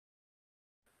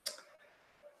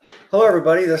Hello,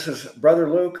 everybody. This is Brother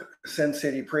Luke, Sin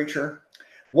City Preacher.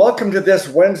 Welcome to this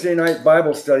Wednesday night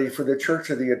Bible study for the Church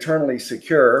of the Eternally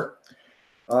Secure.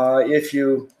 If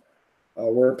you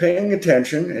were paying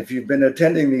attention, if you've been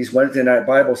attending these Wednesday night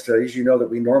Bible studies, you know that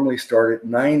we normally start at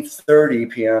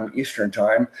 9:30 p.m. Eastern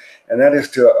Time, and that is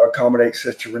to accommodate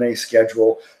Sister Renee's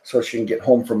schedule so she can get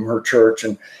home from her church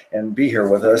and be here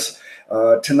with us.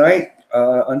 Tonight,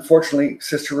 unfortunately,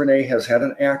 Sister Renee has had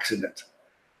an accident.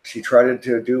 She tried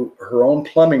to do her own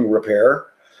plumbing repair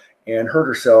and hurt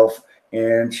herself,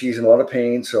 and she's in a lot of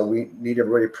pain, so we need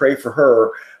everybody to pray for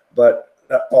her, but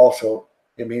also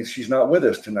it means she's not with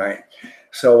us tonight.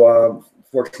 So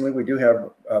fortunately, we do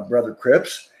have Brother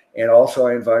Cripps, and also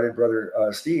I invited Brother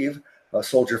Steve, a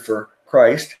soldier for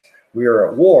Christ. We are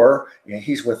at war, and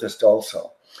he's with us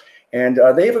also. And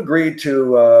they've agreed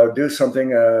to do something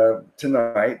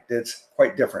tonight that's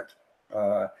quite different.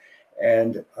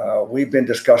 And we've been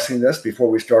discussing this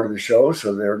before we started the show,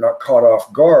 so they're not caught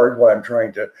off guard what I'm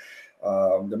trying to,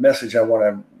 the message I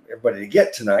want everybody to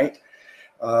get tonight.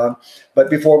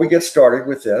 But before we get started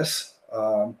with this,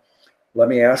 let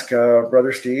me ask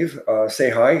Brother Steve, say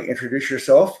hi, introduce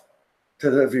yourself to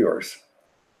the viewers.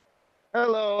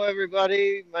 Hello,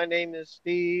 everybody. My name is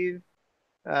Steve.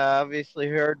 Obviously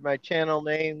heard my channel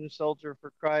name, Soldier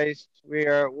for Christ. We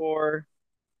are at war.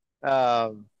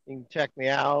 You can check me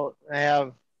out.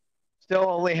 Still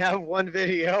only have one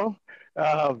video.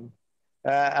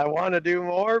 I want to do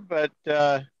more, but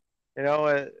as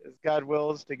God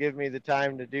wills to give me the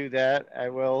time to do that, I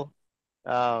will.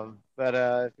 But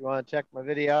if you want to check my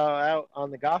video out on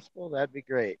the gospel, that'd be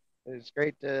great. It's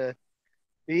great to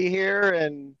be here,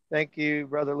 and thank you,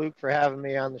 Brother Luke, for having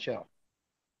me on the show.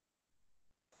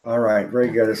 All right, very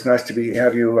good. It's nice to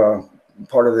have you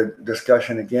part of the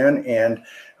discussion again. And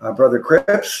Brother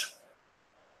Cripps,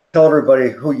 tell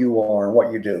everybody who you are and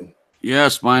what you do.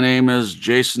 Yes, my name is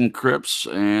Jason Cripps,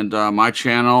 and my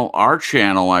channel, our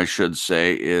channel, I should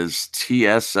say, is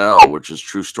TSL, which is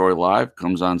True Story Live.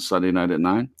 Comes on Sunday night at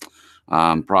 9.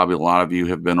 Probably a lot of you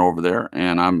have been over there,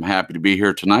 and I'm happy to be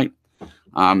here tonight.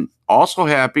 I'm also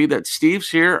happy that Steve's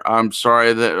here. I'm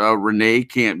sorry that Renee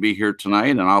can't be here tonight,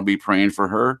 and I'll be praying for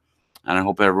her. And I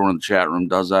hope everyone in the chat room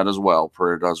does that as well.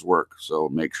 Prayer does work, so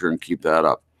make sure and keep that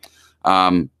up.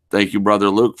 Thank you, Brother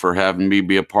Luke, for having me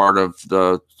be a part of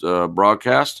the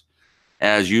broadcast,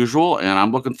 as usual, and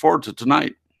I'm looking forward to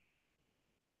tonight.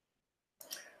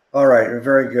 All right,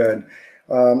 very good.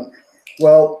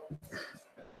 Well,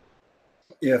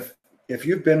 if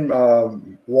you've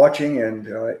been watching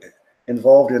and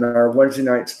involved in our Wednesday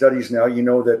night studies now, you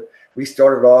know that we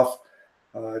started off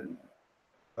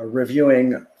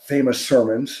reviewing famous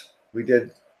sermons. We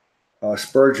did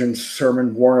Spurgeon's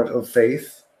sermon, Warrant of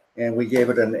Faith, and we gave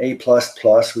it an A++.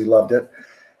 We loved it.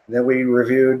 And then we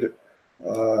reviewed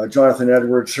Jonathan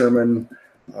Edwards' sermon,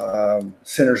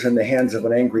 Sinners in the Hands of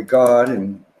an Angry God,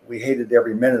 and we hated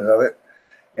every minute of it.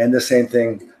 And the same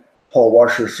thing, Paul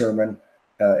Washer's sermon,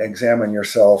 Examine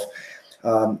Yourself.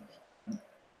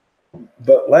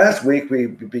 But last week we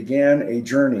began a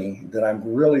journey that I'm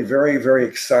really very, very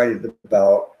excited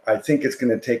about. I think it's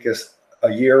going to take us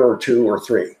a year or two or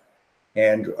three.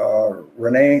 And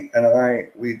Renee and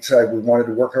we decided we wanted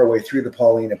to work our way through the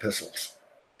Pauline epistles.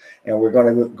 And we're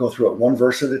going to go through it one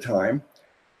verse at a time.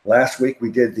 Last week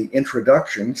we did the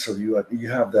introduction, so you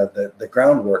have the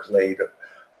groundwork laid.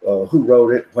 Who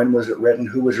wrote it, when was it written,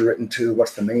 who was it written to,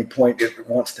 what's the main point it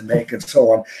wants to make, and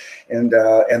so on. And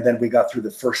then we got through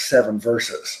the first 7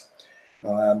 verses.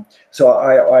 So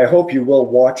I hope you will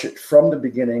watch it from the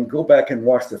beginning. Go back and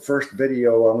watch the first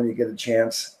video when you get a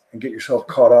chance and get yourself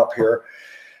caught up here.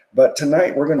 But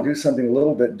tonight we're going to do something a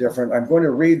little bit different. I'm going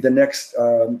to read the next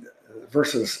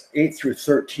verses 8 through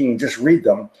 13, just read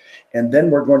them, and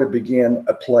then we're going to begin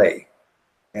a play.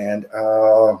 And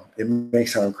it may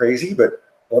sound crazy, but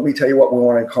let me tell you what we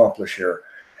want to accomplish here.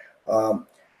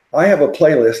 I have a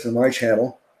playlist on my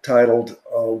channel titled,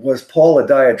 Was Paul a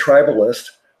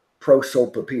Diatribalist?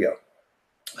 Prosopopoeia.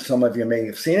 Some of you may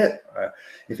have seen it.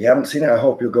 If you haven't seen it, I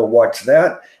hope you'll go watch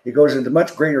that. It goes into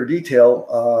much greater detail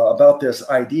about this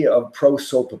idea of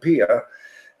prosopopoeia.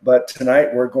 But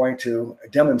tonight we're going to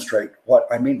demonstrate what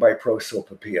I mean by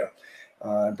prosopopoeia.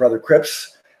 Brother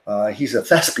Cripps, he's a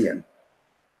thespian.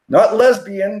 Not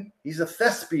lesbian, he's a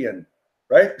thespian,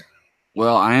 right?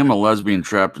 Well, I am a lesbian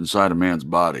trapped inside a man's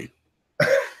body.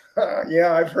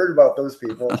 Yeah, I've heard about those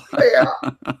people. Yeah.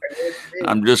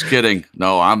 I'm just kidding.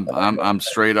 No, I'm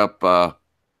straight up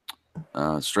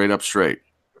straight.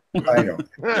 I know.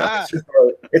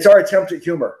 It's our attempt at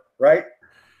humor, right?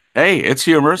 Hey, it's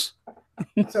humorous.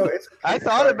 I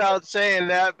thought about saying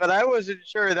that, but I wasn't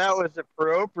sure that was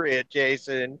appropriate,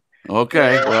 Jason.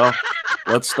 Okay, well,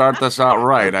 let's start this out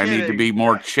right. I need to be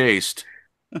more chaste.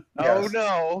 Oh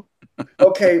no.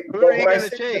 Okay, Who but are you when I gonna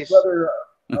say chase?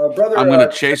 I'm going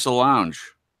to chase a lounge.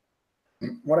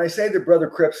 When I say that Brother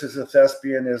Cripps is a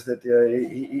thespian, is that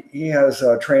he has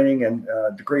training and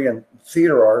degree in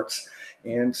theater arts,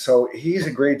 and so he's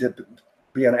agreed to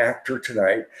be an actor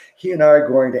tonight. He and I are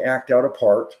going to act out a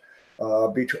part,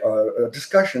 a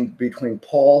discussion between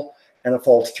Paul and a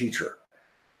false teacher.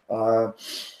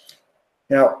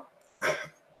 Now,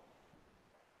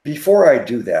 before I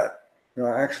do that,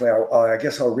 actually, I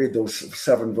guess I'll read those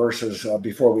 7 verses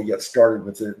before we get started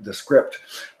with the script.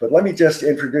 But let me just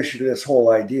introduce you to this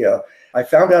whole idea. I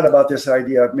found out about this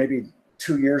idea maybe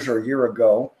 2 years or a year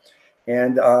ago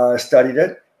and studied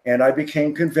it. And I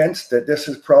became convinced that this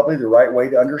is probably the right way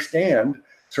to understand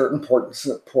certain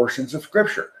portions of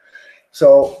Scripture.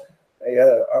 So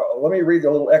let me read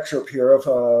a little excerpt here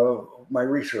of my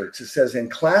research. It says, in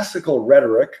classical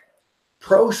rhetoric,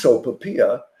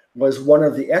 prosopopoeia was one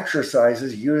of the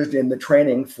exercises used in the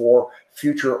training for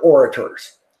future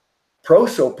orators.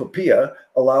 Prosopopoeia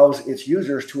allows its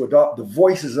users to adopt the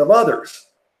voices of others.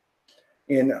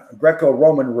 In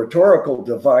Greco-Roman rhetorical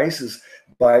devices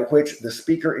by which the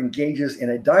speaker engages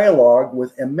in a dialogue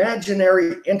with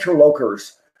imaginary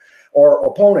interlocutors or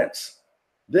opponents.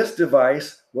 This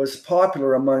device was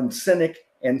popular among Cynic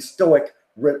and Stoic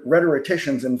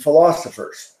rhetoricians and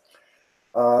philosophers.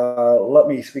 Let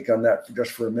me speak on that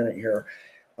just for a minute here.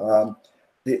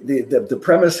 The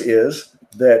premise is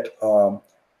that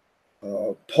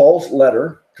Paul's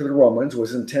letter to the Romans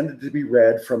was intended to be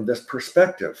read from this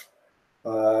perspective,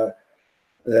 that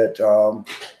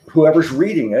whoever's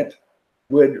reading it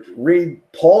would read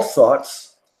Paul's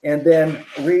thoughts and then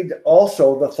read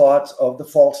also the thoughts of the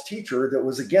false teacher that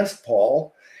was against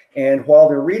Paul. And while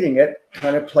they're reading it,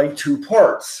 kind of play 2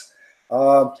 parts.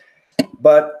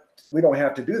 But we don't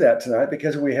have to do that tonight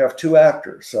because we have 2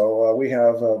 actors. So we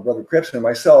have Brother Cripps and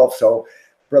myself. So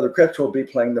Brother Cripps will be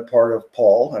playing the part of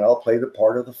Paul, and I'll play the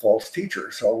part of the false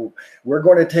teacher. So we're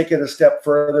going to take it a step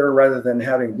further rather than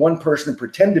having one person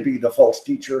pretend to be the false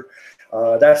teacher.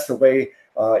 That's the way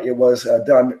it was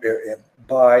done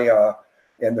by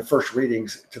in the first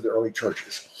readings to the early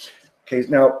churches. Okay,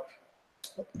 now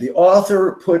the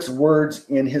author puts words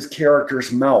in his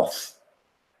character's mouth.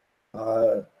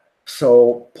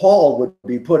 So Paul would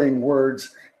be putting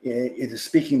words,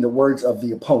 speaking the words of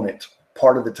the opponent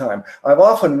part of the time. I've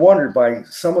often wondered by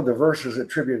some of the verses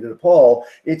attributed to Paul,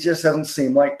 it just doesn't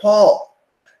seem like Paul.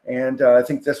 And I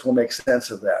think this will make sense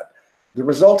of that. The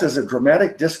result is a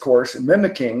dramatic discourse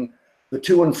mimicking the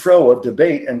to and fro of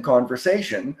debate and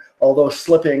conversation, although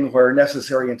slipping where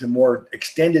necessary into more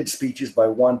extended speeches by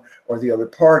one or the other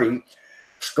party.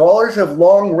 Scholars have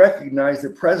long recognized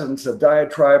the presence of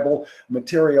diatribal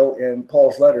material in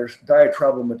Paul's letters.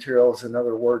 Diatribal material is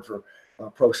another word for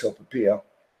prosopopoeia.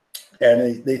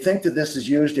 And they think that this is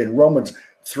used in Romans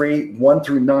 3, 1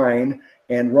 through 9,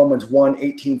 and Romans 1,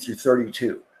 18 through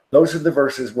 32. Those are the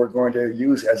verses we're going to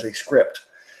use as a script.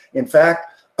 In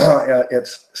fact,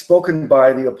 it's spoken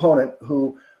by the opponent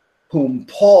whom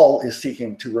Paul is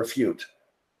seeking to refute.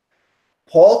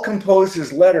 Paul composed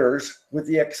his letters with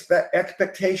the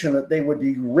expectation that they would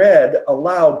be read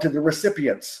aloud to the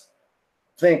recipients.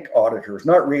 Think, auditors,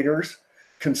 not readers.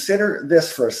 Consider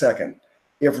this for a second.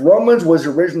 If Romans was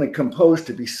originally composed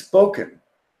to be spoken,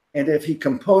 and if he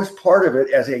composed part of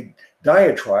it as a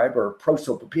diatribe or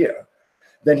prosopopoeia,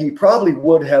 then he probably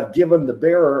would have given the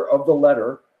bearer of the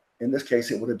letter, in this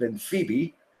case it would have been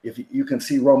Phoebe. If you can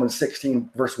see Romans 16,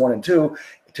 verse 1 and 2,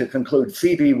 to conclude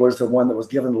Phoebe was the one that was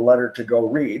given the letter to go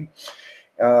read,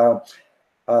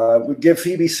 would give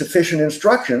Phoebe sufficient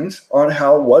instructions on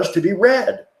how it was to be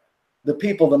read. The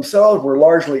people themselves were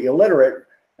largely illiterate,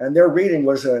 and their reading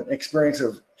was an experience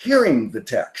of hearing the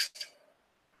text.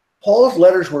 Paul's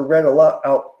letters were read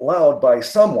out loud by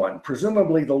someone,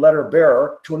 presumably the letter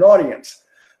bearer, to an audience.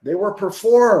 They were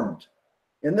performed.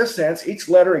 In this sense, each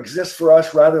letter exists for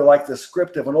us rather like the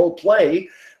script of an old play,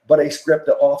 but a script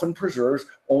that often preserves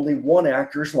only one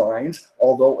actor's lines,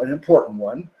 although an important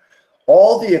one.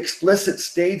 All the explicit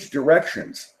stage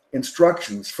directions,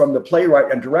 instructions from the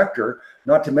playwright and director,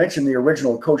 not to mention the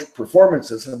original coached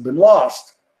performances, have been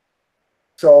lost.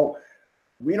 So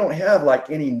we don't have like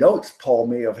any notes Paul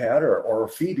may have had or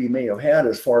Phoebe may have had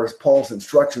as far as Paul's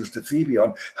instructions to Phoebe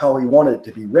on how he wanted it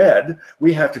to be read.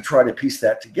 We have to try to piece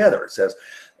that together, it says.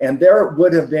 And there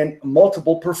would have been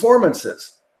multiple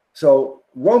performances. So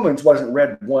Romans wasn't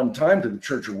read one time to the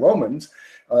Church of Romans.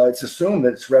 It's assumed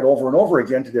that it's read over and over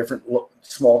again to different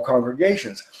small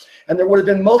congregations. And there would have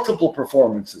been multiple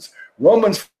performances.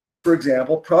 Romans for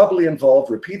example, probably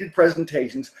involved repeated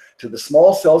presentations to the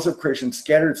small cells of Christians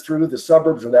scattered through the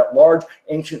suburbs of that large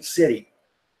ancient city.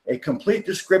 A complete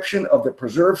description of the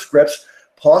preserved script's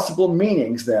possible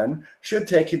meanings, then, should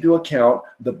take into account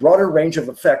the broader range of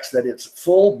effects that its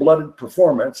full-blooded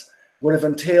performance would have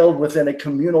entailed within a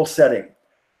communal setting.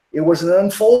 It was an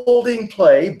unfolding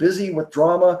play, busy with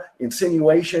drama,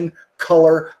 insinuation,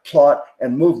 color, plot,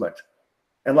 and movement.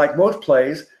 And like most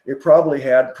plays, it probably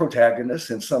had protagonists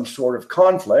in some sort of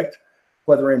conflict,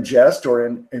 whether in jest or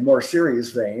in a more serious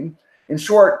vein. In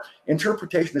short,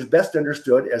 interpretation is best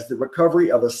understood as the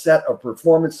recovery of a set of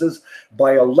performances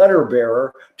by a letter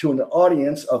bearer to an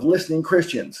audience of listening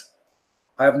Christians.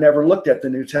 I have never looked at the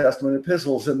New Testament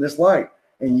epistles in this light,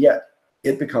 and yet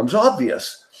it becomes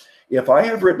obvious. If I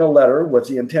have written a letter with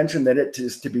the intention that it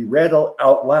is to be read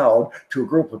out loud to a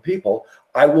group of people,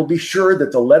 I will be sure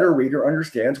that the letter reader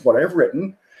understands what I've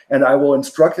written, and I will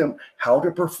instruct him how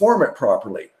to perform it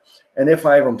properly. And if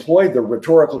I have employed the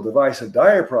rhetorical device of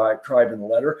diatribe in the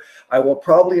letter, I will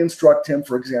probably instruct him,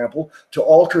 for example, to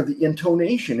alter the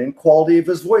intonation and quality of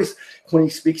his voice when he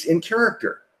speaks in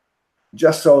character,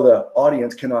 just so the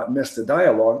audience cannot miss the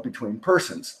dialogue between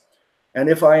persons. And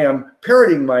if I am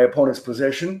parroting my opponent's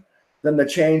position, then the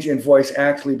change in voice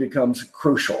actually becomes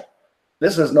crucial.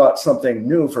 This is not something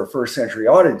new for first century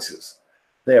audiences.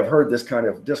 They have heard this kind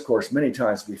of discourse many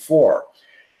times before.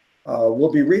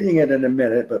 We'll be reading it in a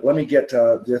minute, but let me get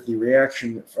the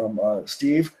reaction from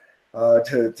Steve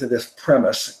to this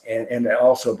premise, and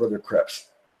also Brother Cripps.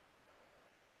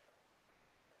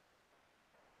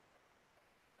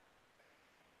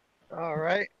 All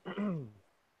right.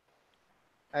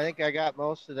 I think I got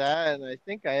most of that, and I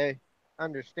think I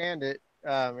understand it.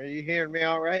 Are you hearing me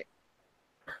all right?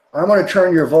 I'm going to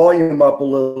turn your volume up a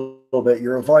little bit.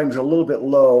 Your volume's a little bit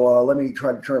low. Let me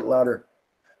try to turn it louder.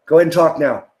 Go ahead and talk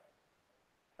now.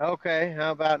 Okay.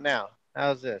 How about now?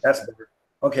 How's this? That's better.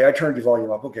 Okay, I turned your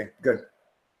volume up. Okay, good.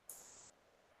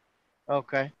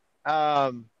 Okay.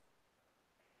 I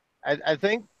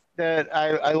think that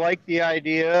I like the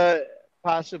idea,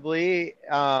 possibly.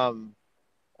 I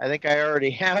think I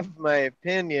already have my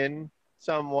opinion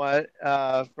somewhat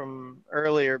from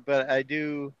earlier, but I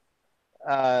do.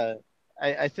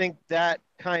 I think that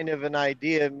kind of an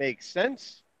idea makes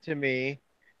sense to me.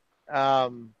 I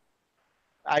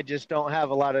just don't have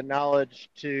a lot of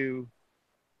knowledge to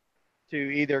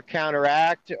either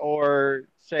counteract or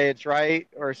say it's right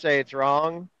or say it's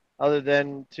wrong, other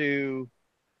than to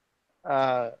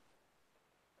let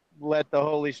the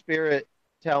Holy Spirit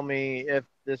tell me if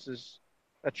this is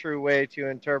a true way to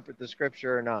interpret the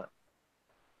scripture or not.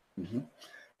 Mm-hmm.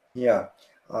 Yeah.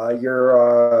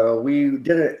 We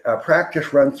did a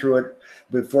practice run through it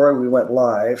before we went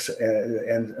live,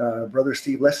 and Brother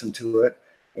Steve listened to it,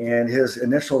 and his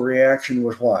initial reaction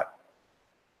was what?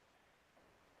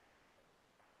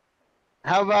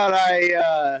 How about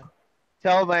I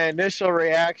tell my initial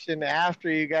reaction after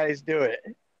you guys do it?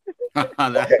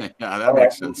 that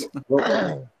makes sense.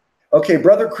 Okay,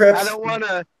 Brother Cripps. I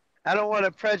don't want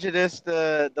to prejudice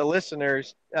the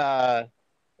listeners.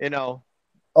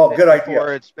 Oh, good idea.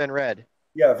 Before it's been read.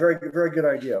 Yeah, very good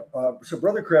idea. So,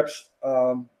 Brother Cripps,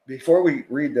 before we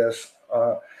read this,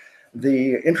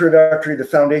 the introductory, the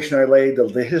foundation I laid,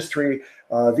 the history,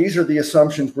 these are the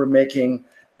assumptions we're making,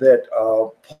 that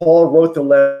Paul wrote the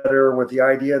letter with the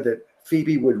idea that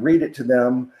Phoebe would read it to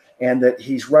them, and that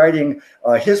he's writing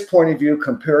his point of view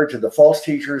compared to the false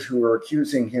teachers who are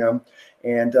accusing him,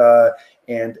 and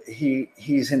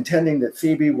he's intending that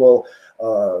Phoebe will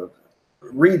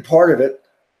read part of it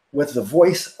with the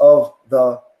voice of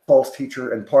the false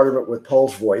teacher and part of it with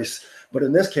Paul's voice. But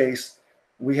in this case,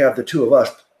 we have the two of us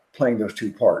playing those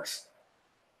two parts.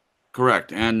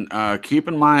 Correct. And keep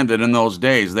in mind that in those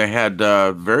days, they had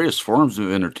various forms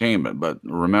of entertainment. But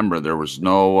remember, there was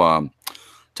no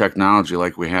technology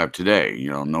like we have today.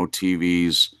 No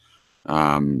TVs,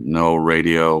 no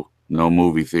radio, no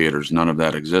movie theaters. None of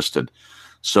that existed.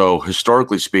 So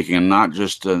historically speaking, and not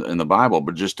just in the Bible,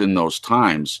 but just in those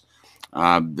times,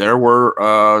 there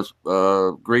were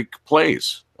Greek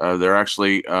plays. They're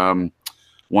actually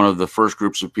one of the first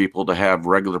groups of people to have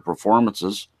regular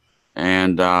performances,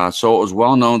 and so it was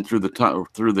well known through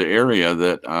the area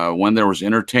that when there was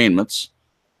entertainments,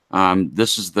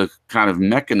 this is the kind of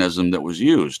mechanism that was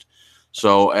used.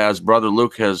 So, as Brother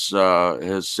Luke has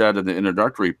said in the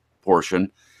introductory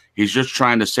portion, he's just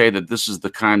trying to say that this is the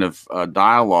kind of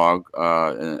dialogue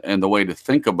and the way to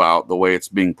think about the way it's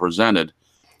being presented.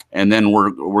 And then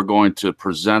we're going to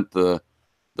present the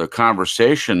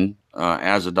conversation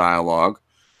as a dialogue,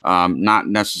 not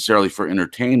necessarily for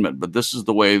entertainment, but this is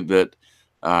the way that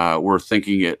we're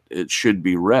thinking it should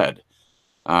be read.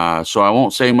 So I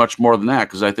won't say much more than that,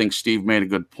 because I think Steve made a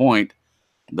good point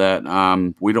that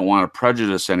we don't want to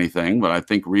prejudice anything, but I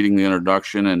think reading the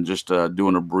introduction and just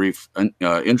doing a brief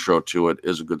intro to it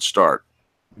is a good start.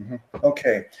 Mm-hmm.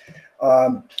 Okay.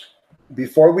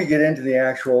 Before we get into the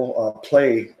actual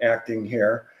play acting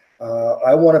here,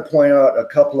 I want to point out a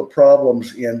couple of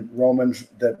problems in Romans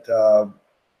that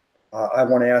I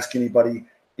want to ask anybody.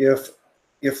 If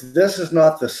this is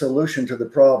not the solution to the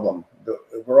problem,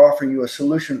 we're offering you a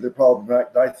solution to the problem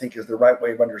that I think is the right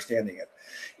way of understanding it.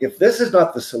 If this is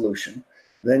not the solution,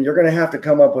 then you're going to have to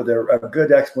come up with a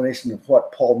good explanation of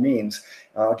what Paul means.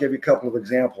 I'll give you a couple of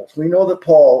examples. We know that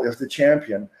Paul is the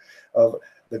champion of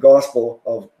the gospel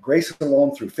of grace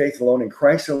alone, through faith alone, in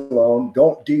Christ alone.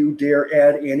 Don't you dare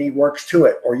add any works to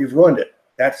it, or you've ruined it.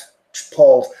 That's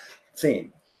Paul's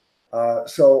theme.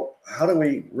 So how do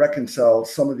we reconcile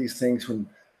some of these things from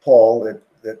Paul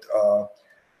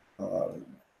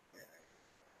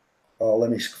let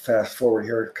me fast forward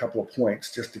here a couple of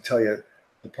points just to tell you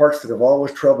the parts that have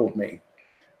always troubled me,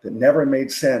 that never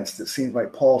made sense, that seemed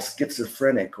like Paul's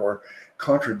schizophrenic or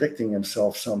contradicting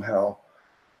himself somehow.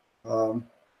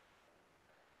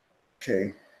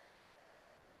 Okay,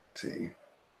 let's see.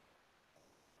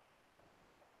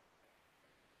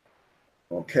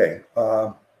 Okay.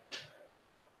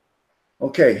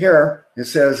 Okay, here it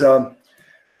says,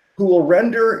 who will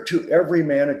render to every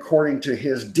man according to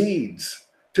his deeds,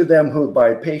 to them who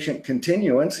by patient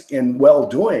continuance in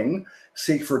well-doing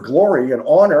seek for glory and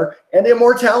honor and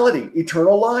immortality,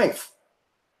 eternal life.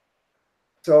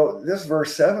 So this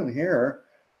verse 7 here,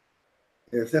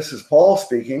 if this is Paul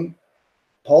speaking,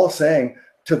 Paul is saying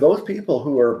to those people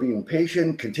who are being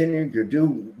patient, continuing to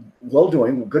do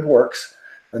well-doing, good works,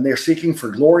 and they're seeking for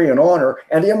glory and honor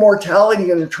and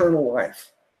immortality and eternal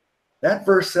life. That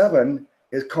verse 7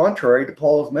 is contrary to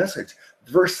Paul's message.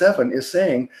 Verse 7 is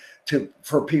saying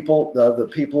for people, the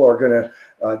people are going to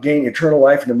gain eternal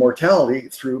life and immortality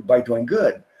by doing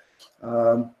good.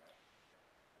 Another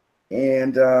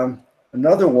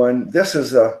one, this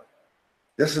is the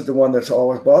one that's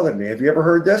always bothered me. Have you ever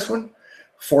heard this one?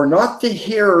 For not the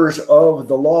hearers of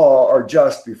the law are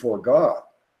just before God,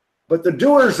 but the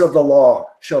doers of the law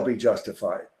shall be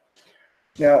justified.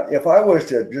 Now, if I was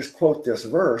to just quote this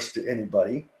verse to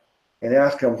anybody and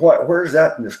ask them, where's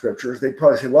that in the scriptures? They'd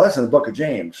probably say, well, that's in the book of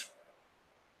James.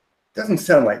 Doesn't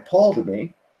sound like Paul to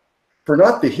me. For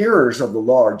not the hearers of the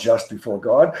law are just before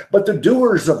God, but the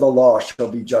doers of the law shall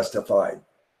be justified.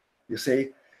 You see?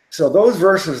 So those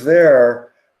verses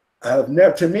there have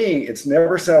never, to me, it's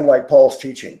never sounded like Paul's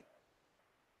teaching.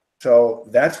 So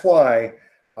that's why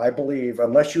I believe,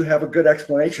 unless you have a good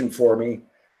explanation for me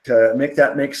to make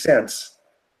that make sense,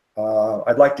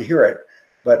 I'd like to hear it.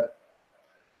 But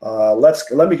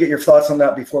let me get your thoughts on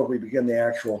that before we begin the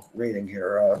actual reading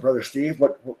here. Brother Steve,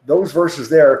 what those verses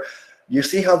there, you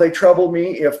see how they trouble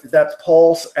me if that's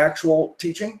Paul's actual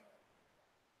teaching?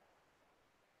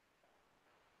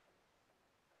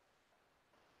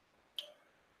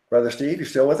 Brother Steve, you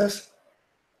still with us?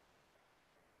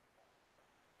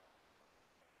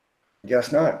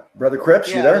 Guess not. Brother Cripps,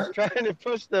 you there? I was trying to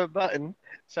push the button.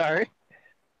 Sorry.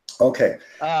 Okay.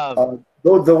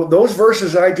 Those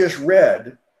verses I just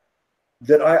read,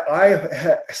 that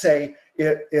I say,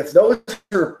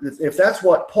 if that's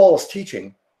what Paul is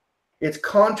teaching, it's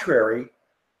contrary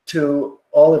to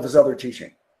all of his other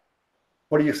teaching.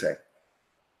 What do you say?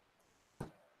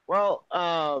 Well,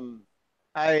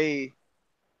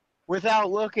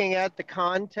 without looking at the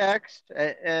context,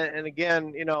 and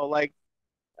again, like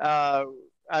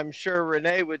I'm sure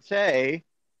Renee would say,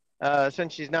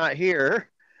 since she's not here,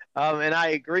 and I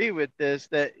agree with this,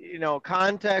 that,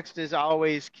 context is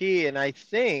always key. And I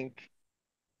think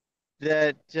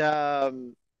that,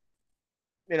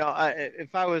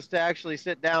 if I was to actually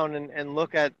sit down and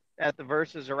look at the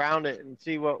verses around it and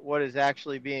see what is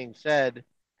actually being said,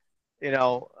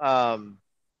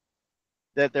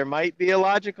 that there might be a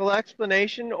logical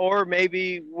explanation, or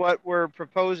maybe what we're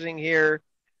proposing here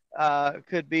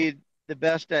could be the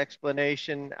best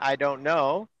explanation. I don't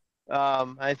know.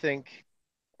 I think,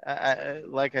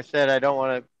 like I said, I don't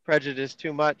want to prejudice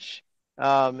too much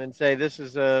and say this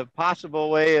is a possible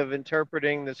way of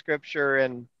interpreting the scripture,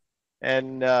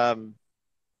 but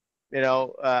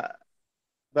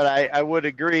I would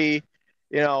agree,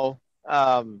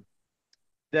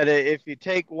 that if you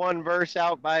take one verse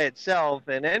out by itself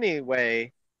in any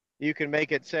way, you can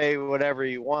make it say whatever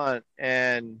you want.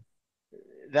 And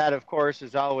that, of course,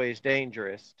 is always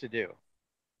dangerous to do.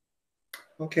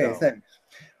 Okay, thanks.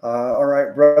 All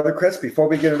right, Brother Chris, before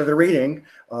we get into the reading,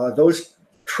 those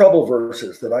trouble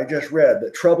verses that I just read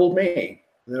that troubled me,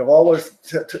 that have always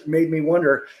made me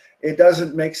wonder. It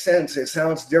doesn't make sense. It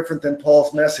sounds different than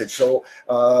Paul's message. So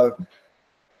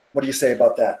what do you say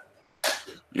about that?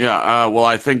 Yeah, well,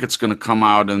 I think it's going to come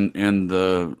out in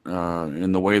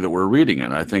the way that we're reading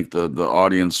it. I think the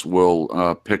audience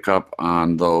will pick up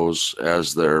on those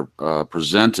as they're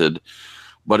presented.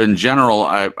 But in general,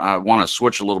 I want to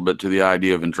switch a little bit to the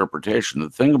idea of interpretation. The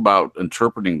thing about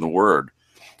interpreting the word,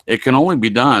 it can only be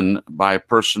done by a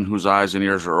person whose eyes and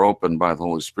ears are opened by the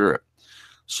Holy Spirit.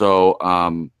 So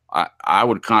I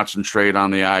would concentrate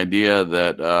on the idea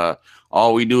that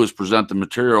all we do is present the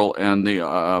material, and the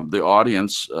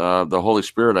audience, the Holy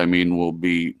Spirit, I mean, will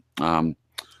be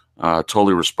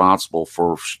totally responsible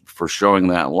for showing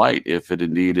that light, if it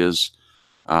indeed is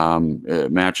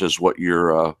it matches what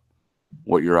your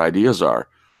ideas are.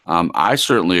 I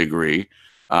certainly agree.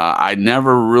 I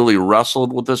never really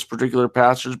wrestled with this particular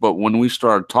passage, but when we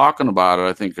started talking about it,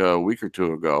 I think a week or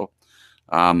two ago,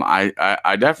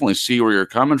 I definitely see where you're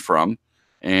coming from.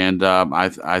 And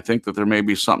I think that there may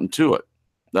be something to it.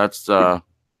 That's like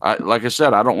I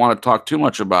said, I don't want to talk too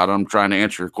much about it. I'm trying to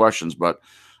answer your questions, but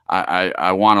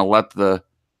I want to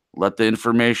let the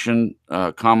information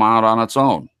come out on its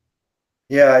own.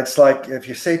 Yeah, it's like if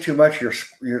you say too much,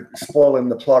 you're spoiling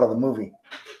the plot of the movie.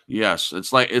 Yes,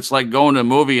 it's like going to a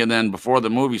movie, and then before the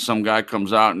movie, some guy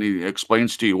comes out and he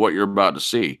explains to you what you're about to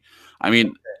see. I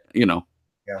mean, you know.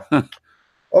 Yeah.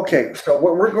 Okay, so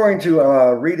we're going to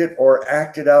read it or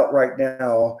act it out right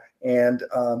now, and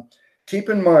keep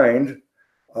in mind,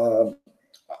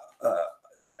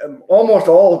 almost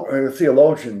all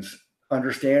theologians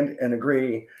understand and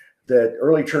agree that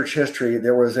early church history,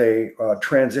 there was a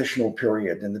transitional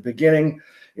period. In the beginning,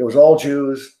 it was all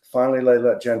Jews. Finally, they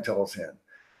let Gentiles in.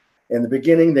 In the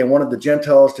beginning, they wanted the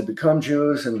Gentiles to become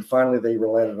Jews, and finally they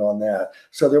relented on that.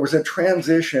 So there was a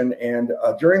transition, and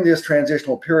during this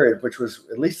transitional period, which was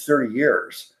at least 30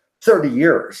 years,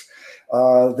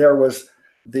 there was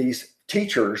these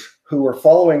teachers who were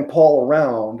following Paul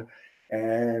around,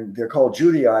 and they're called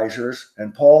Judaizers,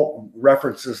 and Paul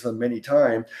references them many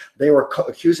times. They were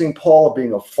accusing Paul of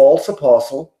being a false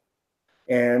apostle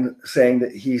and saying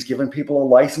that he's given people a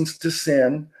license to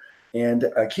sin. And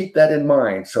keep that in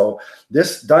mind. So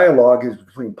this dialogue is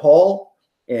between Paul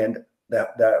and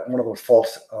that one of those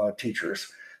false teachers.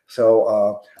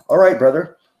 So, all right,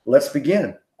 brother, let's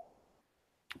begin.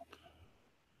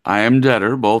 I am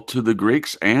debtor both to the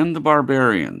Greeks and the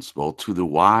barbarians, both to the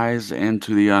wise and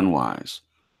to the unwise.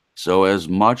 So as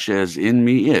much as in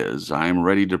me is, I am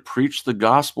ready to preach the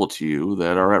gospel to you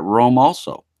that are at Rome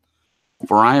also.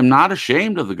 For I am not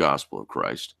ashamed of the gospel of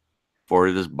Christ. For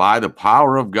it is by the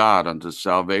power of God unto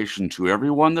salvation to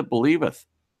everyone that believeth,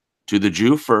 to the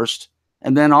Jew first,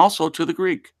 and then also to the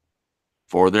Greek.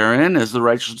 For therein is the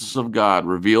righteousness of God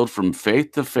revealed from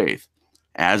faith to faith,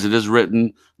 as it is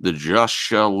written, the just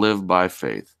shall live by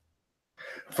faith.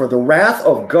 For the wrath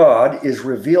of God is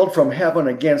revealed from heaven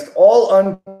against all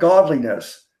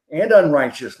ungodliness and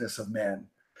unrighteousness of men,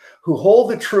 who hold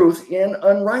the truth in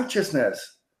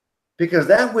unrighteousness. Because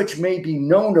that which may be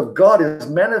known of God is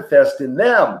manifest in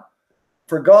them,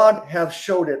 for God hath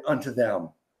showed it unto them.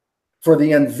 For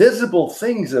the invisible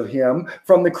things of him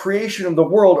from the creation of the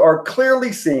world are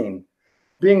clearly seen,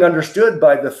 being understood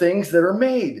by the things that are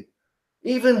made,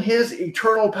 even his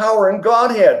eternal power and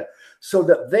Godhead, so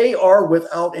that they are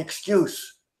without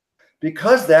excuse.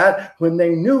 Because that, when they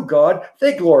knew God,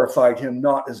 they glorified him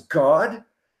not as God,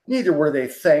 neither were they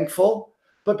thankful,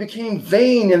 but became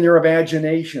vain in their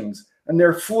imaginations, and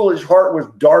their foolish heart was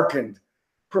darkened.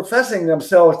 Professing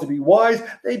themselves to be wise,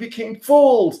 they became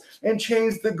fools and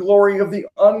changed the glory of the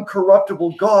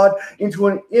uncorruptible God into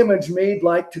an image made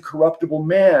like to corruptible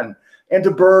man, and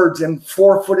to birds and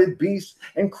four-footed beasts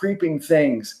and creeping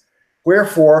things.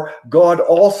 Wherefore God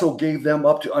also gave them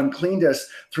up to uncleanness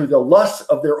through the lusts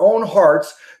of their own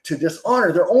hearts, to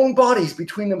dishonor their own bodies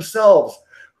between themselves,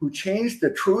 who changed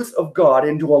the truth of God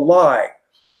into a lie,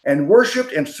 and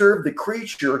worshipped and served the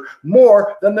creature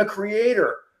more than the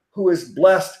Creator, who is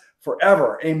blessed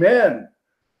forever. Amen.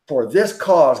 For this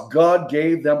cause God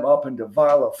gave them up into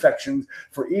vile affections,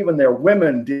 for even their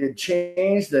women did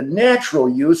change the natural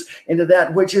use into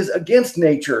that which is against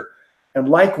nature. And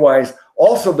likewise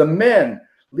also the men,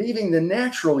 leaving the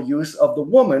natural use of the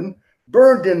woman,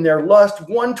 burned in their lust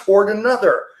one toward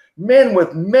another, men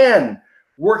with men,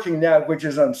 working that which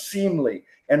is unseemly,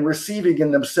 and receiving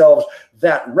in themselves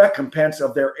that recompense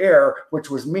of their error which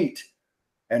was meet.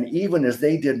 And even as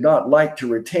they did not like to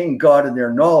retain God in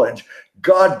their knowledge,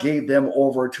 God gave them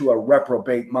over to a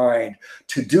reprobate mind,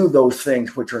 to do those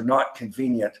things which are not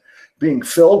convenient, being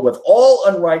filled with all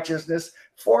unrighteousness,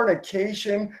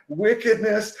 fornication,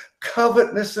 wickedness,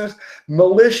 covetousness,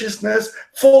 maliciousness,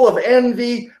 full of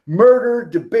envy, murder,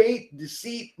 debate,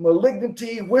 deceit,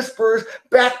 malignity, whisperers,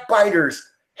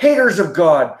 backbiters, haters of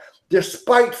God,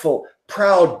 despiteful,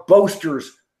 proud,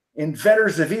 boasters,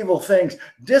 inventors of evil things,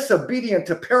 disobedient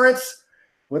to parents,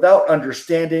 without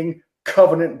understanding,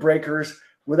 covenant breakers,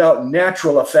 without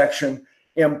natural affection,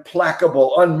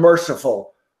 implacable,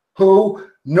 unmerciful, who,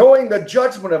 knowing the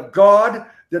judgment of God,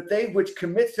 that they which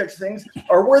commit such things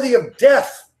are worthy of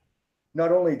death,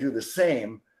 not only do the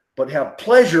same, but have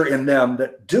pleasure in them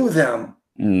that do them.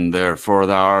 Therefore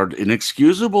thou art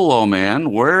inexcusable, O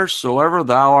man, wheresoever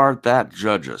thou art that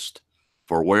judgest.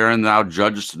 For wherein thou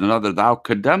judgest another, thou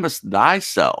condemnest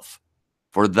thyself.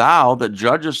 For thou that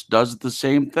judgest does the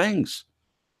same things.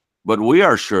 But we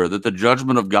are sure that the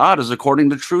judgment of God is according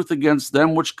to truth against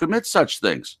them which commit such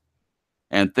things.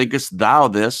 And thinkest thou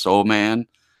this, O man,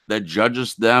 that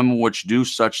judgest them which do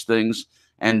such things,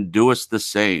 and doest the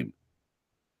same,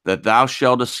 that thou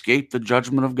shalt escape the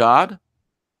judgment of God?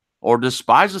 Or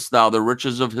despisest thou the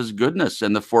riches of his goodness,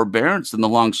 and the forbearance and the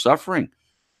long-suffering,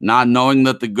 not knowing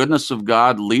that the goodness of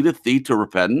God leadeth thee to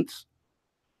repentance?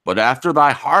 But after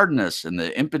thy hardness and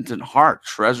the impotent heart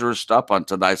treasurest up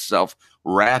unto thyself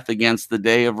wrath against the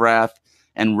day of wrath,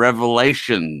 and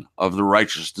revelation of the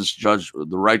righteous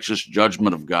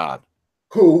judgment of God,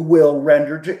 who will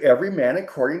render to every man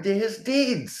according to his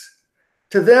deeds.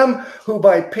 To them who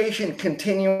by patient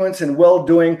continuance in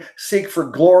well-doing seek for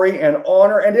glory and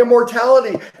honor and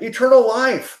immortality, eternal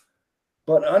life.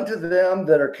 But unto them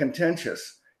that are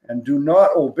contentious and do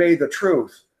not obey the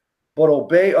truth, but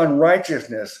obey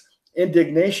unrighteousness,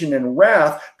 indignation and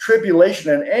wrath,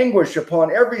 tribulation and anguish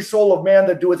upon every soul of man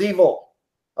that doeth evil,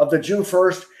 of the Jew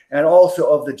first, and also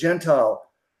of the Gentile.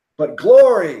 But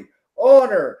glory,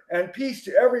 honor, and peace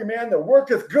to every man that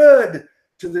worketh good,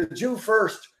 to the Jew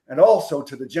first, and also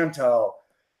to the Gentile.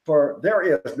 For there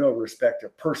is no respect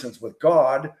of persons with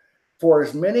God. For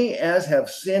as many as have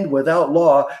sinned without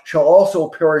law shall also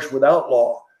perish without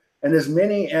law. And as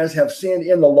many as have sinned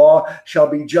in the law shall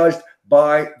be judged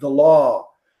by the law.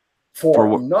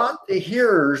 For not the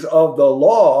hearers of the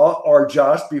law are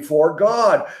just before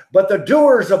God, but the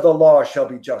doers of the law shall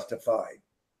be justified.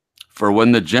 For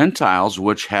when the Gentiles,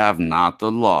 which have not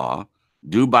the law,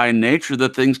 do by nature the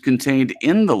things contained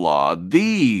in the law,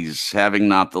 these, having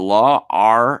not the law,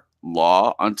 are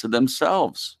law unto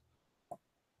themselves,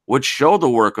 which show the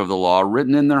work of the law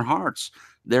written in their hearts,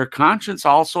 their conscience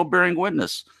also bearing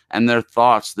witness, and their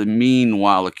thoughts the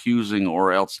meanwhile accusing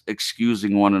or else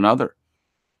excusing one another.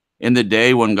 In the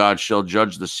day when God shall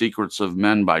judge the secrets of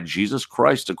men by Jesus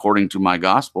Christ according to my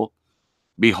gospel,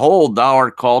 behold, thou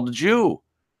art called a Jew,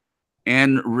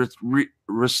 and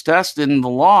restest in the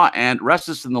law, and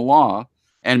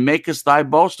makest thy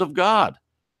boast of God,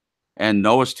 and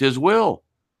knowest his will,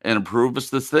 and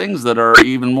approvest the things that are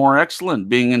even more excellent,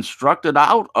 being instructed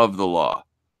out of the law,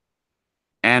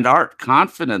 and art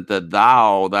confident that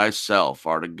thou thyself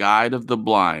art a guide of the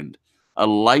blind, a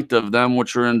light of them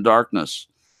which are in darkness,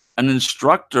 an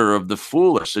instructor of the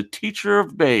foolish, a teacher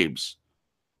of babes,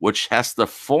 which hast the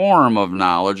form of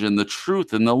knowledge and the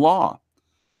truth in the law.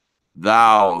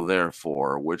 Thou,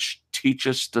 therefore, which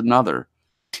teachest another,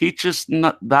 teachest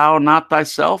thou not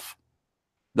thyself?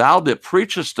 Thou that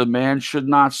preachest a man should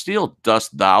not steal,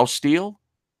 dost thou steal?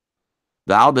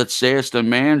 Thou that sayest a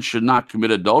man should not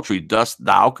commit adultery, dost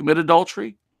thou commit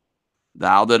adultery?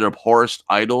 Thou that abhorrest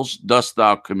idols, dost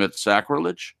thou commit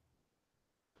sacrilege?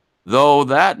 Though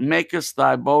that makest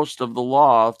thy boast of the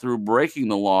law, through breaking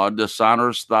the law,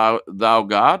 dishonorest thou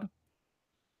God?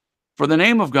 For the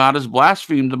name of God is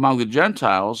blasphemed among the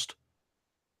Gentiles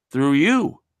through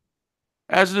you,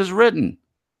 as it is written,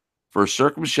 for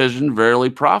circumcision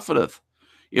verily profiteth,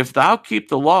 if thou keep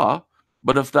the law.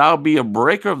 But if thou be a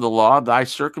breaker of the law, thy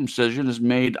circumcision is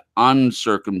made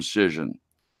uncircumcision.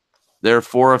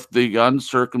 Therefore, if the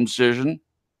uncircumcision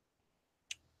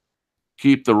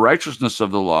keep the righteousness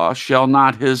of the law, shall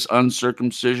not his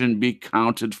uncircumcision be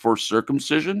counted for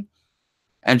circumcision?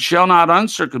 And shall not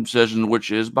uncircumcision,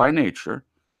 which is by nature,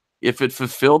 if it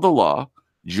fulfill the law,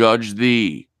 judge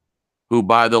thee, who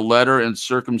by the letter and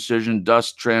circumcision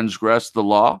dost transgress the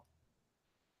law?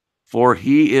 For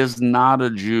he is not a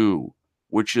Jew,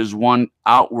 which is one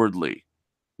outwardly,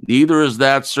 neither is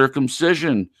that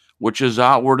circumcision, which is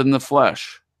outward in the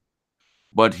flesh.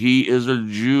 But he is a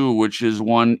Jew, which is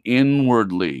one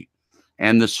inwardly,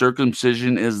 and the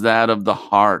circumcision is that of the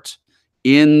heart,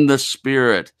 in the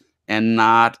spirit, and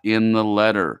not in the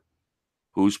letter,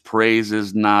 whose praise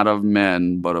is not of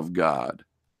men, but of God.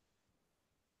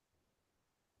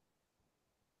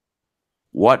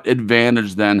 What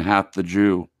advantage then hath the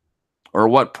Jew? Or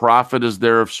what profit is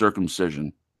there of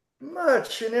circumcision?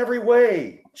 Much in every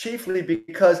way, chiefly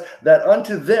because that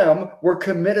unto them were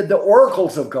committed the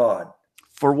oracles of God.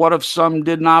 For what if some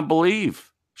did not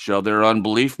believe? Shall their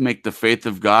unbelief make the faith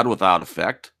of God without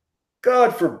effect?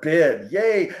 God forbid.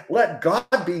 Yea, let God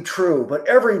be true, but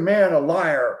every man a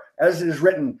liar, as it is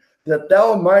written, that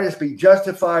thou mightest be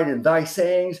justified in thy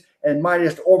sayings and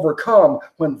mightest overcome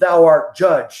when thou art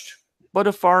judged. But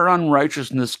if our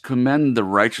unrighteousness commend the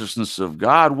righteousness of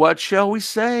God, what shall we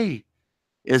say?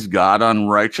 Is God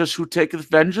unrighteous who taketh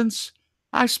vengeance?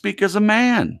 I speak as a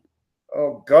man.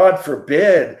 Oh, God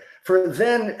forbid. For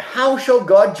then how shall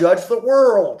God judge the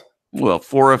world? Well,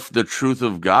 for if the truth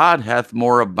of God hath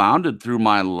more abounded through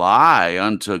my lie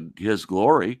unto his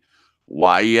glory,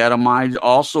 why yet am I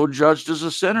also judged as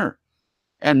a sinner?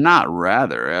 And not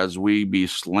rather as we be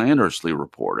slanderously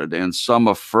reported, and some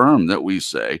affirm that we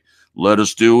say, let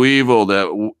us do evil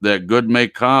that good may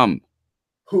come.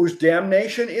 Whose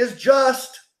damnation is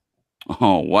just.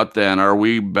 Oh, what then? Are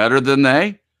we better than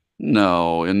they?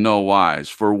 No, in no wise,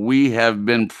 for we have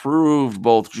been proved,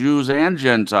 both Jews and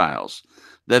Gentiles,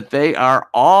 that they are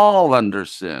all under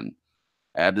sin.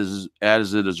 As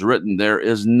it is written, there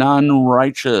is none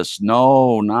righteous,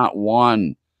 no, not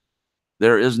one.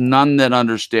 There is none that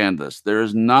understandeth. There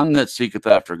is none that seeketh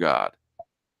after God.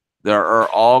 They are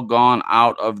all gone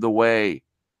out of the way.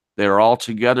 They are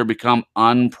altogether become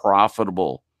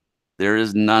unprofitable. There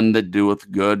is none that doeth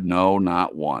good, no,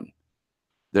 not one.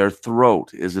 Their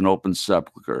throat is an open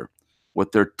sepulchre.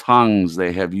 With their tongues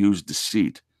they have used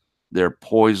deceit. Their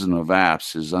poison of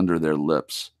asps is under their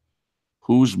lips,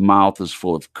 whose mouth is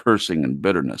full of cursing and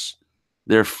bitterness.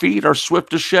 Their feet are swift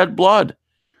to shed blood.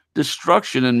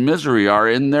 Destruction and misery are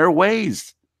in their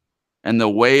ways, and the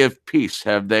way of peace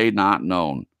have they not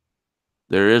known.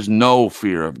 There is no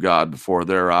fear of God before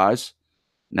their eyes.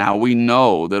 Now we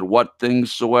know that what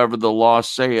things soever the law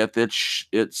saith,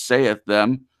 it saith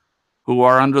them who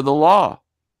are under the law,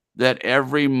 that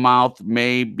every mouth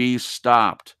may be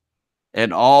stopped,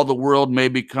 and all the world may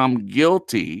become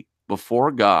guilty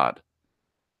before God.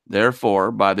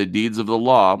 Therefore, by the deeds of the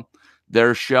law,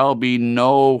 there shall be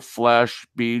no flesh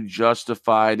be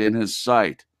justified in his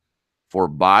sight, for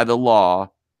by the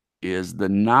law is the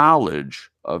knowledge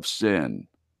of sin.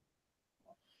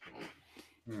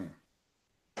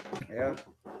 Yeah.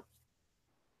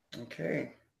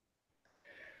 Okay.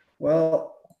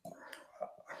 Well,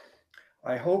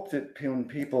 I hope that when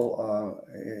people,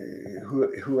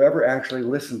 whoever actually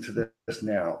listen to this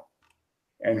now,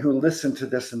 and who listen to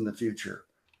this in the future,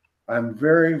 I'm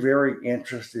very, very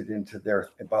interested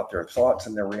about their thoughts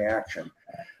and their reaction.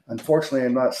 Unfortunately,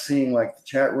 I'm not seeing like the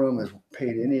chat room has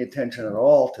paid any attention at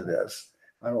all to this.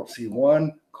 I don't see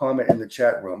one comment in the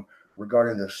chat room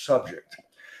regarding this subject.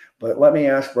 But let me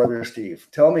ask Brother Steve,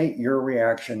 tell me your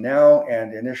reaction now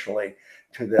and initially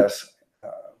to this.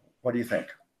 What do you think?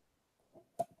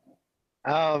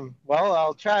 Well,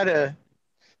 I'll try to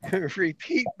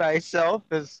repeat myself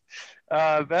as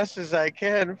best as I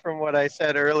can from what I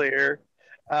said earlier.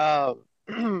 Uh,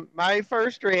 my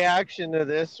first reaction to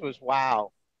this was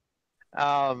wow.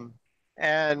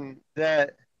 And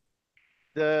that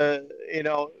the,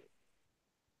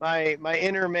 my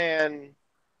inner man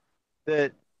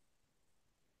that,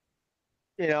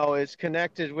 is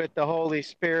connected with the Holy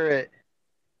Spirit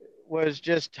was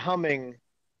just humming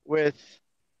with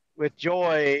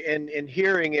joy in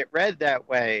hearing it read that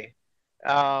way.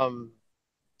 Um,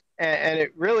 and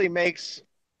it really makes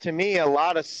to me a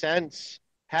lot of sense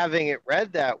having it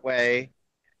read that way.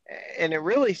 And it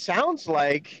really sounds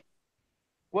like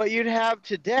what you'd have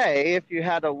today if you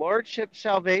had a lordship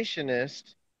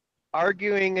salvationist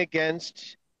arguing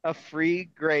against a free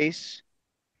grace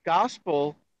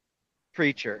gospel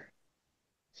preacher,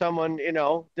 someone,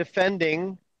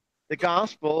 defending the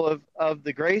gospel of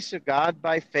the grace of God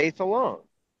by faith alone.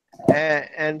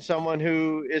 And someone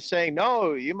who is saying,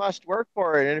 no, you must work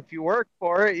for it. And if you work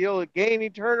for it, you'll gain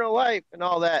eternal life and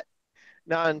all that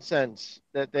nonsense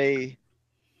that they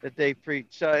preach.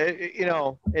 So,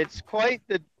 it's quite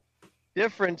the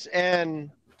difference.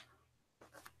 And,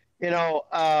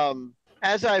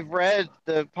 as I've read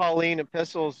the Pauline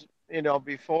epistles,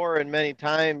 before and many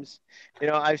times,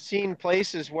 I've seen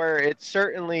places where it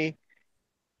certainly,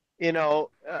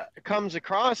 comes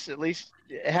across, at least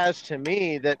it has to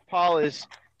me, that Paul is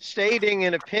stating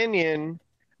an opinion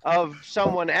of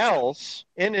someone else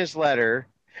in his letter,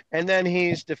 and then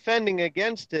he's defending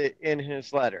against it in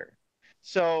his letter.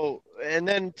 So, and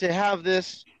then to have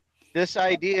this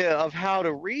idea of how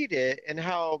to read it and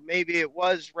how maybe it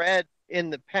was read in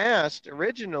the past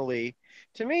originally,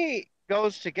 to me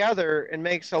goes together and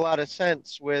makes a lot of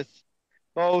sense with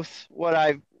both what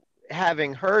I've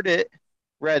having heard it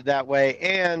read that way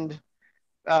and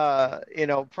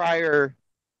prior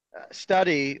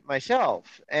study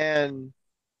myself and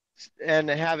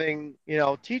having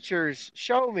teachers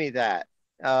show me that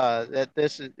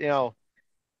this is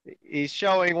he's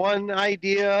showing one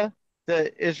idea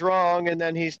that is wrong and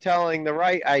then he's telling the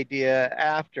right idea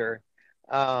after,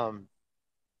 um,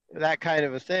 that kind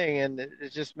of a thing, and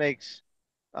it just makes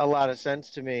a lot of sense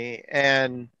to me.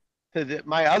 And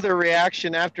my other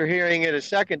reaction after hearing it a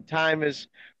second time is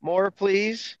more,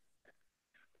 please.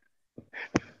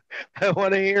 I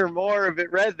want to hear more of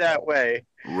it read that way.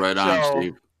 Right on, So,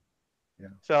 Steve.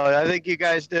 so I think you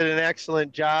guys did an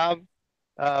excellent job,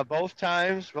 both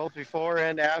times, both before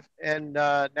and after, and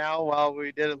now while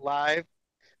we did it live.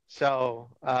 So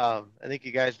I think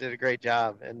you guys did a great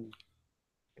job, and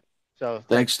so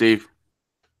Thanks, Steve.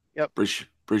 Yep.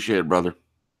 Appreciate it, brother.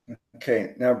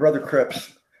 Okay, now, Brother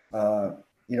Cripps,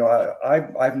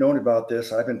 I've known about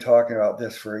this. I've been talking about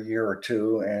this for a year or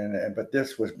two, but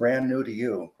this was brand new to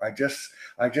you. I just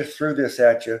threw this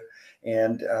at you,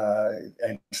 and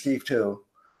Steve too,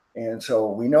 and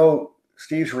so we know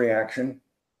Steve's reaction,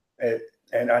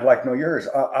 and I'd like to know yours.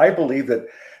 I believe that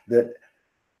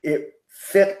it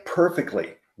fit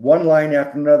perfectly, one line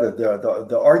after another.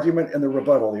 The argument and the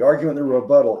rebuttal, the argument and the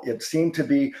rebuttal. It seemed to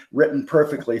be written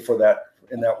perfectly for that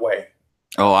in that way.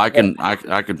 Oh, I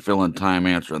can fill in time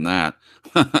answering that.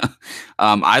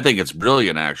 I think it's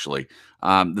brilliant, actually.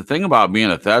 The thing about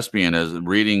being a thespian is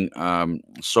reading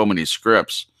so many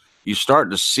scripts, you start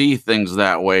to see things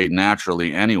that way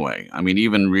naturally anyway. I mean,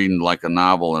 even reading like a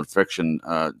novel and fiction,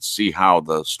 see how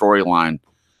the storyline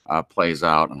plays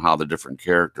out and how the different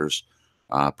characters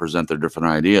present their different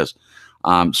ideas.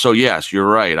 So yes, you're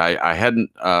right. I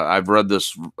hadn't, I've read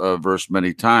this verse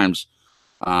many times.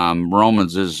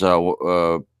 Romans is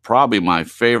probably my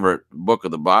favorite book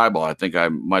of the Bible. I think I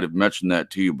might have mentioned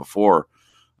that to you before,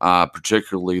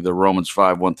 particularly the Romans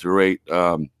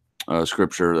 5:1-8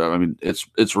 scripture. I mean,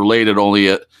 it's related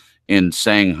only in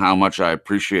saying how much I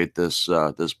appreciate this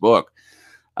book.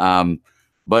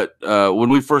 But when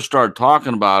we first started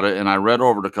talking about it, and I read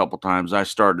over it a couple times, I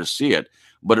started to see it.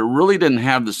 But it really didn't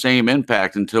have the same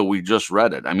impact until we just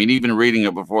read it. I mean, even reading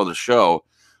it before the show.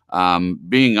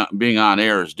 Being on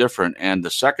air is different. And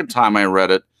the second time I read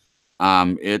it,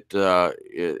 it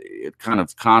kind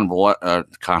of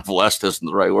convalesced isn't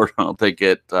the right word. I don't think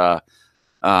it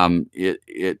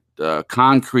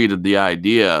concreted the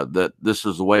idea that this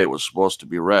is the way it was supposed to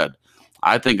be read.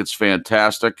 I think it's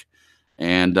fantastic.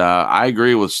 And I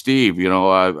agree with Steve.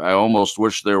 I almost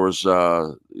wish there was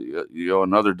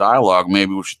another dialogue.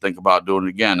 Maybe we should think about doing it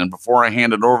again. And before I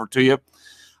hand it over to you,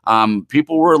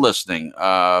 people were listening.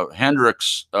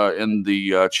 Hendricks in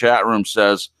the chat room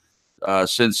says,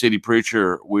 Sin City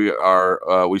Preacher,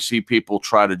 we see people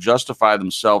try to justify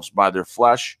themselves by their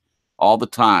flesh all the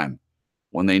time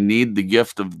when they need the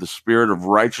gift of the Spirit of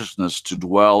righteousness to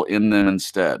dwell in them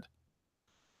instead.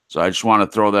 So I just want to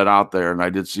throw that out there. And I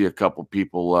did see a couple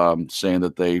people saying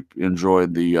that they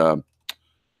enjoyed the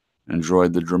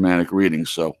dramatic reading.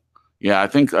 So yeah, I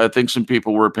think some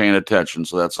people were paying attention.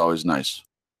 So that's always nice.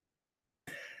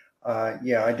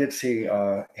 Yeah, I did see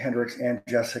Hendricks and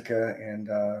Jessica and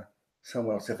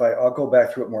someone else. I'll go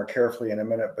back through it more carefully in a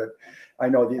minute, but I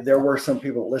know there were some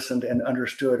people that listened and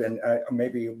understood, and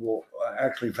maybe will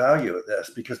actually value this,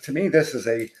 because to me this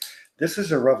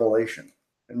is a revelation.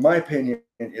 In my opinion,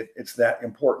 it's that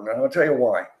important, and I'll tell you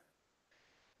why.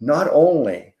 Not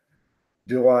only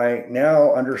do I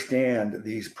now understand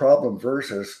these problem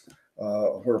verses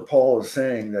where Paul is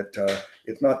saying that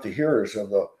it's not the hearers of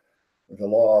the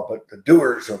law, but the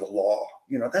doers of the law.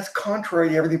 That's contrary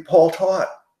to everything Paul taught,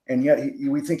 and yet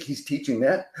we think he's teaching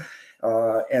that.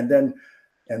 And then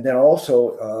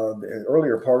also the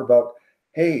earlier part about,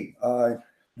 hey,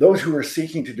 those who are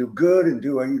seeking to do good and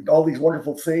doing all these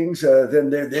wonderful things, then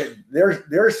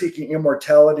they're seeking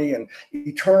immortality and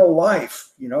eternal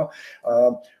life.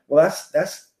 Well,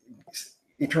 that's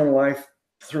eternal life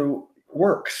through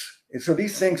works. And so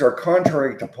these things are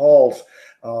contrary to Paul's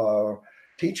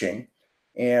teaching.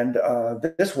 And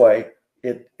this way,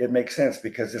 it makes sense,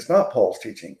 because it's not Paul's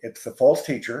teaching; it's the false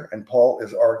teacher, and Paul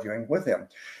is arguing with him.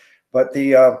 But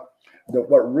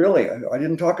what really, I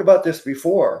didn't talk about this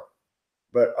before,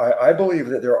 but I believe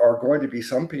that there are going to be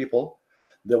some people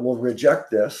that will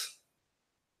reject this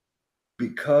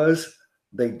because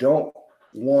they don't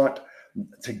want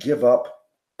to give up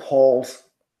Paul's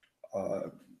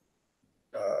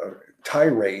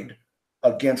tirade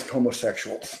against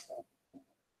homosexuals.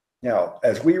 Now,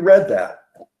 as we read that,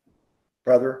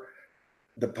 brother,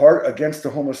 the part against the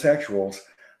homosexuals,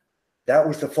 that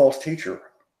was the false teacher.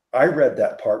 I read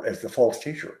that part as the false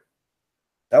teacher.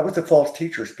 That was the false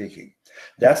teacher speaking.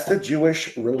 That's the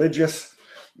Jewish religious,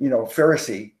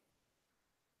 Pharisee.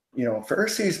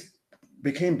 Pharisees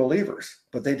became believers,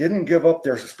 but they didn't give up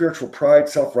their spiritual pride,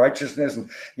 self-righteousness, and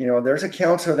there's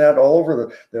accounts of that all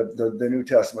over the New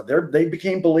Testament. They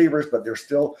became believers, but they're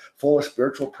still full of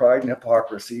spiritual pride and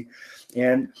hypocrisy.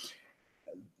 And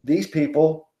these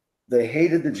people, they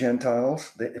hated the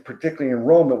Gentiles. Particularly in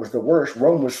Rome, it was the worst.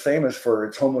 Rome was famous for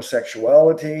its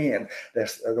homosexuality and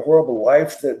the horrible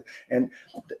life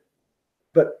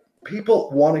but people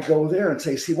want to go there and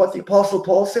say, see what the Apostle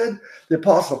Paul said? The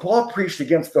Apostle Paul preached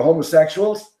against the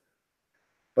homosexuals,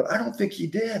 but I don't think he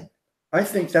did. I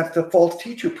think that's the false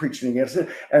teacher preaching against it.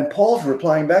 And Paul's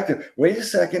replying back to, wait a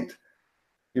second,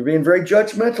 you're being very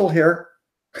judgmental here.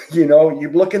 You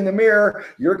look in the mirror,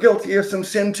 you're guilty of some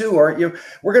sin too, aren't you?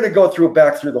 We're going to go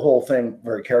back through the whole thing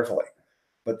very carefully.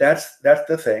 But that's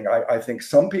the thing. I think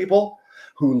some people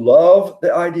who love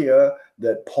the idea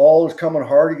that Paul is coming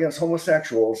hard against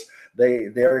homosexuals,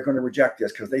 they're going to reject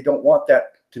this because they don't want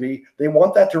that they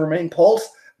want that to remain Paul's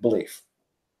belief.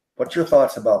 What's your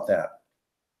thoughts about that?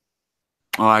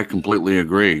 I completely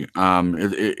agree.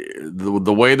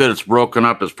 The way that it's broken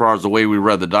up, as far as the way we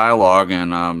read the dialogue,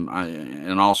 and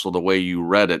also the way you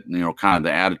read it, kind of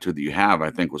the attitude that you have,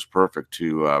 I think was perfect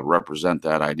to represent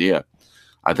that idea.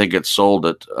 I think it sold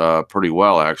it pretty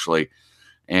well, actually.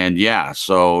 And yeah,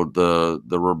 so the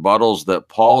rebuttals that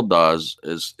Paul does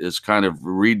is kind of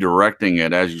redirecting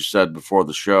it, as you said before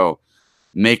the show,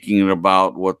 making it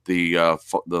about what the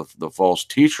false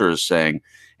teacher is saying,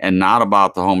 and not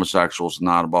about the homosexuals,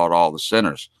 not about all the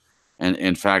sinners. And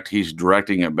in fact, he's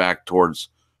directing it back towards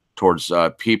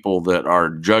people that are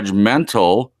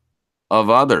judgmental of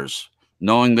others,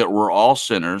 knowing that we're all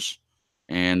sinners,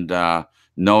 and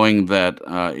knowing that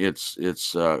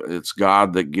it's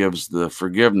God that gives the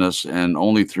forgiveness, and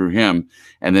only through Him.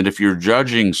 And that if you're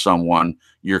judging someone,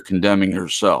 you're condemning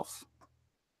yourself.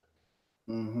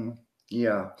 Mm-hmm.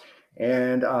 Yeah.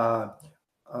 And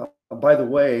by the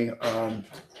way,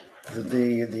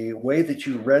 the way that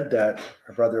you read that,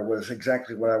 brother, was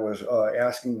exactly what I was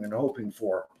asking and hoping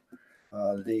for.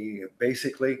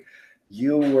 Basically,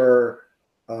 you were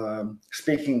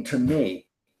speaking to me.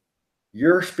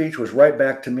 Your speech was right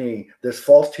back to me. This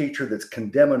false teacher that's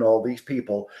condemning all these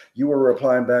people, you were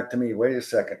replying back to me, wait a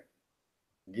second.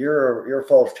 You're a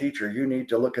false teacher. You need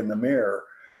to look in the mirror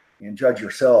and judge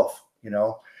yourself,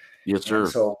 Yes, sir. And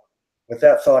so with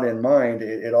that thought in mind,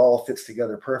 it all fits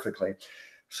together perfectly.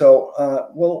 So,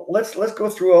 well, let's go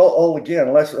through all again.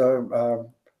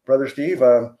 Brother Steve,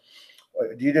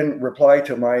 you didn't reply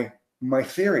to my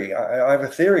theory. I have a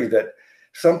theory that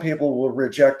some people will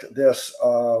reject this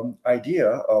idea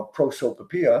of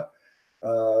prosopopia,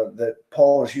 that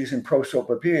Paul is using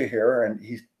prosopopia here, and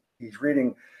he's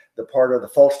reading the part of the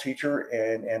false teacher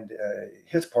and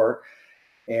his part,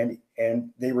 and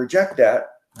they reject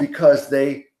that because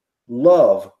they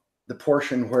love the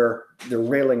portion where they're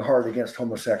railing hard against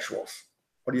homosexuals.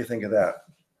 What do you think of that?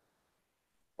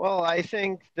 Well, I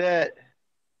think that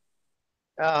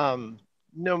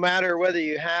no matter whether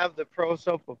you have the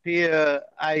prosopopia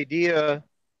idea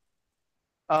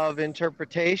of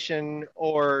interpretation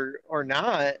or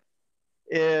not,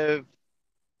 if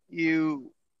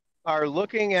you are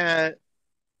looking at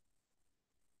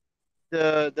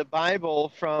the Bible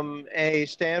from a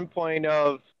standpoint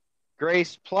of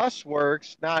grace plus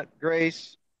works, not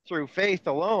grace through faith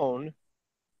alone,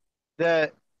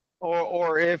 that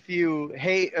or if you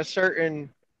hate a certain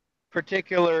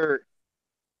particular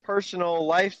personal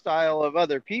lifestyle of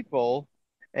other people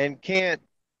and can't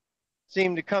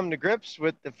seem to come to grips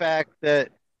with the fact that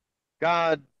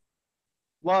God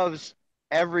loves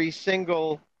every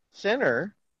single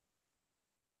sinner,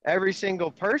 every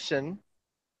single person,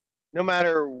 no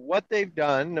matter what they've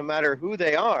done, no matter who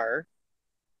they are.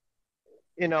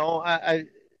 I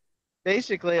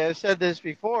basically, I've said this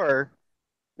before,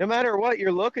 no matter what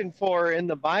you're looking for in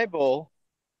the Bible,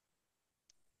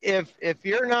 if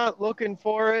you're not looking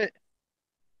for it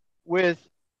with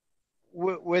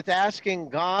asking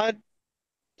God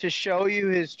to show you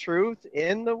His truth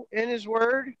in His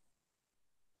Word,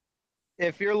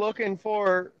 if you're looking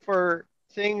for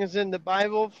things in the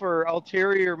Bible for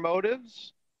ulterior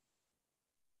motives,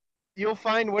 you'll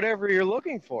find whatever you're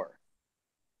looking for.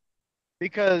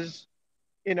 Because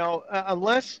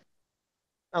unless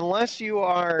you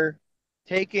are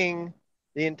taking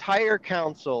the entire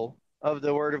counsel of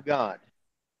the Word of God,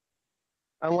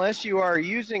 unless you are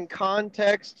using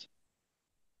context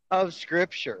of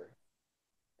Scripture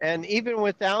And even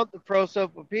without the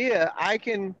prosopopoeia, I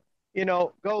can,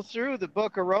 go through the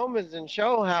book of Romans and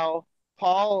show how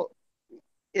Paul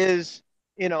is,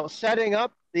 setting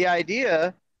up the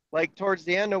idea, like towards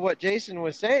the end of what Jason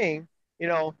was saying,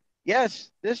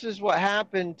 yes, this is what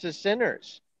happened to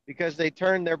sinners because they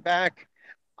turned their back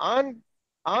on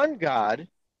God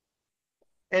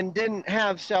and didn't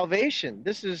have salvation.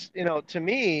 This is, to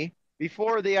me,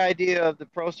 before the idea of the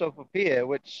prosopopoeia,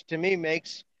 which to me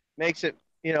makes it,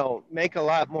 make a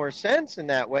lot more sense in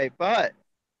that way. But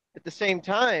at the same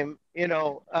time,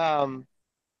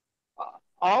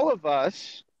 all of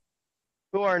us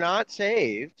who are not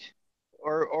saved,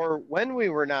 or when we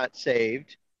were not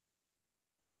saved,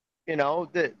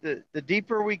 the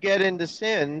deeper we get into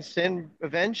sin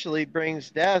eventually brings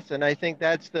death. And I think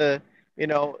that's the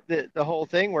whole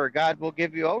thing where God will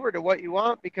give you over to what you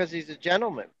want because he's a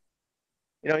gentleman.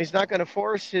 He's not going to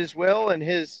force his will and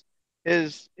his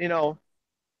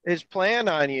plan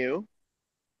on you,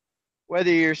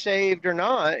 whether you're saved or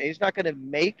not. He's not going to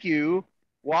make you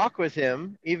walk with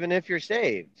him, even if you're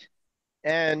saved.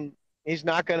 And he's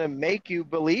not going to make you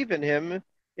believe in him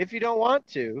if you don't want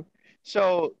to.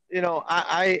 So,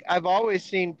 I've always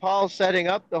seen Paul setting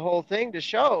up the whole thing to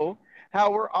show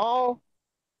how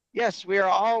yes, we are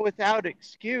all without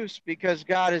excuse because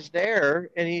God is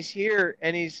there and he's here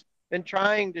and he's been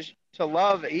trying to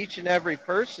love each and every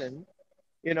person.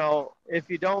 If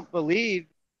you don't believe,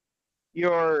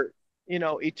 your,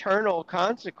 eternal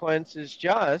consequence is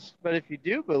just, but if you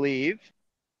do believe,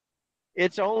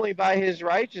 it's only by his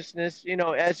righteousness.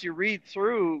 As you read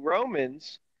through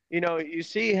Romans, you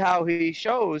see how he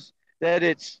shows that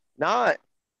it's not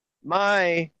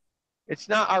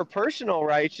our personal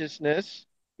righteousness,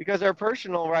 because our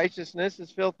personal righteousness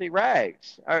is filthy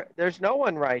rags. There's no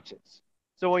one righteous.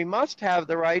 So we must have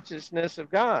the righteousness of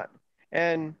God.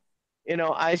 And,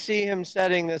 I see him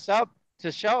setting this up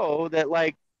to show that,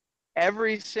 like,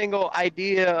 every single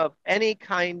idea of any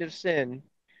kind of sin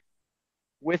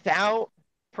without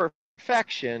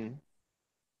perfection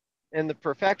and the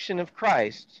perfection of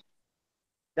Christ,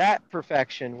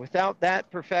 without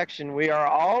that perfection, we are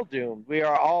all doomed. We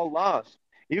are all lost.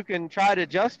 You can try to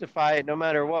justify it no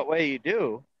matter what way you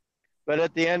do. But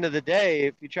at the end of the day,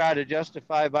 if you try to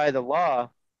justify by the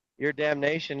law, your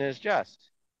damnation is just.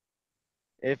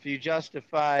 If you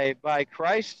justify by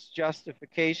Christ's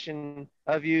justification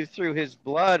of you through his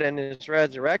blood and his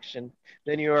resurrection,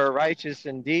 then you are righteous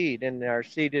indeed and are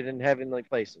seated in heavenly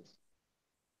places,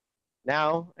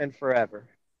 now and forever.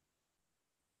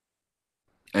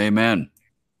 Amen.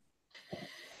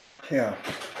 Yeah.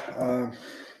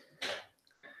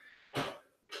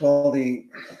 Well,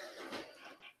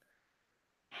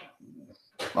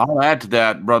 I'll add to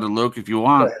that, Brother Luke, if you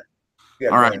want. yeah,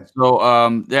 all right.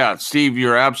 So, yeah, Steve,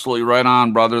 you're absolutely right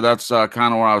on, brother. That's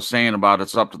kind of what I was saying about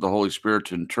it's up to the Holy Spirit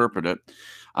to interpret it.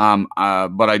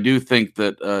 But I do think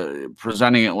that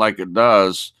presenting it like it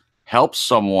does helps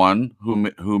someone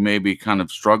who may be kind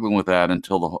of struggling with that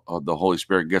until the Holy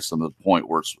Spirit gets them to the point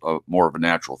where it's more of a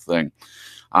natural thing,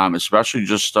 especially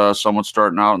just someone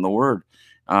starting out in the Word.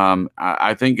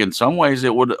 I think in some ways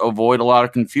it would avoid a lot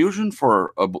of confusion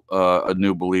for a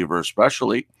new believer,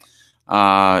 especially,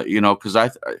 because I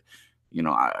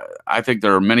think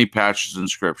there are many passages in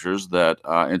scriptures that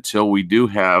until we do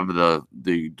have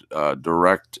the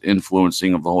direct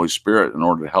influencing of the Holy Spirit in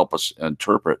order to help us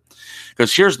interpret,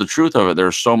 because here's the truth of it: there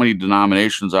are so many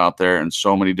denominations out there and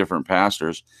so many different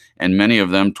pastors, and many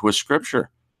of them twist scripture.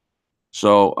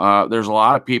 So there's a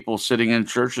lot of people sitting in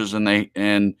churches,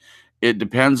 and it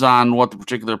depends on what the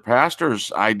particular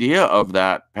pastor's idea of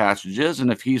that passage is,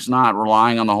 and if he's not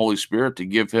relying on the Holy Spirit to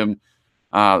give him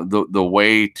the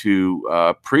way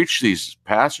to preach these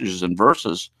passages and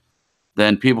verses,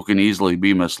 then people can easily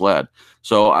be misled.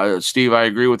 So, Steve, I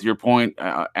agree with your point,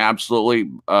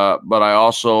 absolutely. But I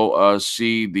also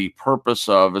see the purpose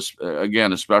of,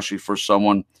 again, especially for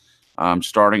someone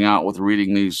starting out with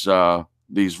reading these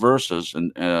verses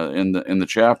in the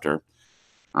chapter.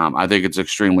 I think it's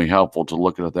extremely helpful to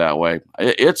look at it that way.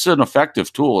 It's an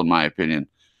effective tool, in my opinion.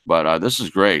 But this is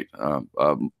great.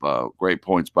 Great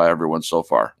points by everyone so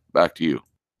far. Back to you.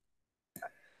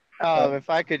 If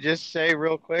I could just say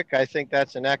real quick, I think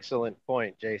that's an excellent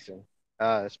point, Jason,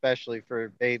 especially for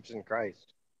babes in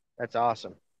Christ. That's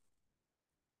awesome.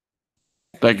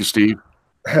 Thank you, Steve.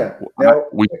 Now,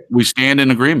 we stand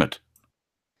in agreement.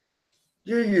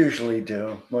 You usually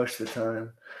do most of the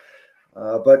time.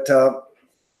 But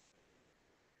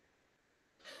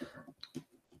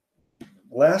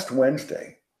last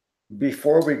Wednesday,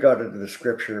 before we got into the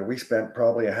scripture, we spent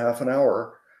probably a half an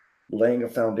hour laying a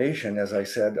foundation, as I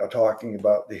said, talking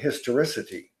about the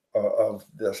historicity of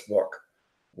this book.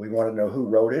 We want to know who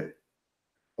wrote it,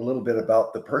 a little bit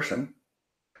about the person,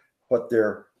 what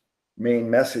their main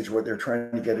message, what they're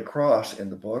trying to get across in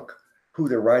the book, who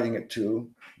they're writing it to,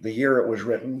 the year it was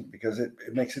written, because it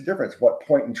makes a difference. What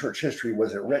point in church history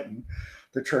was it written?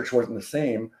 The church wasn't the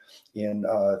same in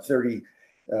 30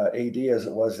 AD as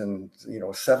it was in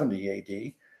 70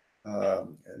 AD.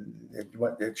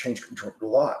 It changed a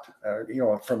lot.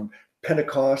 From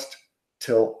Pentecost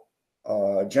till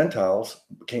Gentiles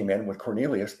came in with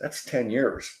Cornelius. That's 10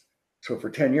 years. So for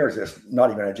 10 years, there's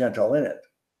not even a Gentile in it.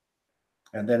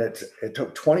 And then it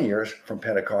took 20 years from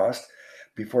Pentecost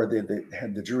before they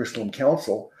had the Jerusalem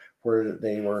Council, where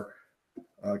they were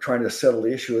trying to settle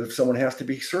the issue if someone has to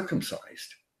be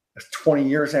circumcised. That's 20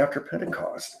 years after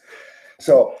Pentecost.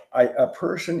 So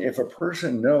if a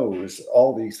person knows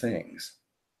all these things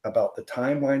about the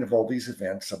timeline of all these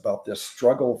events, about this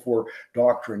struggle for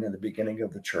doctrine in the beginning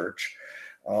of the church,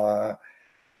 and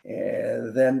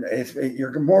then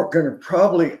you're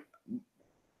probably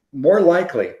more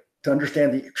likely to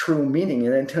understand the true meaning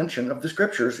and intention of the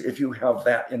scriptures if you have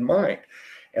that in mind.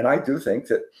 And I do think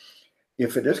that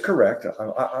if it is correct,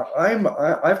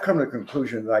 I've come to the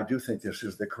conclusion that I do think this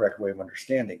is the correct way of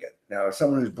understanding it. Now, as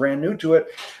someone who's brand new to it,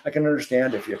 I can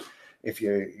understand if you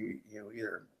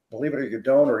either believe it or you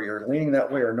don't, or you're leaning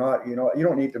that way or not. You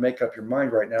don't need to make up your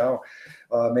mind right now.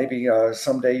 Maybe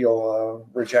someday you'll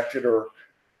reject it or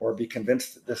be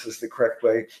convinced that this is the correct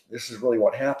way. This is really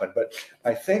what happened. But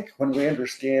I think when we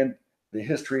understand the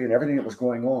history and everything that was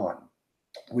going on,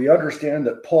 we understand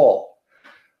that Paul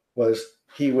was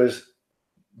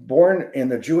born in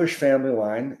the Jewish family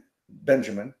line,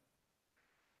 Benjamin,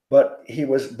 but he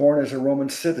was born as a Roman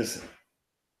citizen.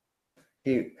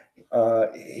 He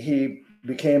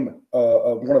became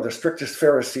one of the strictest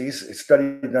Pharisees. He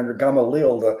studied under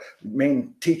Gamaliel, the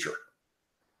main teacher.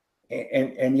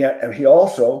 And yet he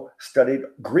also studied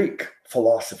Greek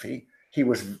philosophy. He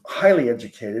was highly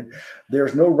educated.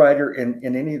 There's no writer in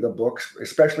any of the books,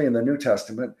 especially in the New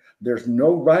Testament, there's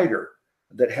no writer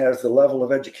that has the level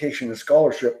of education and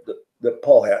scholarship that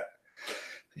Paul had.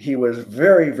 He was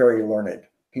very, very learned.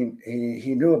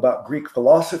 He knew about Greek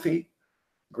philosophy,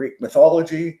 Greek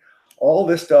mythology, all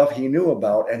this stuff he knew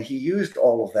about, and he used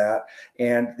all of that.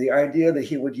 And the idea that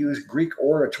he would use Greek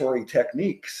oratory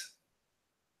techniques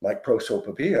like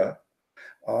prosopopoeia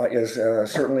is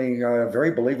certainly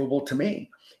very believable to me.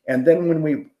 And then when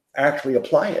we actually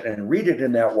apply it and read it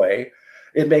in that way,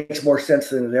 it makes more sense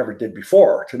than it ever did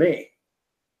before to me.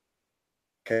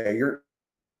 Okay, your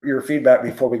feedback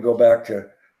before we go back to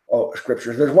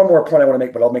scriptures. There's one more point I want to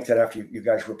make, but I'll make that after you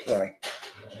guys reply.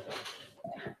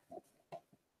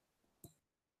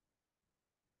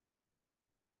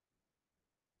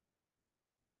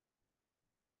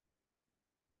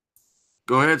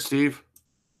 Go ahead, Steve.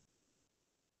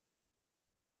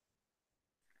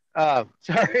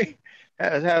 Sorry, I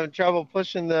was having trouble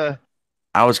pushing the.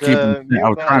 I was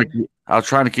trying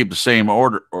to keep the same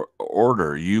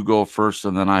order. You go first,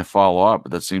 and then I follow up.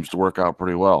 But that seems to work out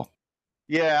pretty well.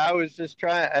 Yeah, I was just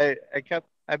trying.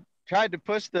 I tried to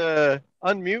push the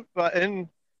unmute button,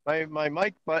 my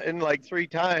mic button, like 3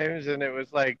 times, and it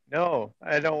was like, no,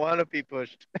 I don't want to be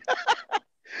pushed.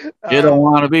 You don't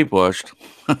want to be pushed.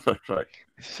 Right.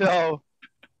 So,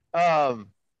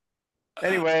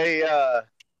 anyway,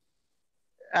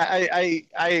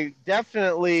 I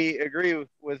definitely agree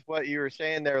with what you were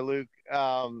saying there, Luke,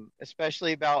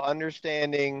 especially about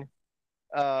understanding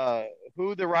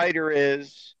who the writer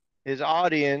is, his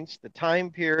audience, the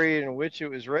time period in which it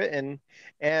was written,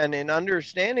 and in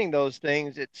understanding those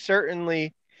things, it's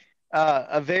certainly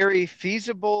a very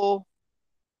feasible,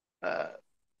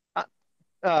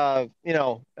 a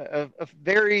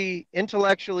very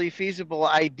intellectually feasible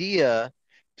idea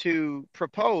to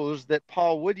propose that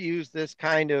Paul would use this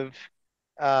kind of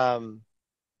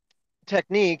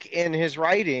technique in his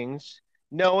writings,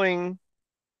 knowing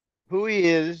who he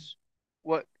is,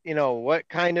 what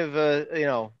kind of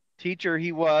a teacher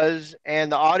he was,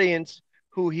 and the audience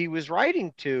who he was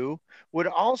writing to would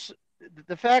also.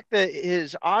 The fact that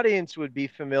his audience would be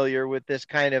familiar with this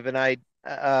kind of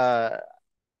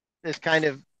this kind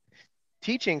of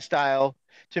teaching style,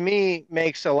 to me,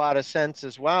 makes a lot of sense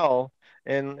as well,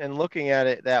 and looking at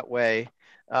it that way.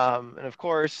 And of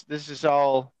course, this is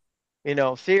all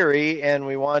theory, and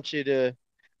we want you to,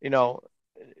 no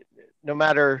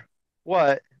matter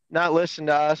what, not listen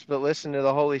to us, but listen to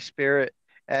the Holy Spirit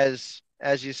as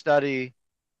you study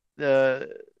the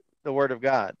Word of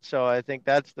God. So I think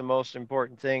that's the most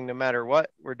important thing, no matter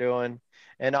what we're doing,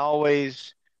 and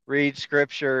always read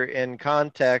Scripture in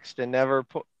context and never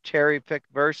cherry pick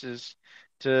verses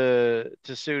to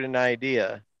suit an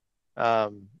idea. I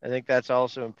think that's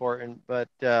also important. But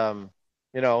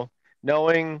you know,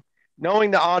 knowing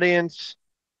knowing the audience,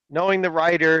 knowing the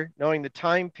writer, knowing the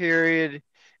time period,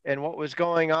 and what was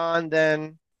going on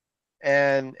then,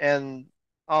 and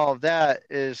all of that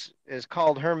is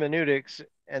called hermeneutics,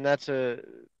 and that's a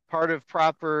part of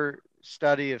proper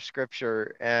study of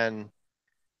Scripture and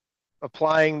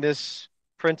applying this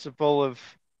principle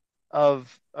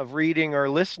of reading or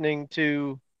listening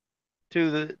to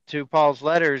Paul's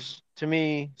letters to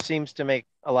me seems to make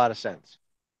a lot of sense.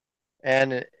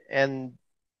 And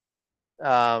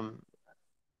um,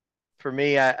 for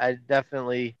me, I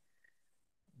definitely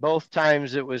both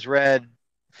times it was read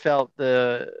felt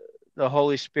the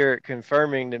Holy Spirit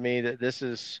confirming to me that this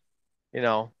is, you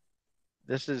know,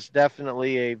 this is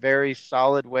definitely a very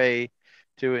solid way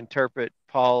to interpret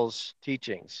Paul's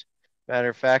teachings. Matter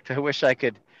of fact, I wish I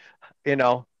could, you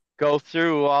know, go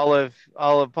through all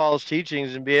of Paul's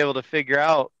teachings and be able to figure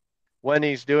out when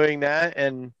he's doing that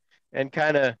and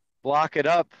kind of block it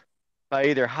up by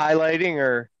either highlighting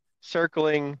or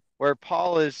circling where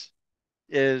Paul is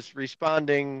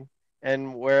responding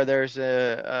and where there's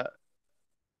a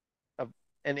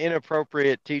an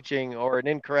inappropriate teaching or an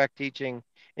incorrect teaching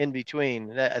in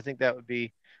between. That, I think that would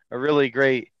be a really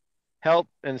great help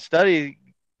and study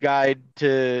guide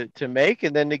to make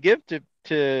and then to give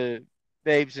to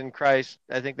babes in Christ.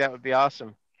 I think that would be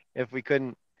awesome if we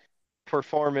couldn't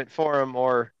perform it for them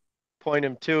or point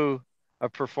them to a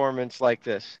performance like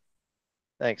this.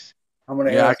 Thanks. I'm going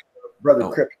to Yeah. ask Brother Oh,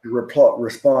 Cripps to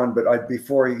respond, but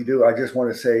before you do, I just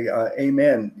want to say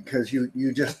amen, because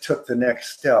you just took the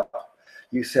next step.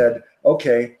 You said,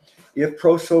 okay, if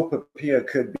prosopopoeia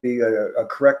could be a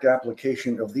correct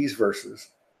application of these verses,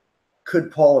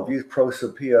 could Paul have used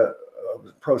prosopopoeia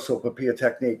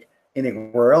technique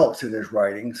anywhere else in his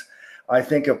writings? I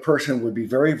think a person would be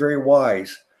very, very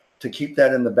wise to keep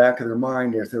that in the back of their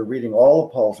mind as they're reading all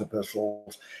of Paul's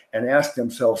epistles and ask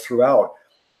themselves throughout,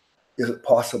 is it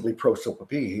possibly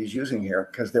prosopopoeia he's using here?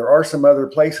 Because there are some other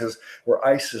places where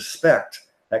I suspect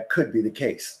that could be the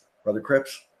case. Brother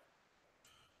Cripps?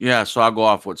 yeah, so I'll go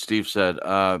off what Steve said.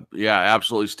 Yeah,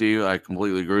 absolutely, Steve. I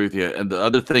completely agree with you. And the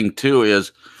other thing too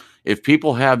is, if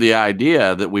people have the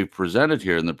idea that we've presented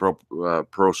here in the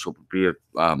prosopopoeia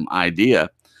idea,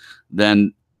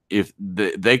 then if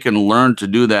they can learn to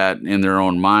do that in their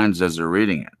own minds as they're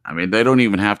reading it. I mean, they don't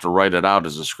even have to write it out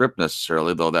as a script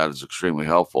necessarily, though that is extremely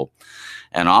helpful.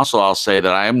 And also, I'll say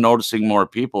that I am noticing more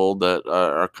people that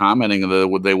are commenting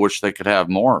that they wish they could have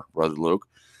more, Brother Luke.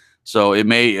 So it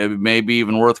may be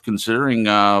even worth considering,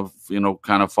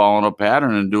 kind of following a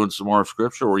pattern and doing some more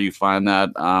scripture where you find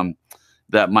that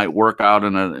that might work out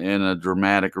in a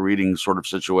dramatic reading sort of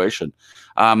situation.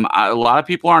 A lot of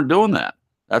people aren't doing that.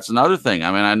 That's another thing.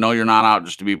 I mean, I know you're not out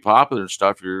just to be popular and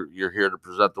stuff. You're here to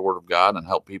present the Word of God and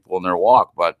help people in their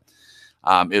walk. But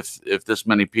if this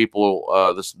many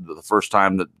people, this is the first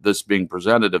time that this being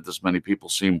presented, if this many people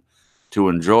seem to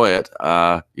enjoy it,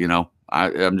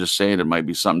 I'm just saying it might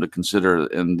be something to consider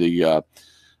in the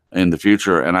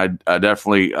future. And I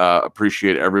definitely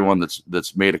appreciate everyone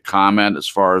that's made a comment as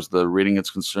far as the reading is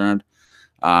concerned.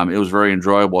 It was very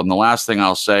enjoyable. And the last thing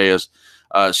I'll say is,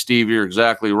 Steve, you're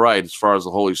exactly right as far as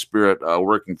the Holy Spirit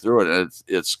working through it. And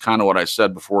it's kind of what I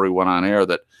said before we went on air,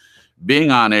 that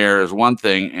being on air is one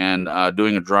thing and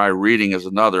doing a dry reading is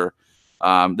another.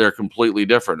 They're completely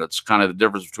different. It's kind of the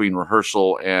difference between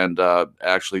rehearsal and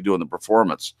actually doing the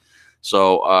performance.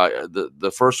 So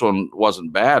the first one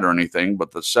wasn't bad or anything,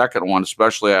 but the second one,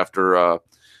 especially after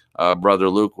Brother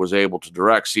Luke was able to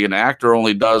direct, see, an actor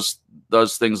only does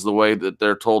things the way that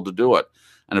they're told to do it.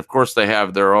 And of course, they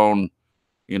have their own,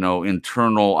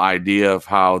 internal idea of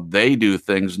how they do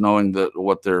things, knowing that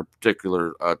what their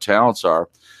particular talents are.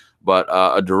 But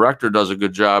a director does a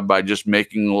good job by just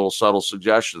making little subtle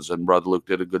suggestions, and Brother Luke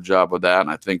did a good job of that. And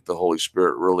I think the Holy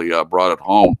Spirit really brought it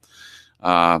home.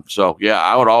 So yeah,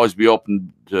 I would always be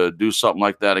open to do something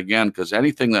like that again, because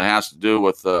anything that has to do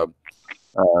with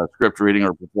script reading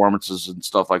or performances and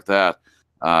stuff like that,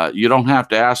 you don't have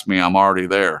to ask me. I'm already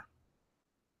there.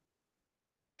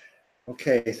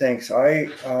 Okay, thanks. I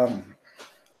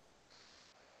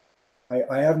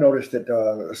have noticed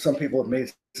that some people have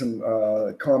made some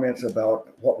comments about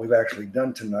what we've actually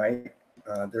done tonight.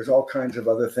 There's all kinds of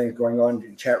other things going on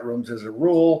in chat rooms as a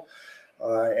rule,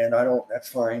 and that's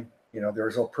fine.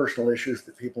 There's all personal issues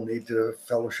that people need to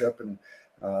fellowship, and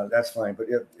that's fine. But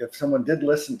if someone did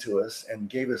listen to us and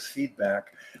gave us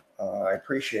feedback, I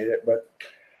appreciate it. But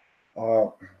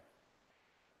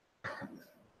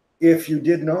if you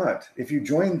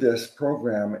joined this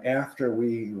program after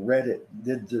we read it,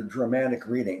 did the dramatic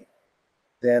reading,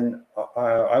 then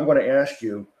I'm going to ask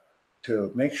you,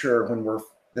 to make sure when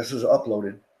this is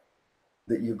uploaded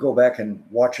that you go back and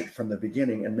watch it from the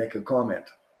beginning and make a comment.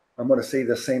 I'm going to say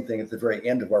the same thing at the very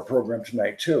end of our program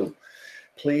tonight too.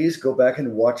 Please go back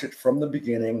and watch it from the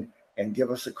beginning and give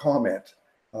us a comment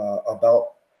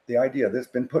about the idea that's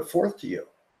been put forth to you.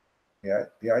 Yeah,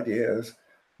 the idea is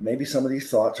maybe some of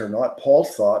these thoughts are not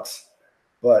Paul's thoughts,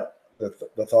 but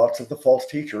the thoughts of the false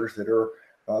teachers that are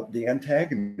the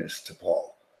antagonists to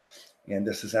Paul. And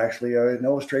this is actually an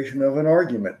illustration of an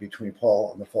argument between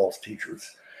Paul and the false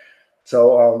teachers.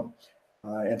 So,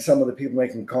 and some of the people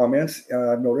making comments,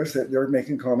 I've noticed that they're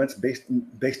making comments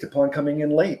based upon coming in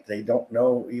late. They don't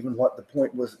know even what the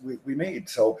point was we made.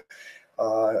 So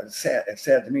it's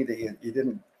sad to me that you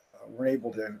didn't weren't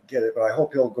able to get it, but I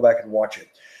hope you'll go back and watch it.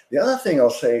 The other thing I'll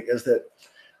say is that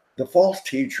the false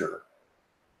teacher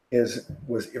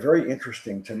was very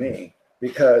interesting to me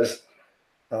because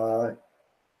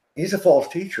he's a false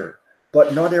teacher,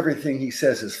 but not everything he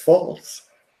says is false.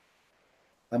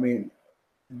 I mean,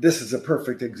 this is a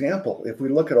perfect example. If we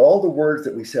look at all the words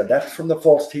that we said, that's from the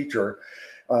false teacher.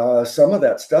 Some of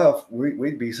that stuff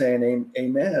we'd be saying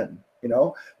amen,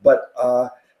 but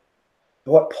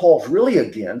what Paul's really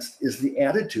against is the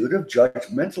attitude of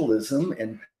judgmentalism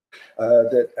and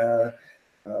of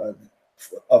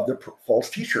the false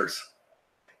teachers,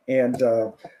 and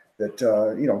that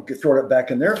throw it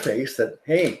back in their face that,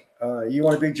 hey, you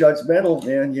want to be judgmental,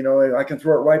 man? I can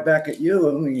throw it right back at you.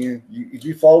 And if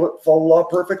you follow the law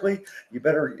perfectly, you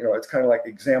better, it's kind of like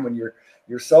examine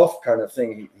yourself kind of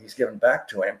thing. He's given back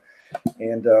to him,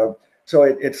 and so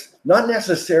it's not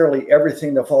necessarily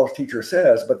everything the false teacher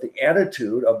says, but the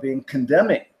attitude of being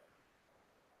condemning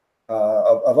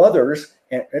of others.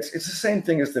 And it's the same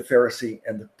thing as the Pharisee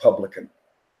and the publican.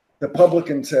 The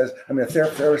publican says,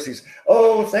 the Pharisees,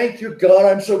 oh, thank you, God.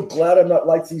 I'm so glad I'm not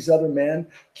like these other men.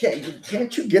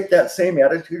 Can't you get that same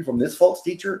attitude from this false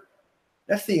teacher?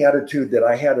 That's the attitude that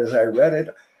I had as I read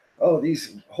it. Oh,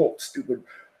 these whole stupid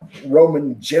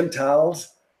Roman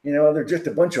Gentiles, they're just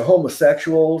a bunch of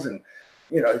homosexuals and,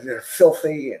 they're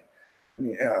filthy.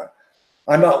 And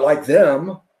I'm not like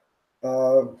them.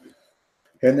 And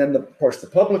then, of course, the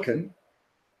publican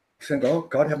saying, oh,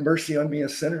 God have mercy on me, a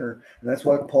sinner. And that's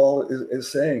what Paul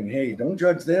is saying. Hey, don't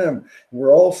judge them.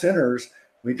 We're all sinners.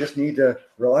 We just need to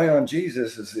rely on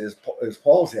Jesus is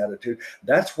Paul's attitude.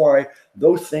 That's why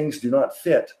those things do not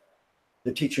fit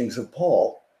the teachings of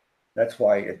Paul. That's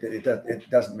why it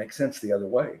doesn't make sense the other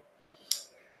way.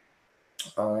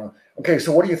 Okay,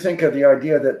 so what do you think of the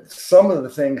idea that some of the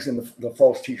things in the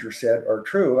false teacher said are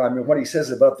true? What he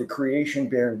says about the creation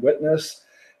bearing witness,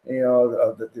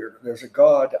 that there's a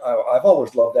God. I've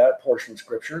always loved that portion of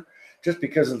scripture. Just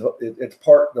because it's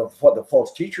part of what the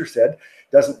false teacher said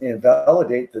doesn't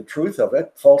invalidate the truth of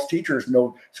it. False teachers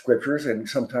know scriptures and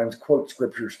sometimes quote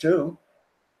scriptures too.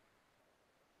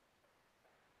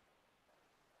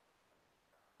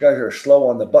 You guys are slow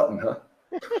on the button, huh?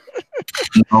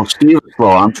 No, Steve is slow.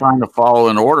 I'm trying to follow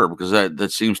in order because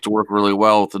that seems to work really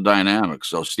well with the dynamics.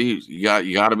 So, Steve, you got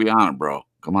to be on it, bro.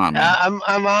 Come on, man.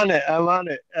 I'm on it.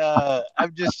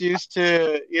 I'm just used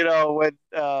to, when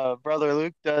Brother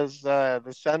Luke does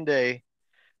the Sunday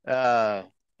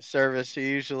service, he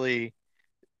usually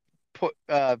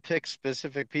picks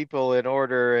specific people in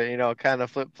order, kind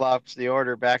of flip-flops the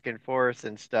order back and forth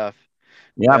and stuff.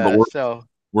 Yeah, but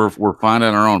we're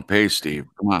finding our own pace, Steve.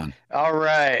 Come on. All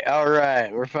right.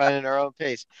 We're finding our own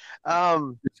pace.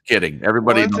 Just kidding.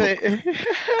 Everybody knows.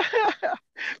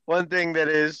 One thing that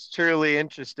is truly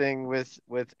interesting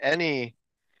with any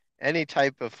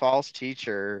type of false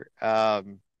teacher, I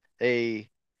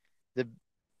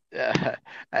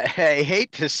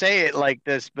hate to say it like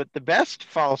this, but the best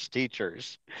false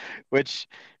teachers, which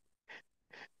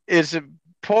is a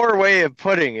poor way of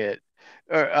putting it,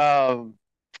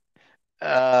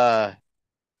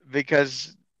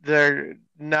 because they're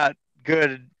not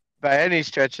good by any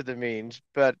stretch of the means,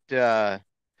 but the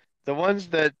ones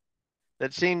that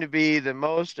seem to be the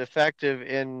most effective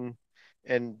in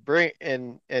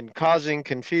causing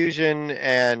confusion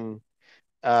and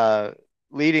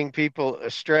leading people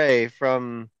astray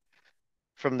from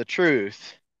the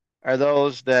truth are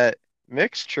those that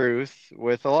mix truth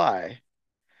with a lie.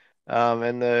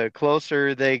 And the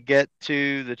closer they get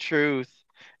to the truth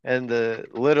and the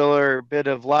littler bit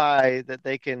of lie that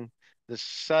they can, the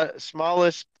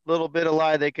smallest little bit of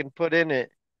lie they can put in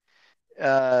it,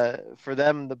 for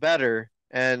them, the better.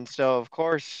 And so, of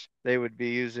course, they would be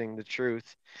using the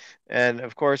truth. And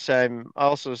of course, I'm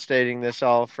also stating this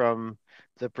all from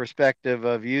the perspective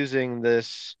of using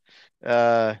this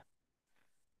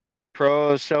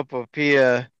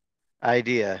prosopopoeia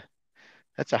idea.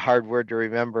 That's a hard word to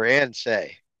remember and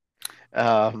say.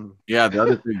 Yeah, the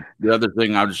other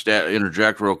thing, I'll just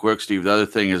interject real quick, Steve. The other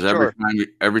thing is Sure.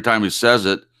 every time he says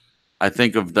it, I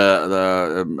think of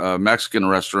the Mexican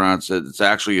restaurants. It's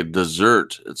actually a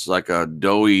dessert. It's like a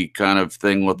doughy kind of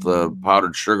thing with the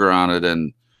powdered sugar on it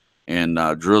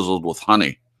and drizzled with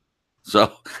honey.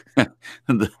 So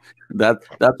that's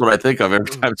what I think of every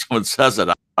time someone says it.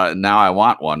 Now I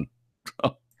want one.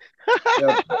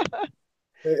 Yeah.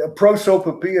 A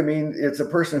prosopopea, I mean, it's a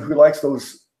person who likes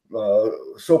those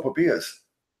sopapillas.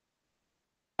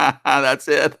 That's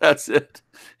it. That's it.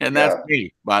 And that's Yeah.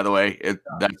 me, by the way.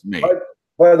 That's me.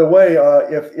 By the way,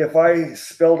 if I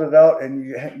spelled it out and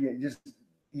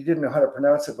you didn't know how to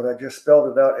pronounce it, but I just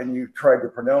spelled it out and you tried to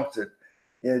pronounce it,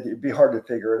 it'd be hard to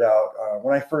figure it out.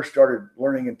 When I first started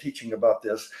learning and teaching about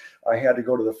this, I had to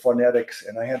go to the phonetics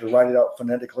and I had to write it out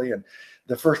phonetically. And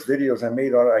the first videos I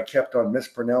made on it, I kept on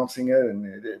mispronouncing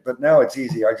it. But now it's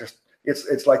easy.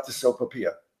 It's like the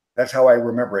sopapilla. That's how I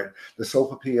remember it. The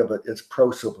sopapilla, but it's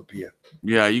prosopapilla.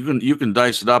 Yeah, you can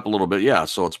dice it up a little bit. Yeah,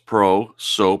 so it's pro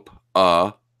soap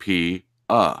p.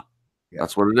 Yeah.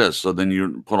 That's what it is. So then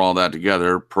you put all that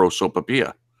together,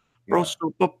 prosopapilla.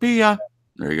 Prosopapilla.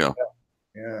 There you go.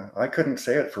 Yeah, I couldn't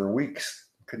say it for weeks.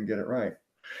 Couldn't get it right.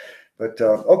 But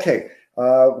okay,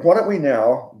 why don't we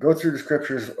now go through the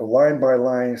scriptures line by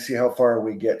line, see how far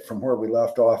we get from where we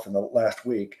left off in the last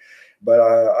week. But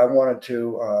I wanted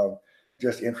to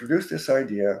just introduce this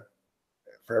idea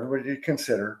for everybody to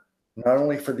consider, not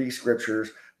only for these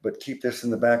scriptures, but keep this in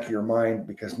the back of your mind,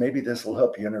 because maybe this will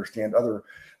help you understand other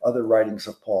writings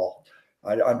of Paul.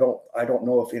 I don't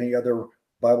know if any other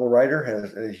Bible writer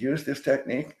has used this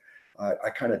technique. I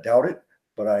kind of doubt it,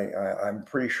 but I'm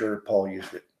pretty sure Paul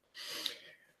used it.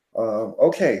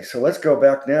 Okay, so let's go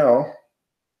back now.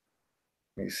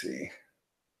 Let me see.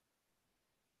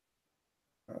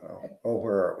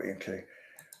 Where are we? Okay.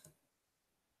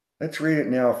 Let's read it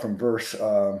now from verse.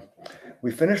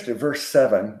 We finished at verse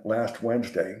 7 last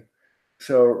Wednesday.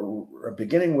 So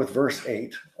beginning with verse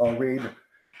 8, I'll read.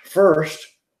 First,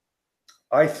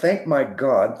 I thank my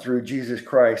God through Jesus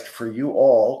Christ for you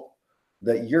all,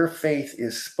 that your faith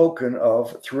is spoken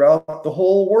of throughout the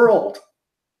whole world.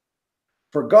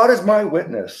 For God is my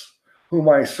witness, whom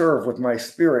I serve with my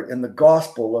spirit in the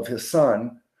gospel of his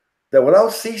Son, that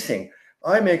without ceasing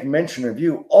I make mention of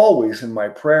you always in my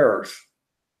prayers.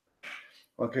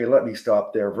 Okay, let me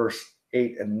stop there. Verse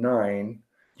 8 and 9.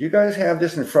 Do you guys have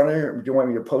this in front of you? Do you want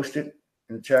me to post it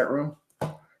in the chat room?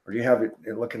 Or do you have it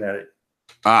looking at it?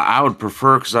 I would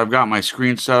prefer, because I've got my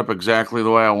screen set up exactly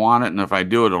the way I want it, and if I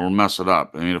do it, it'll mess it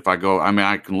up. I mean, if I go,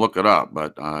 I can look it up,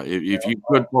 but if you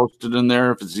could post it in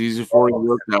there, if it's easy for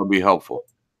you, that would be helpful.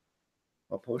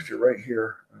 I'll post it right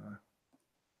here.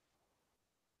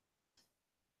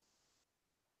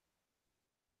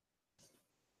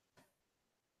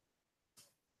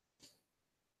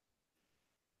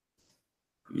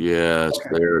 Yes, okay.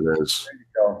 There it is. There you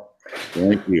go.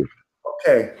 Thank you.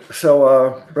 Okay,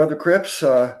 so Brother Cripps,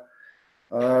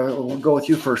 we'll go with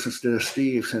you first instead of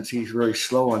Steve, since he's really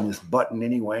slow on this button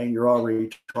anyway. You're already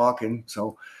talking.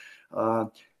 So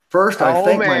first, I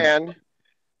think man.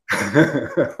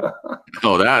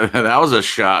 Oh, that was a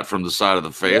shot from the side of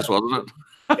the face, wasn't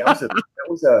it? that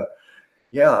was a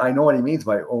yeah, I know what he means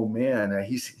by oh man.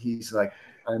 He's like,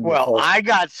 well, I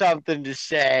got something to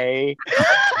say.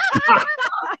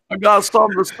 I got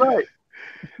something to say.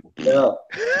 Yeah.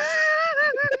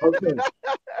 Okay.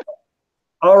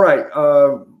 All right.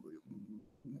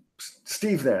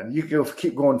 Steve, then you can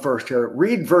keep going first here.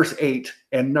 Read verse 8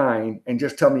 and 9 and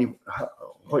just tell me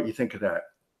what you think of that.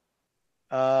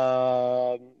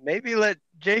 Maybe let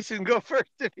Jason go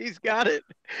first if he's got it.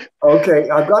 Okay,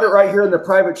 I've got it right here in the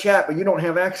private chat, but you don't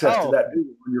have access to that, do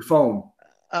you, on your phone?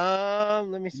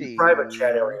 Let me see. Private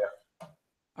chat area.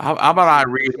 How about I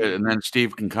read it and then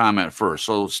Steve can comment first?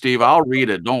 So, Steve, I'll read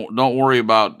it. Don't worry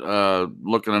about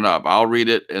looking it up. I'll read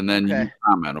it and then you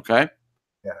comment. Okay?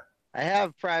 Yeah. I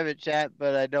have private chat,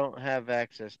 but I don't have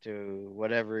access to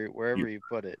wherever you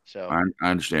put it. So I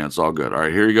understand. It's all good. All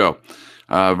right, here you go.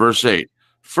 Verse 8.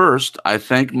 First, I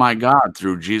thank my God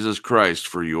through Jesus Christ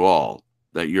for you all,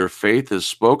 that your faith is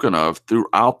spoken of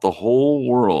throughout the whole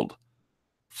world.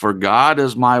 For God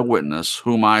is my witness,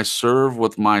 whom I serve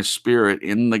with my spirit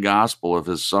in the gospel of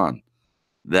his Son,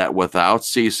 that without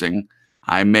ceasing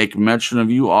I make mention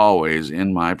of you always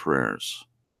in my prayers.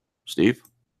 Steve?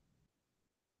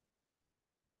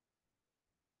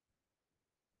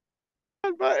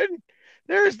 Button.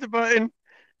 There's the button.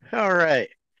 All right.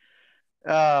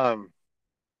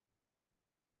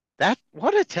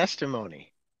 What a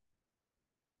testimony.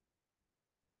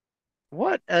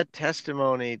 What a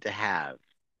testimony to have.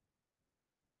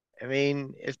 I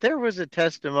mean, if there was a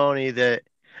testimony that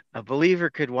a believer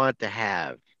could want to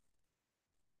have,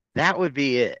 that would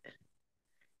be it.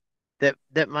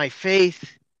 That my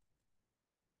faith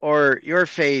or your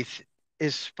faith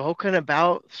is spoken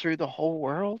about through the whole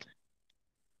world.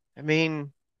 I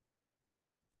mean,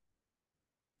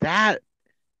 that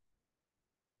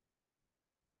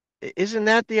isn't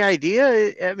that the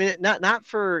idea? I mean, not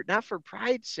for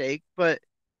pride's sake, but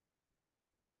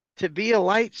to be a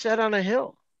light set on a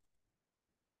hill,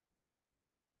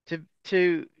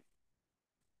 to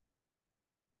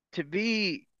to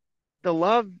be the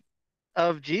love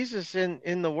of Jesus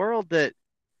in the world that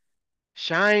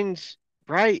shines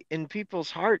bright in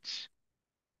people's hearts,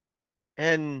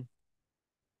 and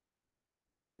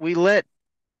we let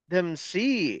them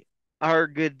see our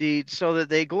good deeds so that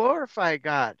they glorify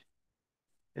God.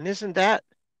 And isn't that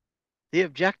the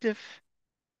objective?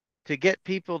 To get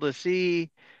people to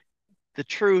see the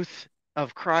truth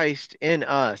of Christ in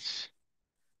us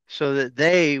so that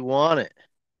they want it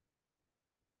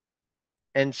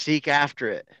and seek after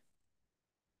it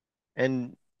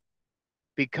and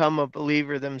become a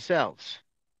believer themselves.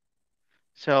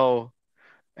 So,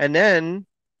 and then,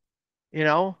 you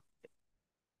know,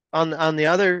 on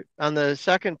the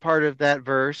second part of that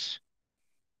verse,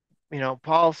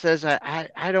 Paul says,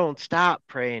 I don't stop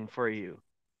praying for you.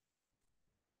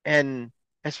 And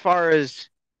as far as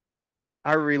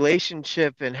our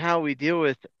relationship and how we deal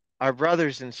with our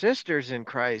brothers and sisters in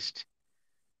Christ,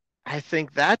 I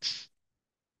think that's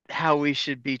how we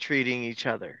should be treating each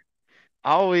other.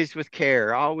 Always with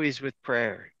care, always with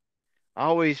prayer,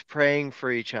 always praying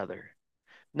for each other.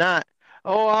 Not,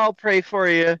 oh, I'll pray for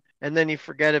you, and then you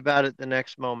forget about it the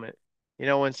next moment.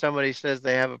 When somebody says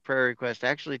they have a prayer request,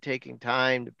 actually taking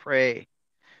time to pray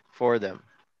for them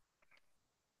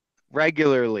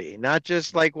regularly, not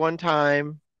just like one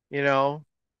time,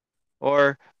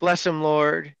 or bless them,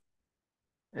 Lord,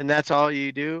 and that's all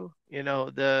you do.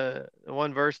 The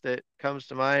one verse that comes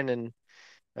to mind, and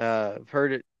I've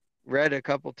heard it read a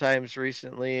couple times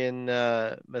recently in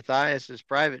Matthias's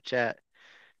private chat.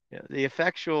 The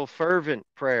effectual, fervent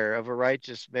prayer of a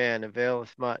righteous man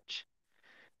availeth much.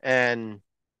 And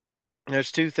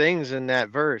there's two things in that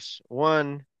verse.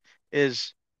 One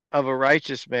is of a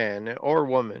righteous man or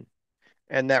woman,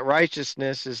 and that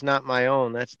righteousness is not my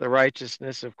own. That's the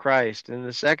righteousness of Christ. And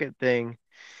the second thing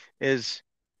is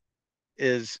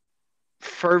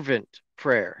fervent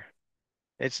prayer.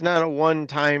 It's not a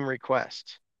one-time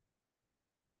request.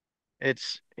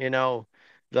 It's,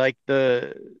 like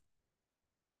the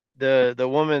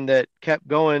woman that kept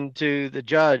going to the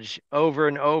judge over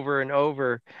and over and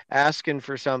over asking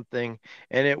for something,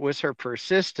 and it was her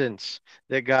persistence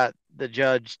that got the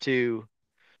judge to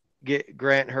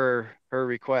grant her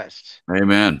request.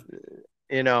 Amen.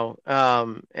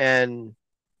 And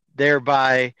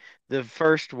thereby the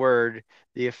first word,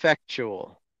 the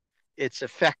effectual, it's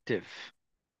effective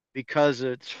because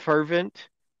it's fervent,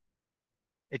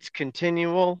 it's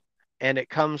continual, and it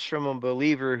comes from a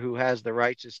believer who has the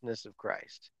righteousness of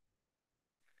Christ.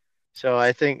 So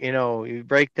I think, you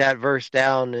break that verse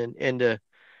down into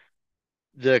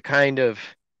the kind of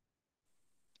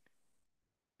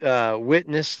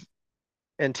witness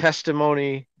and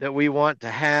testimony that we want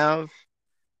to have,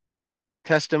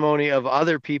 testimony of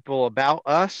other people about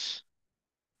us,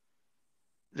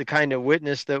 the kind of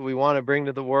witness that we want to bring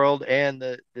to the world, and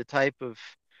the type of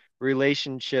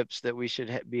relationships that we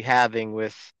should be having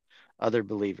with other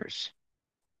believers.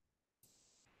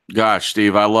 Gosh,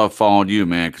 Steve, I love following you,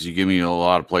 man, because you give me a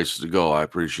lot of places to go. I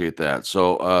appreciate that.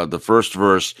 So the first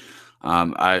verse,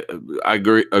 I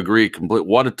agree completely.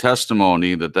 What a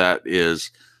testimony that is.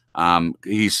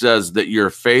 He says that your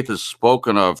faith is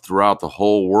spoken of throughout the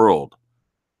whole world.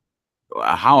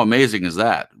 How amazing is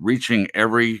that? Reaching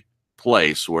every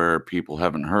place where people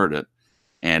haven't heard it,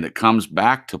 and it comes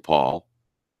back to Paul,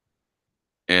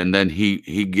 and then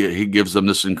he gives them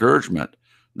this encouragement.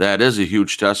 That is a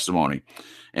huge testimony.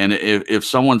 And if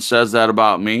someone says that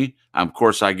about me, of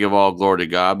course I give all glory to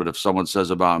God. But if someone says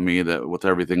about me that with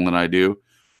everything that I do,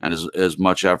 and as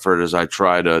much effort as I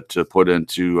try to put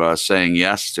into saying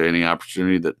yes to any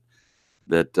opportunity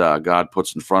that God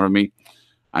puts in front of me,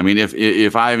 I mean,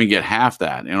 if I even get half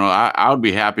that, I would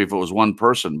be happy if it was one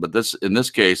person. But in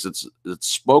this case, it's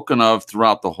spoken of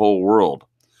throughout the whole world.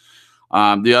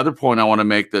 The other point I want to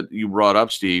make that you brought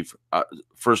up, Steve,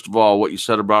 first of all, what you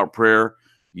said about prayer.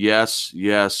 Yes,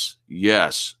 yes,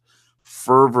 yes.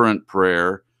 Fervent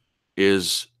prayer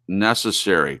is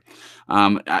necessary.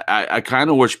 I kind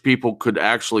of wish people could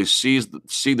actually see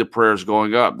the prayers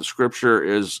going up. The scripture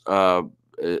is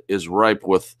ripe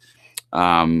with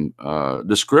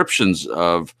descriptions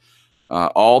of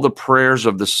all the prayers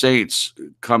of the saints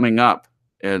coming up,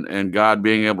 and God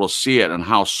being able to see it, and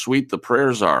how sweet the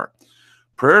prayers are.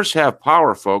 Prayers have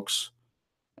power, folks.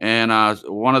 And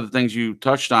one of the things you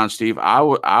touched on, Steve, I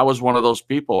was one of those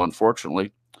people,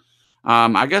 unfortunately.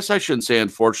 I guess I shouldn't say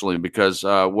unfortunately, because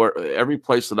every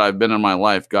place that I've been in my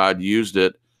life, God used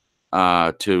it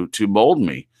to mold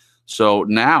me. So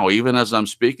now, even as I'm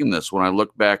speaking this, when I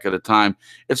look back at a time,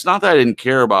 it's not that I didn't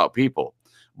care about people,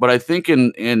 but I think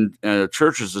in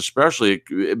churches especially,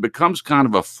 it becomes kind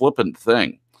of a flippant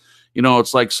thing. You know,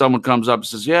 it's like someone comes up and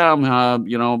says, "Yeah,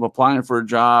 I'm applying for a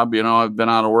job. I've been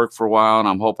out of work for a while, and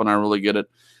I'm hoping I really get it."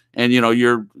 And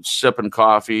you're sipping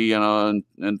coffee, and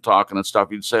talking and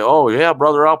stuff. You'd say, "Oh yeah,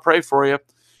 brother, I'll pray for you."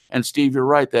 And Steve, you're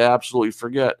right. They absolutely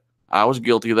forget. I was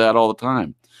guilty of that all the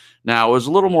time. Now, it was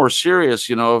a little more serious,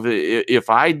 if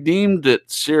I deemed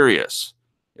it serious,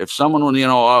 if someone,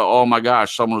 oh my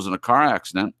gosh, someone was in a car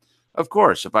accident, of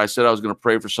course, if I said I was going to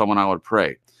pray for someone, I would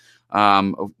pray.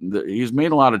 He's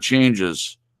made a lot of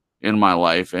changes in my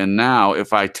life. And now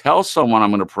if I tell someone I'm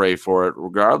going to pray for it,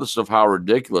 regardless of how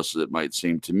ridiculous it might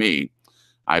seem to me,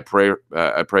 I pray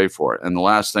for it. And the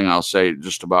last thing I'll say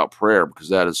just about prayer, because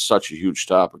that is such a huge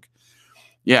topic.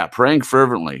 Yeah. Praying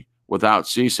fervently without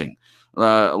ceasing.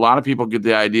 A lot of people get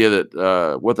the idea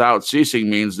that without ceasing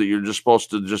means that you're just supposed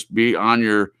to just be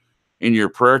in your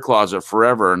prayer closet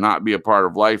forever and not be a part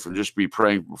of life and just be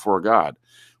praying before God.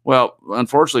 Well,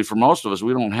 unfortunately for most of us,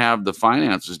 we don't have the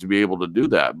finances to be able to do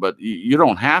that, but you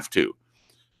don't have to.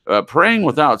 Praying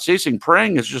without ceasing,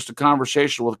 praying is just a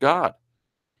conversation with God.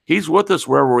 He's with us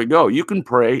wherever we go. You can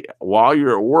pray while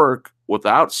you're at work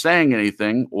without saying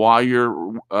anything while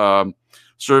you're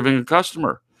serving a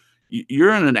customer.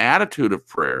 You're in an attitude of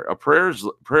prayer. Prayer is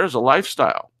a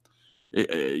lifestyle.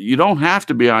 You don't have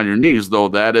to be on your knees, though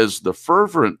that is the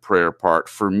fervent prayer part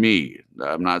for me.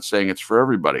 I'm not saying it's for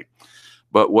everybody.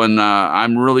 But when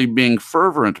I'm really being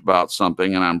fervent about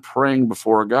something and I'm praying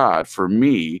before God, for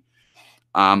me,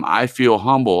 I feel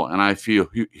humble and I feel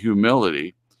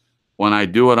humility when I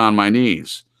do it on my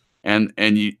knees. And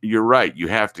you're right. You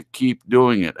have to keep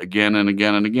doing it again and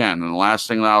again and again. And the last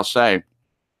thing that I'll say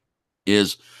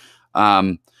is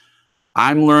I'm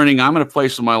learning. I'm in a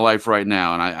place in my life right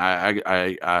now, and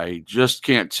I just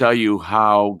can't tell you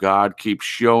how God keeps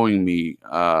showing me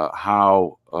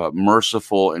how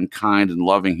merciful and kind and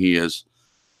loving He is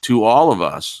to all of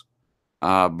us.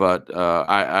 But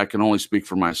I can only speak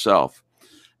for myself,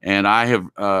 and I have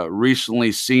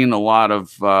recently seen a lot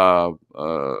of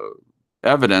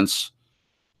evidence,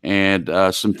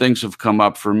 and some things have come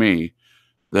up for me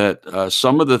that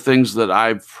some of the things that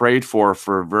I've prayed for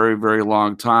a very, very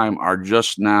long time are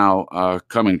just now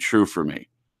coming true for me.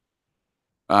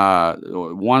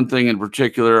 One thing in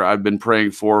particular I've been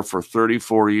praying for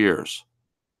 34 years.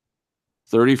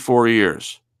 34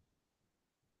 years.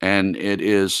 And it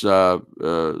is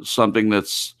something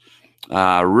that's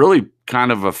really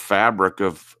kind of a fabric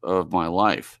of my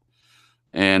life.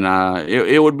 And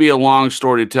it would be a long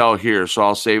story to tell here, so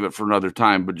I'll save it for another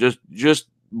time. But just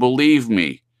believe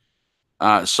me,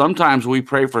 sometimes we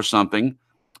pray for something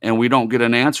and we don't get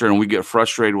an answer and we get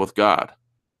frustrated with God.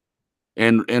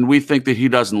 And we think that He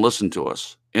doesn't listen to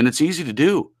us. And it's easy to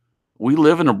do. We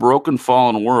live in a broken,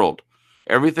 fallen world.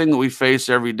 Everything that we face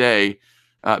every day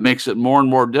makes it more and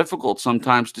more difficult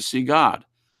sometimes to see God.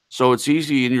 So it's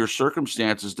easy in your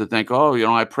circumstances to think, oh,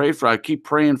 I keep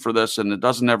praying for this and it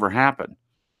doesn't ever happen.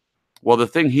 Well, the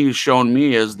thing He's shown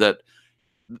me is that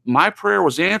my prayer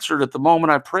was answered at the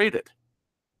moment I prayed it.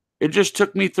 It just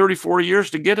took me 34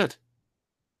 years to get it.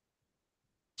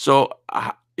 So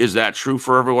is that true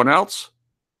for everyone else?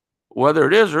 Whether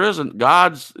it is or isn't,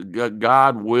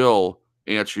 God will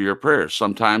answer your prayers.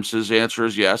 Sometimes His answer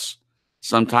is yes.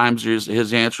 Sometimes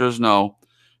his answer is no.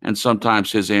 And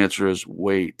sometimes His answer is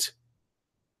wait.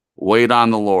 Wait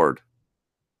on the Lord.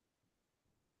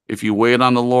 If you wait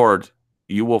on the Lord,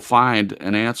 you will find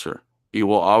an answer. He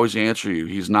will always answer you.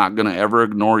 He's not going to ever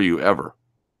ignore you, ever.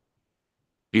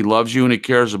 He loves you and He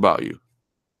cares about you.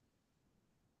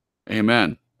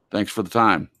 Amen. Thanks for the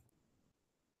time.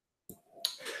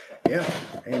 Yeah,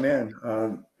 amen.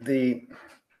 The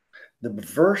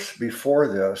verse before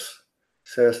this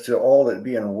says to all that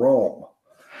be in Rome.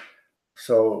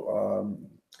 So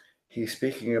he's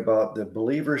speaking about the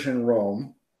believers in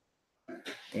Rome.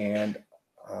 And,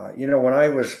 when I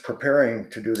was preparing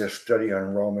to do this study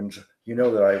on Romans,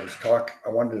 that I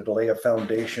wanted to lay a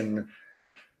foundation,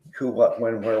 who, what,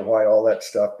 when, where, why, all that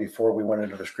stuff before we went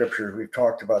into the scriptures. We've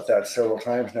talked about that several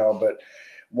times now, but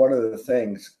one of the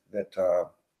things that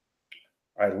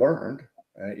I learned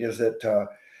is that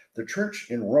the church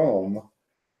in Rome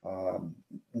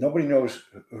Nobody knows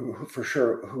for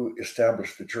sure who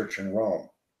established the church in Rome.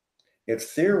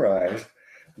 It's theorized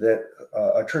that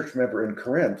a church member in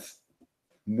Corinth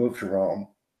moved to Rome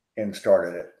and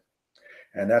started it.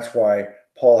 And that's why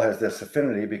Paul has this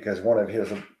affinity, because one of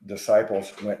his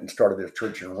disciples went and started this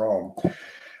church in Rome.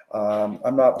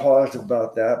 I'm not positive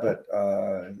about that, but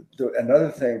another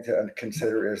thing to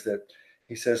consider is that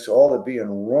he says to all that be in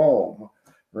Rome.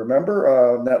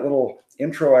 Remember that little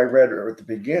intro I read at the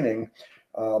beginning?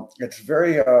 It's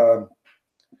very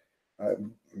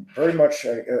much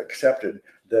accepted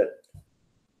that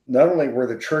not only were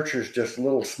the churches just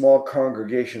little small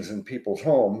congregations in people's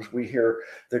homes. We hear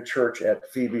the church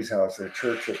at Phoebe's house, the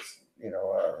church at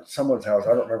someone's house.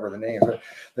 I don't remember the name, but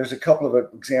there's a couple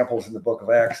of examples in the book of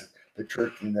Acts, the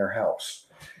church in their house.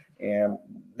 And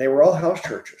they were all house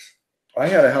churches. I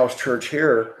had a house church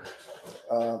here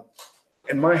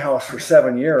in my house for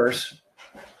 7 years.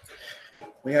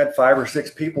 We had 5 or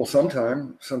 6 people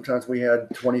sometimes we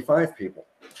had 25 people.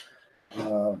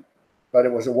 But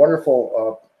it was a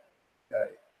wonderful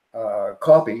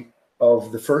copy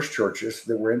of the first churches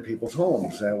that were in people's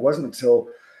homes. And it wasn't until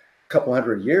a couple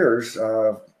hundred years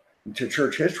to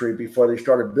church history before they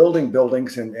started building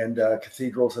buildings and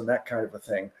cathedrals and that kind of a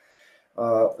thing.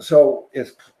 So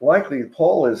it's likely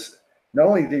Paul is, not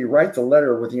only did he write the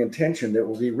letter with the intention that it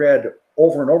will be read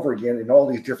over and over again in all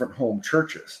these different home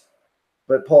churches,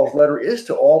 but Paul's letter is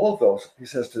to all of those. He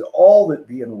says to all that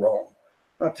be in Rome,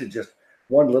 not to just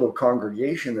one little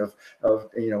congregation of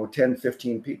 10,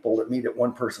 15 people that meet at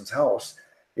one person's house.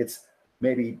 It's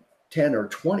maybe 10 or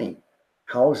 20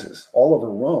 houses all over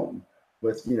Rome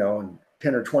with 10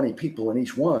 or 20 people in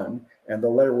each one, and the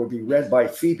letter would be read by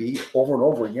Phoebe over and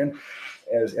over again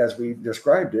as we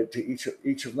described it to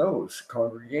each of those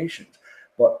congregations.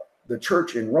 But the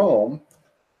church in Rome,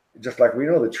 just like we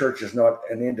know the church is not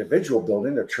an individual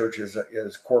building, the church is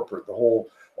corporate.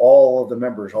 All of the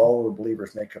members, all of the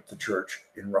believers make up the church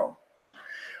in Rome.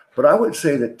 But I would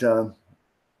say that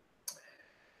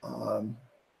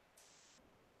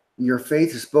your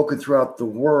faith is spoken throughout the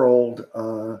world.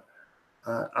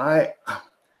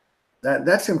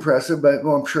 That's impressive, but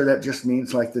I'm sure that just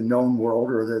means like the known world,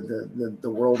 or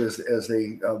the world as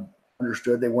they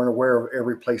understood. They weren't aware of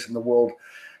every place in the world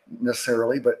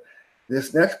necessarily. But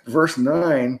this next verse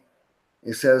 9,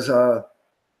 it says,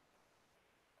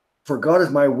 "For God is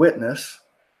my witness."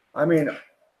 I mean,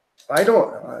 I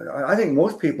think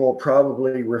most people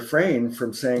probably refrain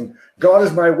from saying, "God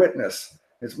is my witness."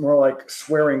 It's more like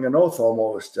swearing an oath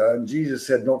almost. Jesus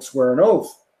said, "Don't swear an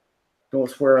oath. Don't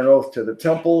swear an oath to the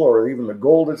temple or even the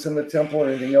gold that's in the temple or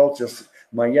anything else. Just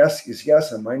my yes is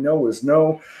yes and my no is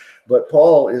no." But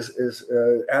Paul is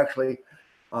actually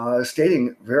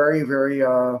stating very, very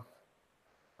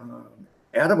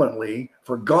adamantly,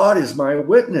 "For God is my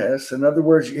witness." In other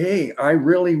words, hey, I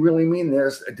really, really mean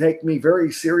this. Take me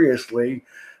very seriously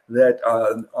that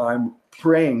I'm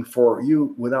praying for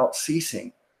you without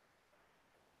ceasing.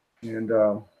 And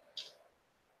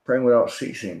praying without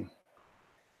ceasing.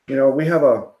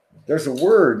 There's a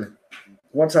word.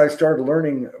 Once I started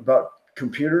learning about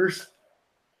computers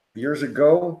years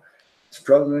ago,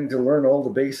 struggling to learn all the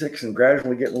basics and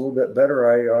gradually getting a little bit better,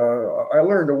 I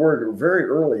learned a word very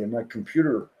early in my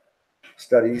computer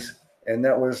studies, and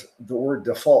that was the word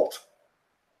default.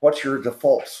 What's your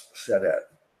defaults set at?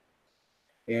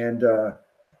 And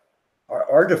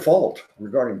our default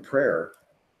regarding prayer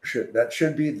should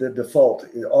be the default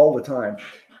all the time.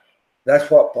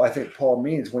 That's what I think Paul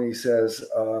means when he says,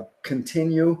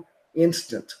 continue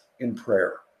instant in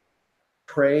prayer.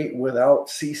 Pray without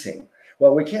ceasing.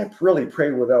 Well, we can't really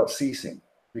pray without ceasing,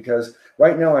 because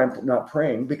right now I'm not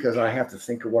praying because I have to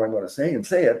think of what I'm going to say and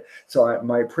say it. So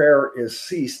my prayer is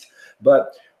ceased.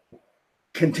 But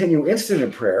continue instant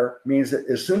in prayer means that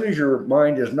as soon as your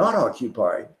mind is not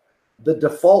occupied, the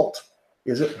default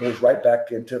is it goes right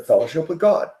back into fellowship with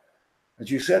God.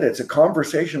 As you said, it's a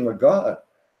conversation with God.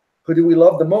 Who do we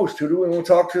love the most? Who do we want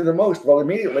to talk to the most? Well,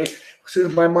 immediately, as soon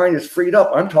as my mind is freed up,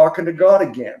 I'm talking to God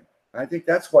again. I think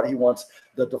that's what he wants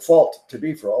the default to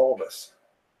be for all of us.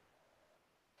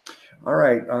 All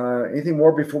right. Anything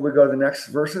more before we go to the next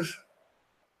verses?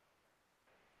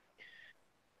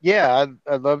 Yeah,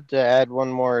 I'd love to add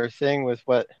one more thing with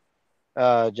what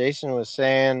Jason was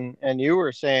saying and you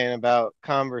were saying about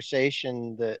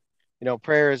conversation, that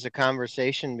prayer is a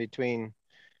conversation between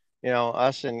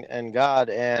us and God.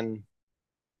 And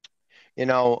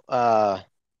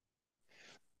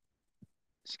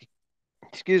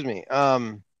excuse me,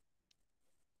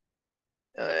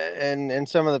 and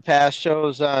some of the past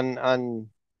shows on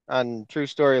True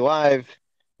Story Live,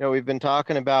 we've been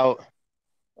talking about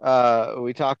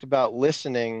we talked about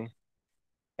listening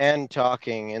and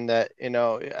talking, and that, I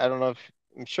don't know if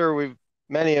I'm sure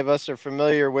many of us are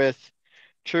familiar with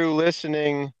true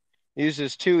listening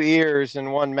uses two ears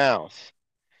and one mouth.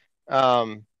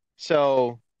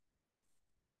 So,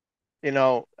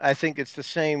 I think it's the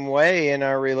same way in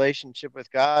our relationship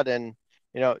with God. And,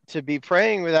 to be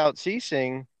praying without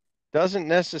ceasing doesn't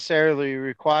necessarily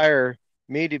require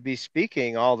me to be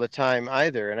speaking all the time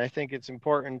either. And I think it's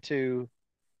important to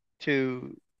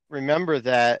remember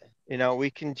that, we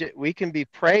can be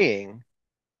praying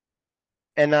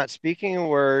and not speaking a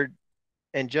word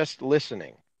and just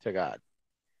listening to God.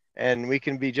 And we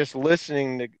can be just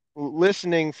listening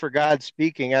for God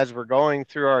speaking as we're going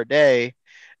through our day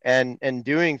and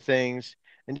doing things,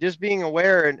 and just being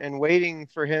aware and waiting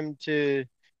for him to,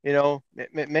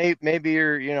 maybe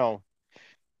you're,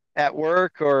 at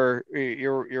work, or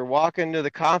you're walking to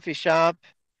the coffee shop,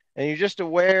 and you're just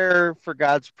aware for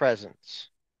God's presence,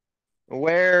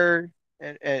 aware,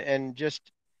 and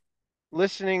just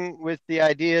listening with the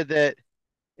idea that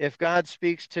if God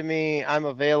speaks to me, I'm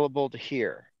available to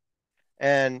hear.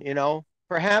 And,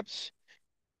 perhaps,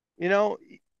 you know,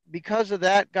 because of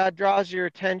that, God draws your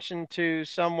attention to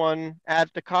someone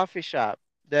at the coffee shop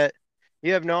that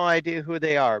you have no idea who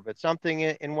they are, but something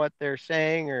in what they're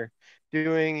saying or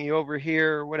doing, you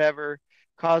overhear or whatever,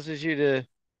 causes you to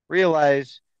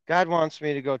realize God wants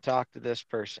me to go talk to this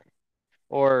person.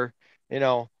 Or,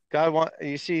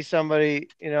 you see somebody,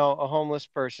 a homeless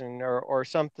person, or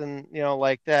something,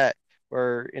 like that,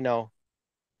 where,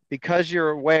 because you're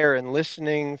aware and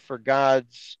listening for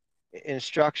God's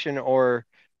instruction, or,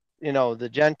 the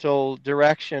gentle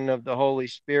direction of the Holy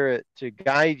Spirit to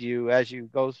guide you as you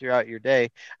go throughout your day.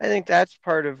 I think that's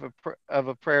part of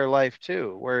a prayer life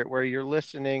too, where you're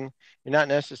listening. You're not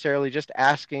necessarily just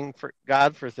asking for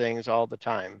God for things all the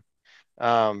time.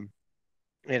 Um,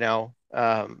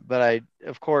 but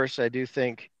of course, I do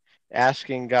think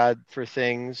asking God for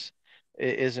things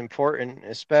is important,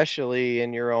 especially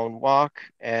in your own walk,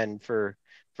 and for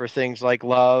things like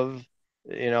love,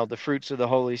 the fruits of the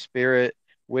Holy Spirit,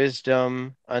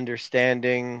 wisdom,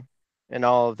 understanding, and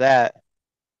all of that.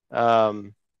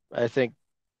 Um, I think,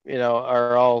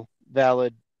 are all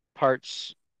valid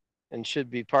parts and should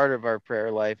be part of our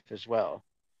prayer life as well.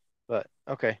 But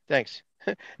okay, thanks.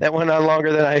 That went on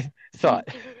longer than I thought.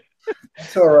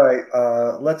 It's all right.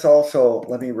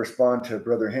 Let me respond to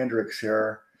Brother Hendricks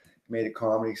here. He made a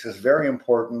comment. He says, very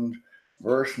important,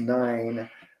 verse 9,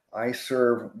 I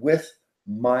serve with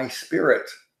my spirit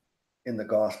in the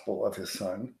gospel of his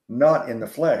son, not in the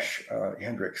flesh,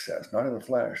 Hendricks says, not in the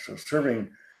flesh. So serving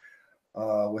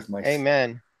with my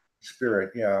Amen.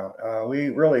 Spirit. Yeah.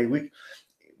 We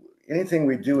anything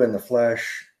we do in the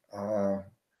flesh, I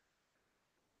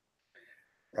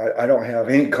don't have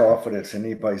any confidence in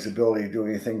anybody's ability to do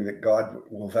anything that God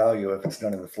will value if it's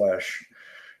done in the flesh.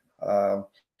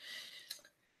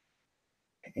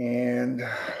 And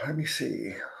let me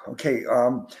see. Okay.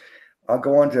 I'll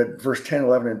go on to verse 10,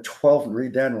 11, and 12 and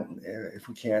read that if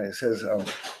we can. It says,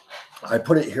 I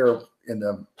put it here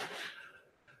in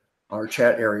our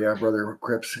chat area, Brother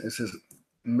Cripps. It says,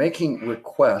 making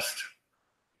request,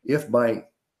 if by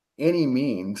any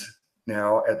means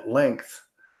now at length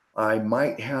I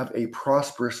might have a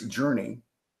prosperous journey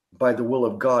by the will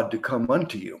of God to come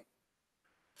unto you.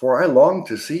 For I long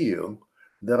to see you,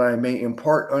 that I may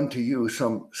impart unto you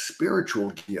some spiritual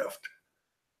gift,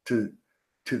 to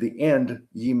the end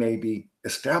ye may be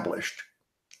established.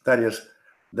 That is,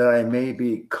 that I may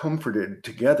be comforted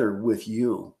together with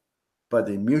you by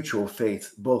the mutual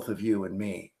faith, both of you and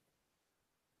me.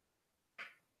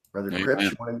 Brother Cripps,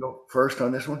 you want to go first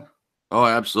on this one? Oh,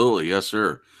 absolutely. Yes,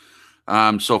 sir.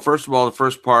 So first of all, the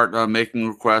first part, making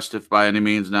request, if by any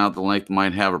means now the length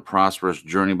might have a prosperous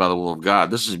journey by the will of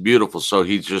God. This is beautiful. So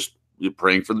he's just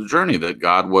praying for the journey, that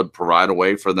God would provide a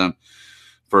way for them,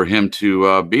 for him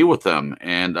to be with them.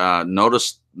 And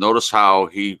notice how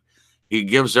he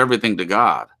gives everything to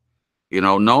God,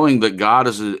 knowing that God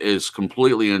is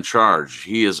completely in charge.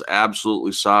 He is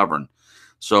absolutely sovereign.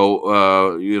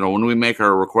 So, when we make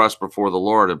our request before the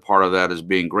Lord, and part of that is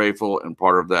being grateful, and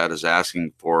part of that is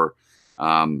asking for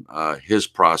his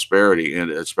prosperity,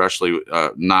 and especially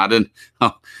not in,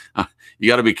 you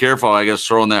got to be careful, I guess,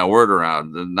 throwing that word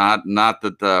around. Not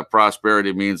that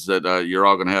prosperity means that you're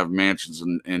all going to have mansions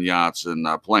and yachts and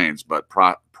planes, but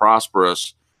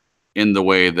prosperous in the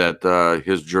way that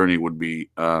his journey would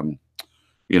be,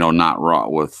 not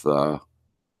wrought with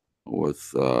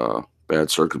bad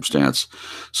circumstance.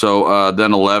 So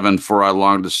then 11, for I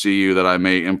long to see you, that I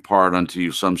may impart unto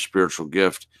you some spiritual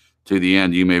gift, to the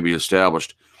end you may be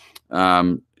established.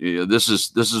 This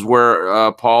is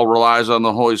where Paul relies on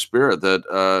the Holy Spirit, that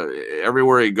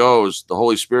everywhere he goes, the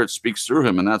Holy Spirit speaks through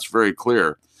him, and that's very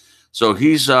clear. So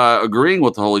he's agreeing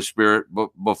with the Holy Spirit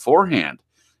beforehand,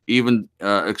 even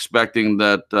expecting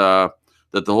that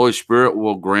that the Holy Spirit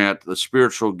will grant the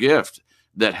spiritual gift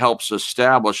that helps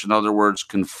establish, in other words,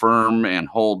 confirm and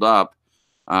hold up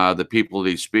the people that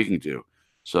he's speaking to.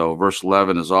 So verse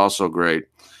 11 is also great.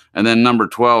 And then number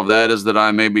 12, that is that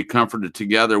I may be comforted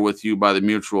together with you by the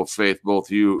mutual faith, both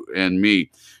you and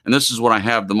me. And this is what I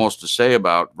have the most to say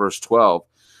about verse 12.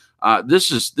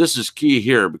 This is key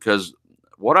here, because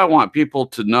what I want people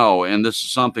to know, and this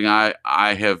is something I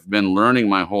have been learning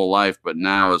my whole life, but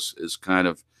now is kind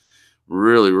of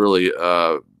really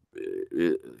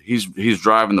he's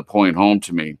driving the point home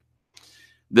to me,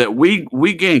 that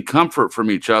we gain comfort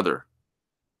from each other.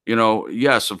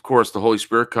 Yes, of course, the Holy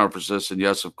Spirit comforts us, and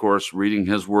yes, of course, reading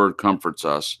his word comforts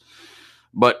us.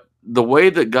 But the way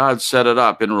that God set it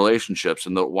up in relationships,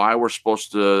 and why we're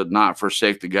supposed to not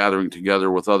forsake the gathering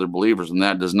together with other believers, and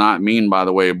that does not mean, by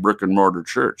the way, a brick and mortar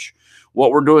church.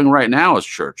 What we're doing right now is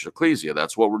church, ecclesia.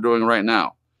 That's what we're doing right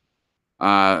now.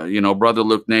 Brother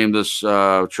Luke named this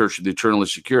Church of the Eternally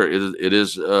Secure. It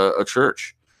is a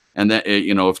church. And that,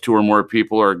 if two or more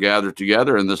people are gathered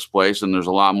together in this place, and there's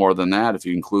a lot more than that if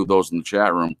you include those in the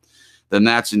chat room, then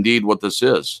that's indeed what this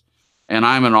is. And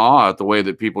I'm in awe at the way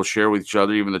that people share with each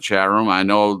other, even the chat room. I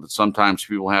know that sometimes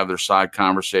people have their side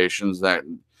conversations that,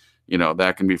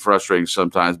 that can be frustrating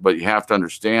sometimes, but you have to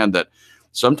understand that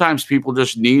sometimes people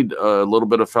just need a little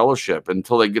bit of fellowship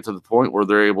until they get to the point where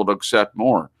they're able to accept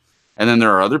more. And then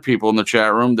there are other people in the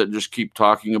chat room that just keep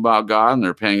talking about God, and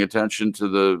they're paying attention to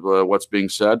the what's being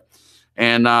said.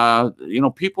 And,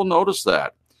 people notice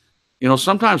that.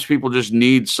 Sometimes people just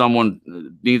needs to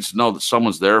know that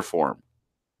someone's there for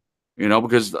them.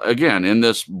 Because, again, in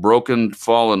this broken,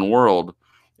 fallen world,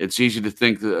 it's easy to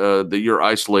think that you're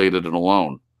isolated and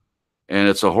alone. And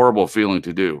it's a horrible feeling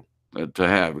to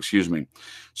have, excuse me.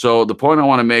 So the point I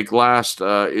want to make last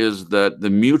is that the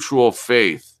mutual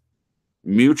faith.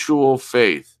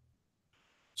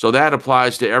 So that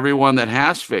applies to everyone that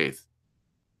has faith,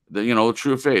 the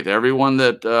true faith, everyone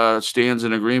that stands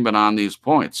in agreement on these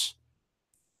points.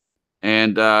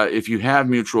 And if you have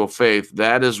mutual faith,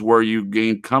 that is where you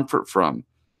gain comfort from.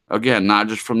 Again, not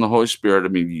just from the Holy Spirit. I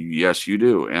mean, yes, you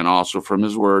do. And also from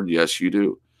his word. Yes, you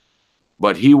do.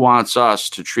 But he wants us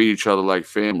to treat each other like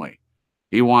family.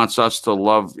 He wants us to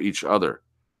love each other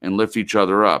and lift each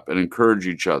other up and encourage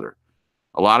each other.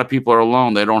 A lot of people are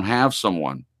alone. They don't have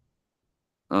someone.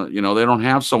 They don't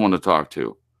have someone to talk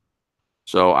to.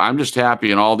 So I'm just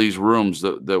happy in all these rooms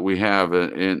that we have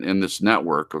in this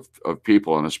network of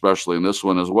people, and especially in this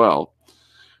one as well,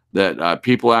 that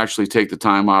people actually take the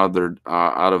time out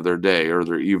of their day or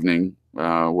their evening,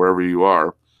 wherever you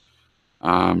are,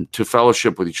 to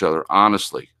fellowship with each other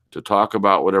honestly, to talk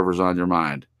about whatever's on your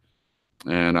mind.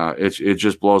 And it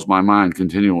just blows my mind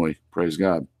continually. Praise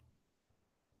God.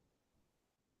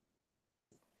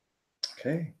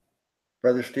 Okay.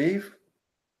 Brother Steve?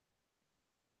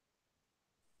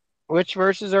 Which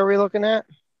verses are we looking at?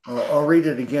 I'll read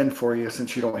it again for you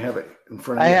since you don't have it in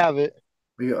front of I you. have it.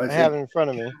 I have it in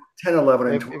front of me. 10, 11,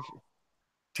 and 12.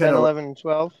 10, 11, and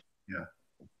 12? Yeah.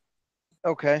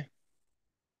 Okay.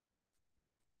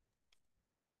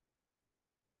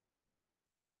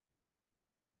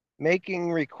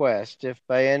 Making request, if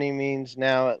by any means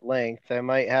now at length I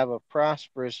might have a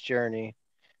prosperous journey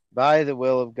by the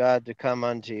will of God to come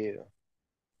unto you.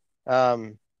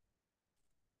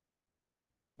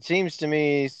 It seems to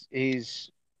me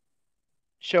he's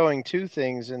showing two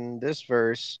things in this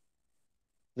verse,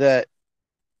 that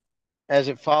as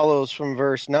it follows from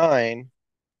verse 9,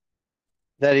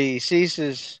 that he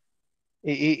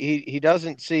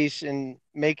doesn't cease in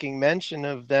making mention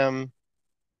of them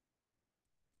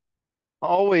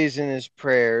always in his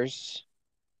prayers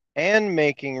and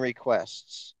making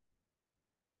requests,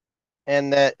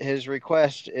 and that his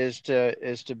request is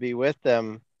to be with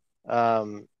them,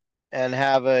 and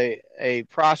have a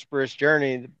prosperous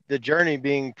journey. The journey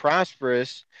being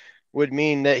prosperous would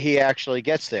mean that he actually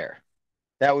gets there.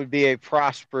 That would be a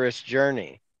prosperous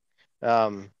journey.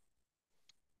 In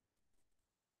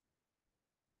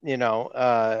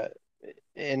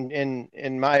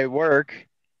my work,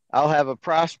 I'll have a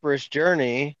prosperous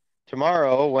journey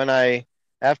tomorrow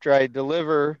after I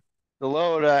deliver the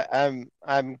load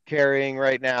I'm carrying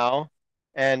right now,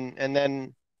 and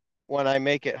then when I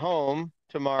make it home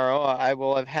tomorrow, I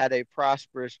will have had a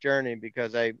prosperous journey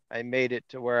because I made it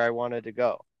to where I wanted to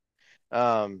go.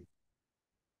 And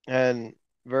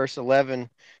verse 11,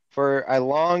 for I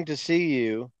long to see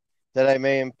you that I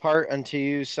may impart unto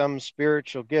you some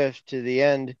spiritual gift to the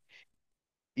end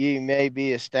ye may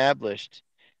be established.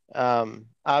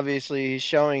 Obviously, he's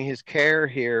showing his care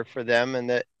here for them, and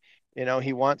that,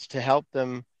 he wants to help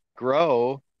them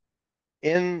grow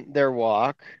in their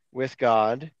walk with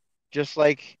God, just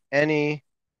like any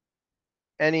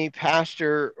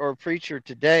pastor or preacher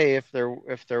today. If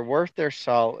they're worth their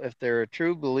salt, if they're a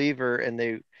true believer, and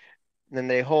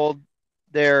they hold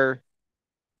their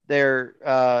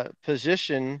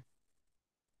position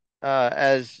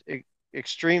as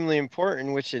extremely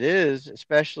important, which it is,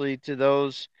 especially to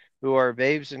those who are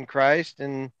babes in Christ,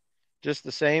 and just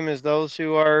the same as those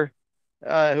who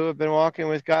have been walking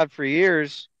with God for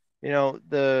years.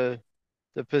 The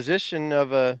position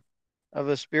of a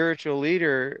spiritual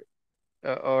leader,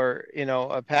 or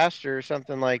a pastor or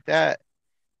something like that,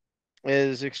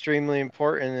 is extremely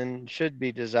important and should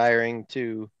be desiring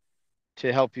to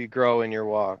help you grow in your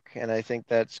walk. And I think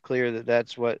that's clear that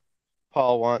that's what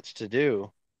Paul wants to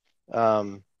do.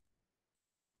 And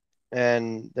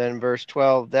then verse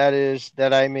 12, that is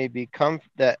that I may be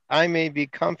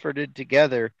comforted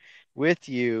together with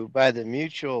you by the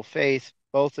mutual faith,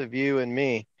 both of you and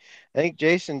me. I think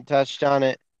Jason touched on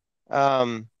it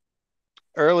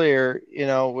earlier,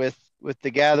 with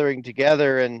the gathering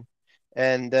together,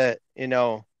 and that,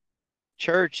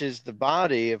 church is the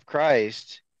body of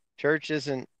Christ. Church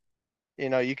isn't,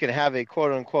 you can have a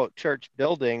quote unquote church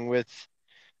building with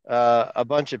a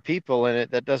bunch of people in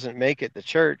it. That doesn't make it the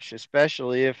church,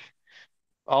 especially if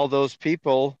all those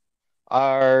people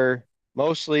are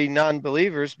mostly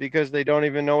non-believers, because they don't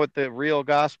even know what the real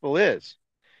gospel is.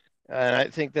 And I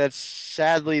think that's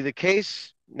sadly the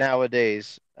case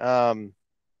nowadays.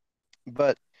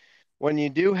 But when you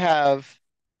do have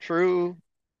true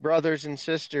brothers and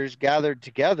sisters gathered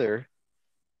together,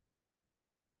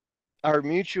 our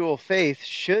mutual faith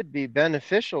should be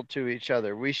beneficial to each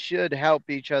other. We should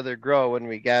help each other grow when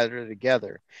we gather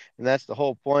together. And that's the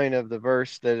whole point of the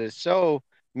verse that is so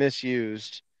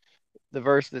misused. The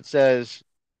verse that says,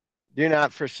 do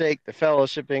not forsake the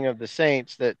fellowshipping of the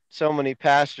saints, that so many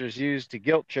pastors use to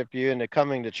guilt trip you into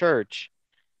coming to church.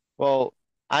 Well,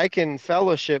 I can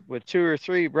fellowship with 2 or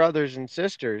 3 brothers and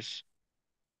sisters,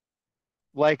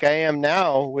 like I am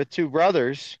now with 2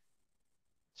 brothers,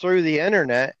 through the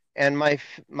internet, and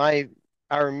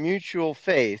our mutual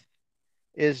faith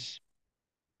is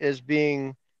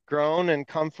being grown and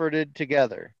comforted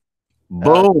together.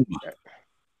 Boom.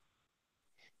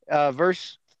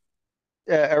 Verse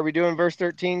Are we doing verse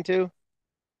 13 too?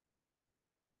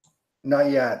 Not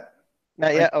yet.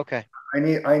 Not yet. Okay. I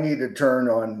need to turn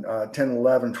on 10,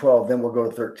 11, 12. Then we'll go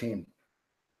to 13.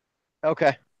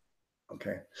 Okay.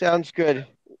 Okay. Sounds good.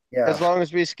 Yeah. As long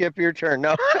as we skip your turn.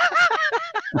 No.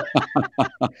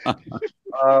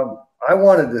 I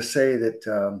wanted to say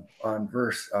that on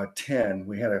verse 10,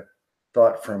 we had a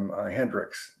thought from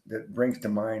Hendricks that brings to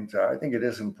mind, I think it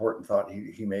is an important thought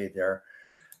he made there,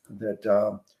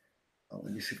 that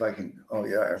let me see if I can, oh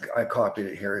yeah, I copied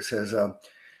it here. It says,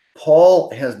 Paul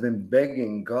has been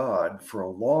begging God for a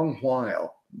long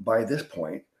while by this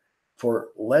point for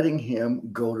letting him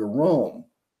go to Rome.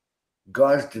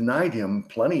 God's denied him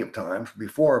plenty of times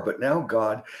before, but now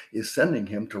God is sending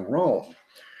him to Rome.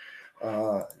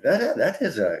 That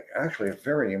is actually a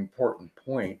very important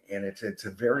point, and it's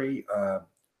a very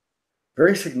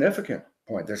very significant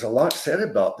point. There's a lot said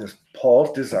about this: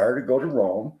 Paul's desire to go to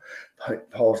Rome,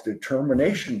 Paul's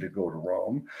determination to go to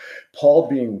Rome, Paul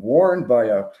being warned by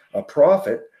a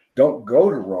prophet, "Don't go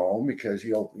to Rome because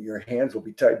your hands will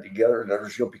be tied together, and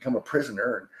others you'll become a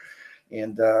prisoner."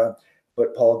 And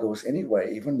but Paul goes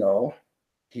anyway, even though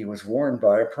he was warned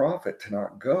by a prophet to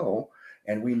not go.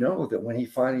 And we know that when he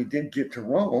finally did get to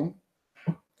Rome,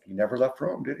 he never left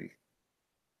Rome, did he?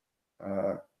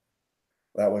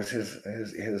 That was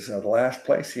his last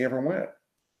place he ever went.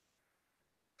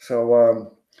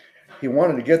 So he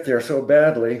wanted to get there so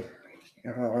badly.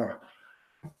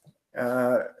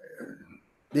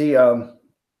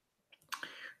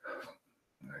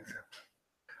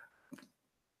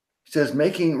 It says,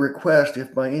 making request,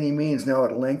 if by any means now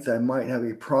at length I might have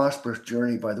a prosperous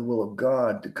journey by the will of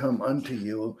God to come unto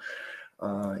you.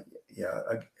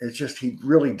 It's just he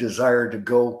really desired to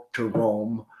go to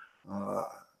Rome.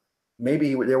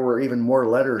 Maybe there were even more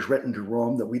letters written to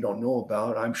Rome that we don't know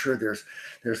about. I'm sure there's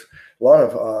a lot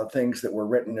of things that were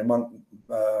written among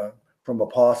from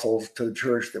apostles to the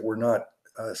church that were not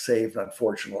saved,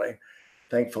 unfortunately.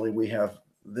 Thankfully, we have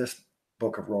this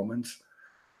book of Romans.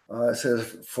 It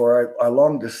says, for I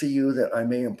long to see you that I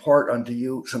may impart unto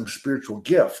you some spiritual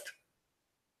gift.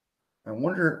 I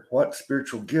wonder what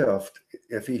spiritual gift,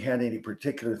 if he had any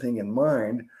particular thing in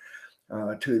mind.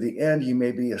 to the end you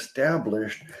may be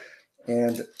established.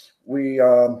 And we,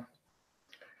 I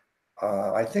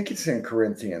think it's in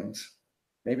Corinthians,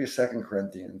 maybe 2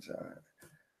 Corinthians,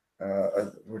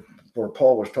 where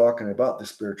Paul was talking about the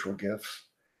spiritual gifts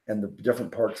and the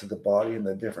different parts of the body and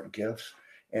the different gifts,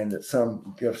 and that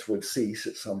some gifts would cease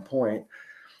at some point.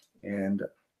 And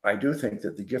I do think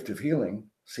that the gift of healing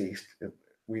ceased.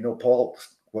 We know Paul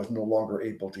was no longer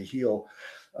able to heal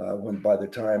when by the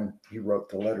time he wrote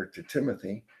the letter to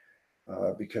Timothy,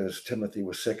 because Timothy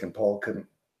was sick and Paul couldn't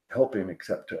help him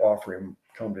except to offer him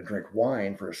to drink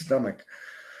wine for his stomach.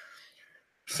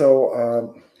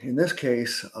 So in this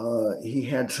case, he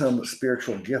had some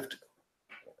spiritual gift,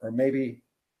 or maybe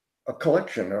a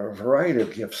collection or a variety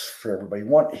of gifts for everybody.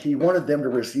 He wanted them to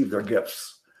receive their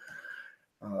gifts.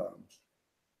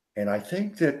 And I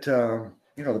think that,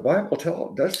 the Bible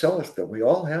does tell us that we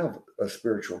all have a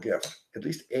spiritual gift, at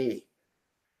least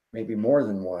maybe more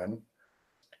than one.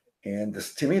 And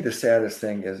to me, the saddest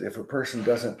thing is if a person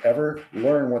doesn't ever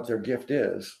learn what their gift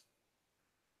is,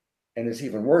 and it's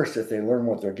even worse if they learn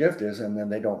what their gift is and then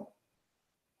they don't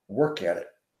work at it.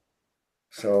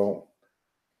 So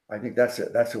I think that's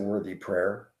a worthy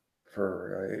prayer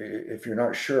for if you're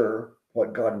not sure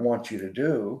what God wants you to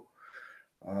do.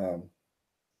 I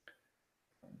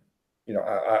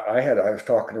was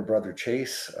talking to Brother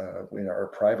Chase in our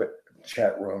private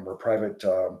chat room or private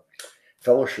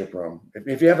fellowship room.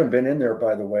 If you haven't been in there,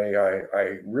 by the way,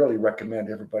 I really recommend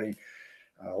everybody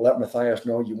let Matthias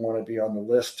know you want to be on the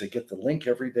list to get the link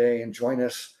every day and join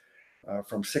us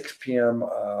from 6 p.m.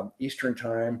 Eastern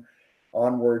time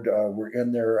onward. We're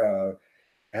in there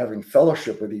having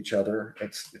fellowship with each other.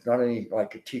 It's not any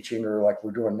like a teaching or like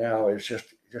we're doing now. It's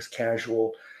just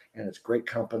casual, and it's great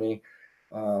company.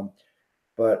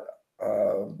 But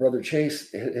Brother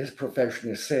Chase, his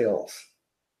profession is sales.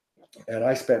 And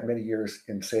I spent many years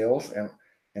in sales, and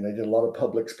I did a lot of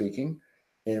public speaking.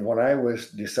 And when I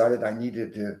decided I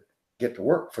needed to get to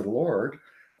work for the Lord,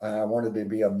 I wanted to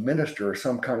be a minister of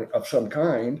some kind.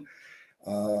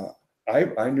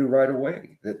 I knew right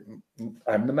away that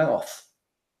I'm the mouth.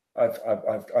 I've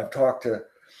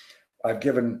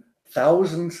given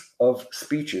thousands of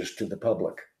speeches to the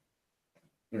public.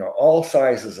 All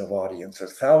sizes of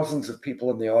audiences, thousands of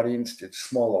people in the audience, did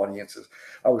small audiences.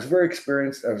 I was very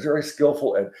experienced. I was very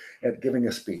skillful at giving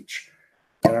a speech.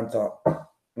 And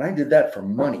I did that for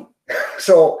money.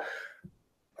 So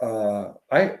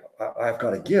I've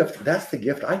got a gift. That's the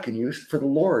gift I can use for the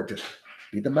Lord, to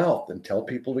be the mouth and tell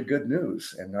people the good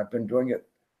news. And I've been doing it,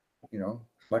 as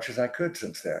much as I could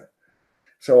since then.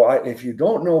 So if you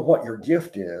don't know what your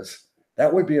gift is,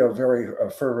 that would be a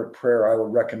fervent prayer I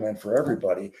would recommend for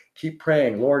everybody. Keep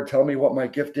praying, Lord, tell me what my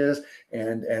gift is.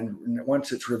 And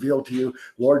once it's revealed to you,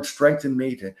 Lord, strengthen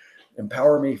me, to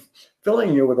empower me,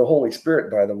 filling you with the Holy Spirit,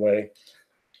 by the way.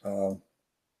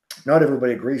 Not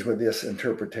everybody agrees with this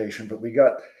interpretation, but we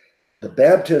got the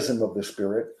baptism of the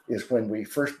Spirit is when we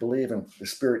first believe and the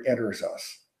Spirit enters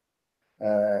us,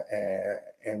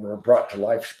 and we're brought to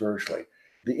life spiritually.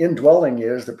 The indwelling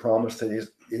is the promise that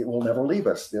it will never leave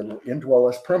us. It'll indwell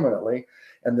us permanently.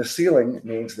 And the sealing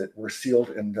means that we're sealed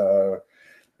and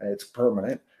it's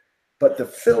permanent. But the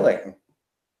filling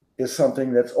is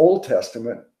something that's Old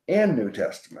Testament and New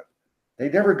Testament. They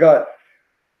never got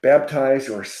baptized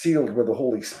or sealed with the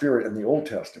Holy Spirit in the Old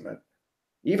Testament.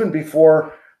 Even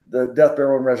before the death,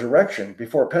 burial, and resurrection,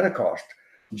 before Pentecost,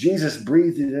 Jesus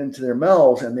breathed it into their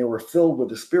mouths and they were filled with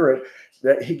the Spirit.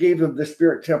 That he gave them the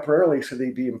Spirit temporarily so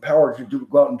they'd be empowered to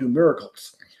go out and do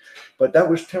miracles. But that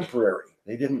was temporary.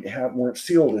 They weren't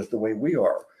sealed as the way we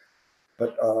are.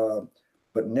 But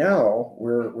now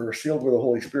we're sealed with the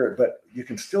Holy Spirit. But you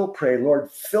can still pray, Lord,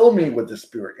 fill me with the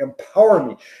Spirit, empower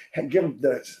me, and give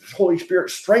the Holy Spirit,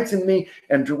 strengthen me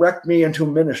and direct me into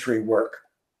ministry work.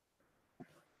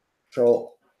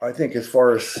 So I think as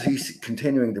far as he's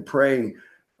continuing to pray,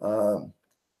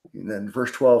 then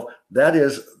verse 12, that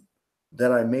is,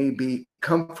 that I may be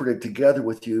comforted together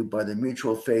with you by the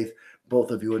mutual faith, both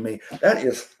of you and me. That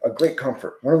is a great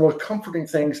comfort. One of the most comforting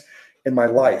things in my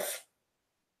life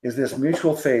is this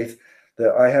mutual faith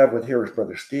that I have with here is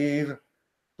Brother Steve,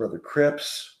 Brother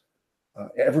Cripps,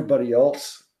 everybody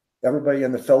else, everybody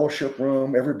in the fellowship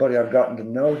room, everybody I've gotten to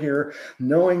know here,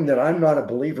 knowing that I'm not a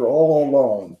believer all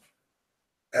alone.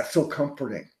 That's so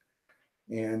comforting.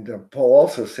 And Paul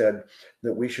also said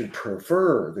that we should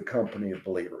prefer the company of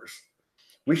believers.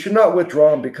 We should not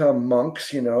withdraw and become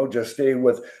monks, just stay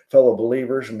with fellow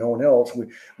believers and no one else.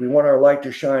 We want our light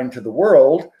to shine to the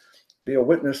world, be a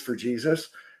witness for Jesus.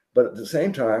 But at the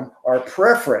same time, our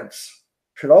preference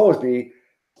should always be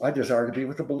I desire to be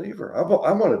with a believer. I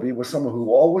want to be with someone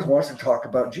who always wants to talk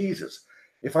about Jesus.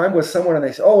 If I'm with someone and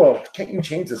they say, "Oh, well, can't you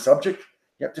change the subject?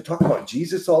 You have to talk about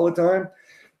Jesus all the time."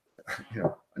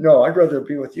 No, I'd rather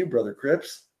be with you, Brother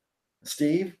Cripps.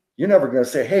 Steve, you're never going to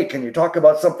say, "Hey, can you talk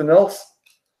about something else?"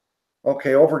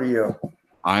 Okay, over to you.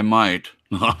 I might.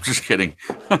 No, I'm just kidding.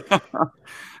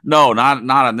 No, not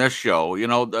on this show.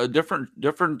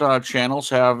 Different channels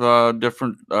have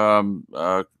different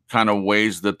kind of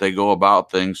ways that they go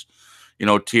about things.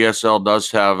 TSL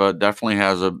does have definitely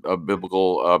has a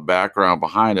biblical background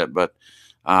behind it, but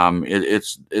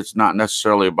it's not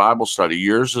necessarily a Bible study.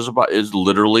 Yours is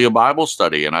literally a Bible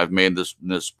study, and I've made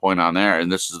this point on there,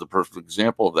 and this is the perfect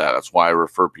example of that. That's why I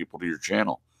refer people to your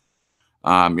channel.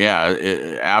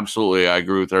 Yeah, absolutely, I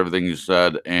agree with everything you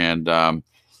said, and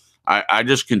I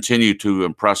just continue to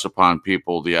impress upon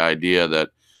people the idea that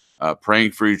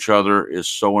praying for each other is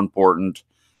so important,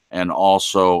 and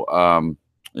also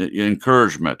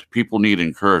encouragement. People need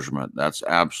encouragement. That's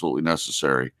absolutely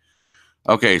necessary.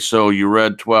 Okay, so you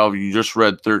read 12. You just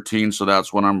read 13, so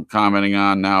that's what I'm commenting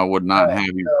on now. Would not have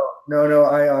you. No.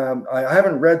 I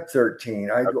haven't read 13.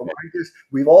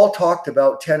 We've all talked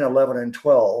about 10, 11, and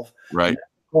 12. Right.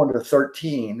 Going to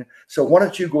 13. So why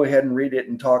don't you go ahead and read it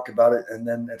and talk about it, and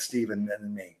then Steve and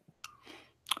then me.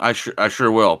 I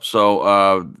sure will.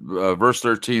 So verse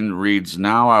 13 reads,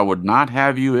 "Now I would not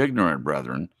have you ignorant,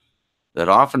 brethren, that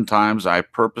oftentimes I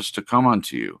purposed to come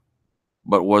unto you,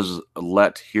 but was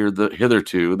let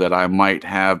hitherto that I might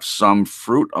have some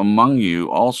fruit among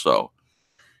you also,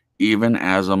 even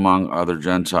as among other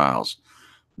Gentiles."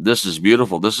 This is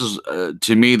beautiful. This is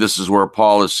to me, this is where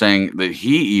Paul is saying that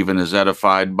he even is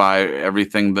edified by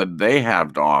everything that they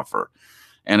have to offer.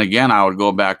 And again, I would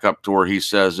go back up to where he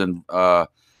says in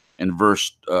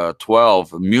verse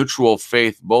 12, mutual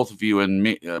faith, both of you and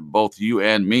me, both you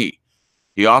and me.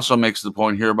 He also makes the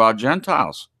point here about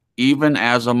Gentiles, even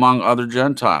as among other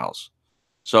Gentiles.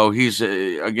 So he's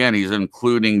he's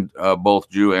including both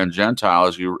Jew and Gentile,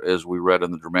 as we read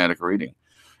in the dramatic reading.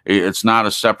 It's not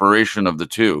a separation of the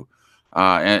two,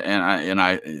 and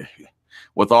I,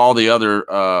 with all the other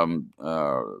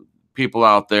people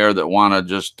out there that want to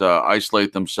just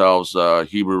isolate themselves,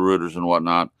 Hebrew rooters and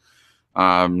whatnot.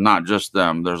 Not just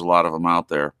them. There's a lot of them out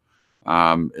there.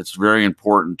 It's very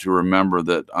important to remember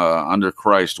that under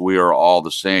Christ, we are all the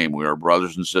same. We are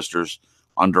brothers and sisters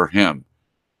under him.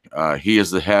 He is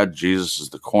the head. Jesus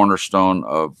is the cornerstone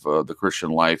of the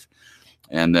Christian life.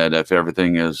 And that if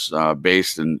everything is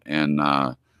based and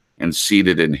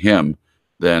seated in him,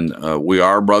 then we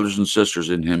are brothers and sisters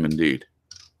in him indeed.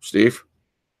 Steve?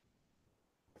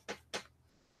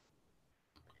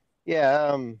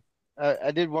 Yeah,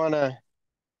 I did want to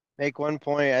make one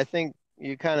point. I think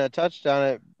you kind of touched on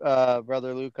it,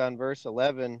 Brother Luke, on verse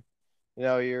 11.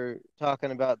 You're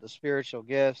talking about the spiritual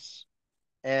gifts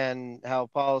and how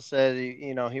Paul said,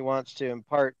 he wants to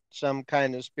impart some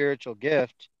kind of spiritual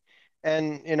gift.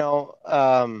 And,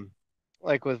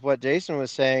 like with what Jason was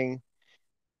saying,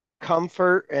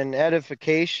 comfort and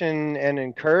edification and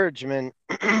encouragement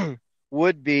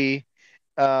would be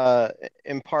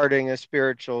imparting a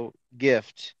spiritual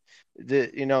gift,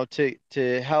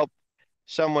 to help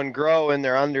someone grow in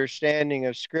their understanding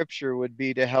of scripture would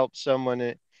be to help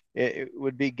someone. It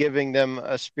would be giving them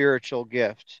a spiritual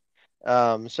gift.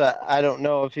 So I don't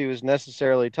know if he was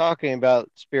necessarily talking about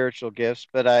spiritual gifts,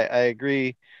 but I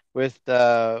agree with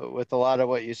a lot of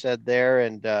what you said there,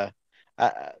 and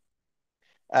I,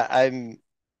 I'm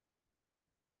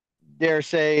dare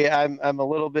say I'm a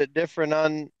little bit different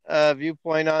on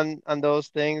viewpoint on those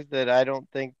things, that I don't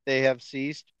think they have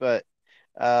ceased, but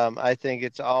I think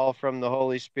it's all from the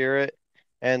Holy Spirit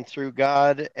and through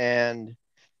God. And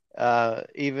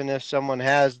even if someone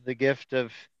has the gift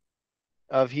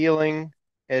of healing,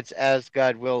 it's as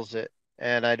God wills it.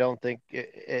 And I don't think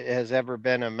it has ever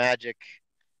been a magic,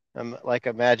 like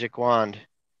a magic wand.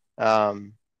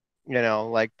 Um,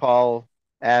 like Paul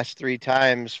asked 3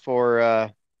 times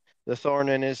for the thorn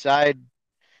in his side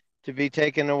to be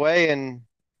taken away, and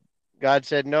God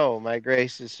said, "No, my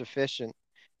grace is sufficient."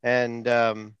 And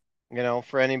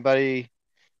for anybody,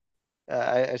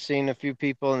 I've seen a few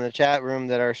people in the chat room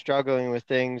that are struggling with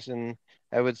things, and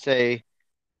I would say,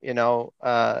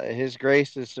 His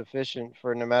grace is sufficient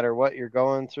for no matter what you're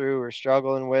going through or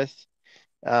struggling with,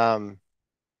 um,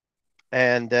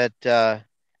 and that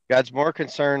God's more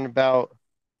concerned about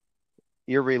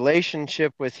your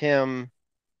relationship with Him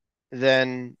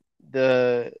than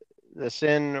the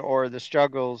sin or the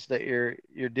struggles that you're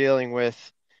dealing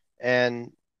with.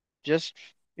 And just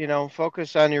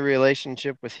focus on your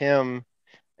relationship with him,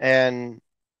 and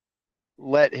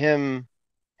let him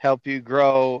help you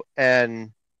grow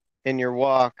and in your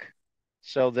walk,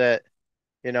 so that,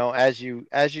 as you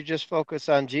just focus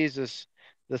on Jesus,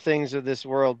 the things of this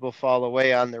world will fall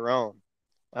away on their own.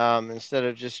 Instead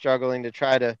of just struggling to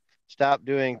try to stop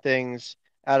doing things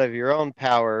out of your own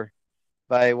power,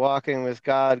 by walking with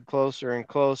God closer and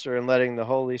closer and letting the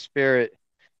Holy Spirit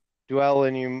dwell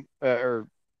in you, or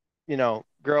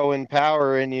grow in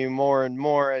power in you more and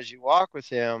more as you walk with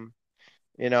Him.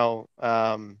 you know,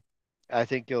 um, I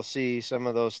think you'll see some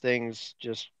of those things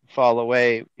just fall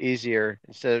away easier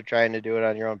instead of trying to do it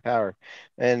on your own power.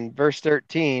 And verse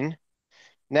 13,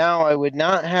 now I would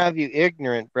not have you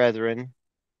ignorant, brethren,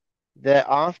 that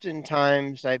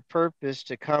oftentimes I purposed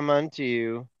to come unto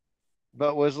you,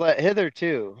 but was let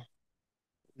hitherto,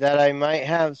 that I might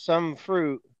have some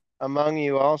fruit among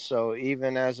you also,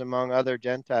 even as among other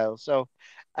Gentiles. So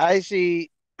I see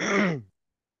him,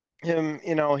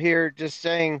 here just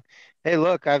saying, "Hey,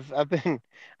 look, I've been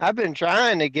I've been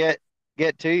trying to get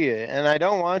to you, and I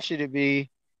don't want you to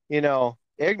be,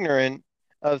 ignorant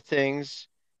of things,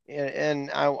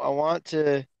 and I want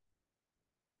to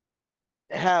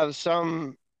have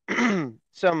some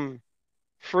some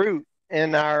fruit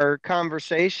in our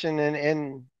conversation,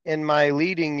 and in my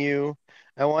leading you.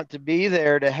 I want to be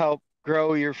there to help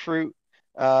grow your fruit,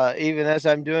 even as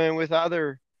I'm doing with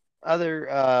other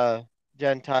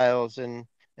Gentiles and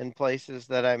places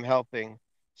that I'm helping.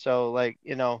 So, like,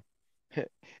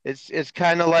 it's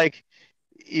kind of like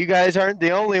you guys aren't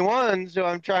the only ones who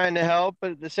I'm trying to help,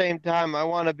 but at the same time, I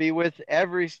want to be with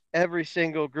every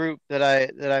single group that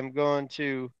I'm going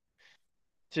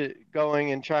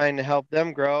and trying to help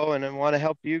them grow, and I want to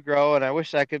help you grow, and I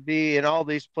wish I could be in all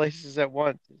these places at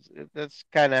once. That's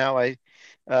kind of how I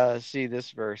see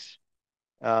this verse.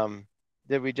 Um,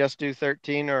 did we just do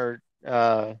 13, or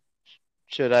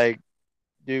should I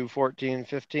do 14,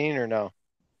 15, or no?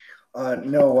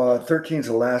 No, 13 is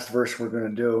the last verse we're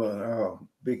going to do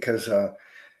because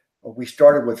we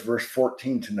started with verse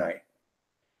 14 tonight.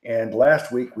 And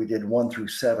last week we did 1 through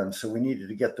 7, so we needed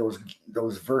to get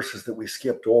those verses that we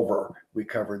skipped over. We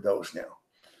covered those now.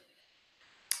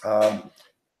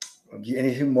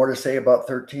 Anything more to say about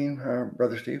 13,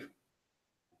 Brother Steve?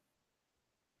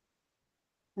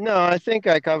 No, I think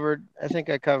I covered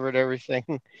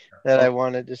everything that I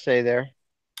wanted to say there.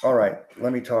 All right,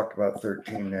 let me talk about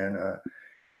 13 then.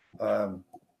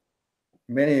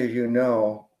 Many of you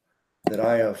know that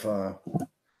I've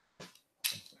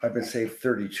been saved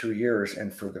 32 years,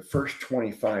 and for the first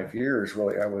 25 years,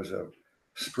 really, I was a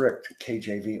strict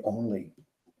KJV only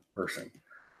person,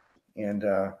 and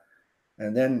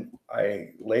then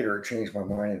I later changed my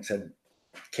mind and said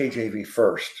KJV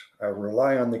first. I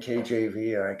rely on the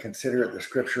KJV. I consider it the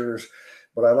scriptures,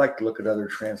 but I like to look at other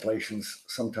translations.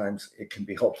 Sometimes it can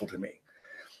be helpful to me.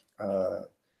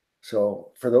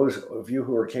 So for those of you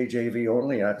who are KJV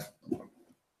only,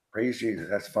 praise Jesus,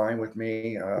 that's fine with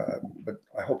me. But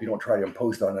I hope you don't try to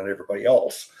impose that on everybody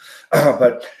else.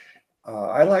 But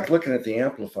I like looking at the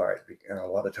Amplified a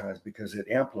lot of times because it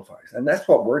amplifies. And that's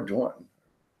what we're doing.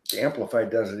 The Amplified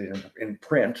does it in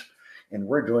print, and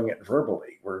we're doing it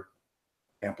verbally. We're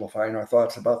amplifying our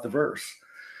thoughts about the verse.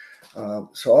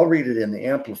 So I'll read it in the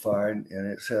Amplified,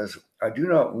 and it says, I do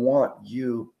not want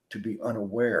you to be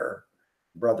unaware,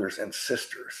 brothers and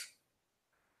sisters.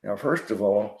 Now, first of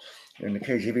all, in the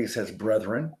KJV, it says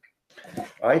brethren.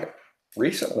 I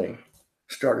recently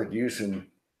started using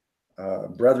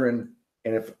brethren,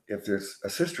 and if there's a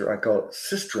sister, I call it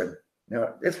sistren.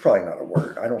 Now, it's probably not a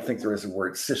word. I don't think there is a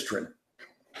word sistren,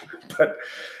 but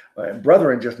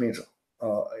brethren just means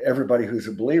everybody who's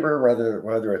a believer,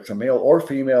 whether it's a male or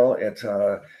female.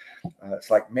 It's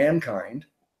like mankind.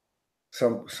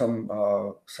 Some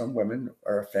women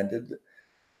are offended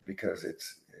because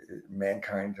it's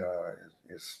mankind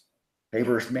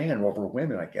favors man over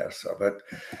women, I guess. But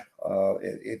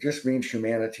it just means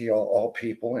humanity, all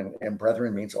people, and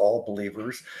brethren means all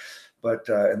believers. But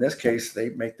in this case, they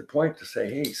make the point to say,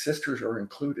 hey, sisters are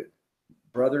included,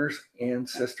 brothers and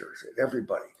sisters,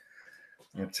 everybody.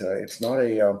 It's not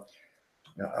a.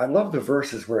 I love the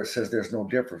verses where it says there's no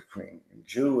difference between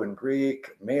Jew and Greek,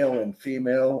 male and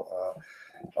female,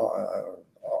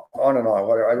 on and on.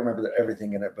 Whatever. I don't remember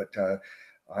everything in it, but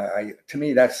to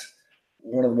me, that's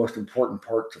one of the most important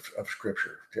parts of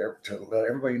Scripture, to let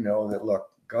everybody know that, look,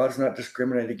 God's not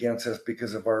discriminating against us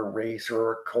because of our race or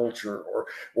our culture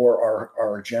or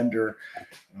our gender.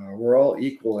 We're all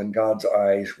equal in God's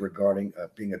eyes regarding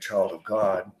being a child of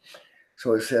God.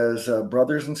 So it says,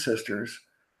 brothers and sisters,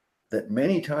 that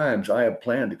many times I have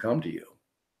planned to come to you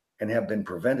and have been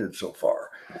prevented so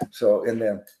far. So in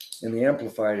the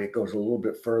Amplified, it goes a little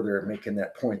bit further, making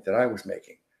that point that I was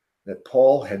making. that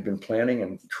Paul had been planning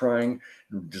and trying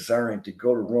and desiring to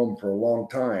go to Rome for a long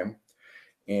time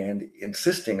and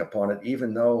insisting upon it,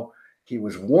 even though he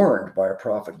was warned by a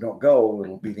prophet, don't go,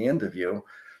 it'll be the end of you.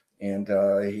 And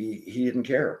he didn't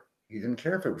care. He didn't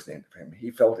care if it was the end of him.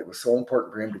 He felt it was so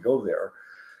important for him to go there,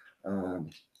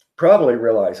 probably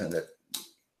realizing that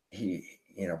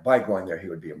by going there, he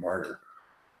would be a martyr.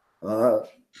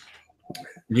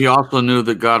 He also knew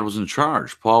that God was in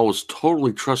charge. Paul was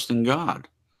totally trusting God.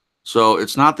 So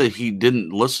it's not that he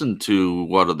didn't listen to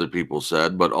what other people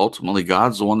said, but ultimately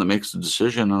God's the one that makes the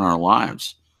decision in our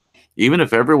lives. Even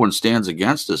if everyone stands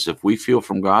against us, if we feel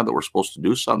from God that we're supposed to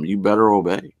do something, you better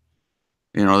obey.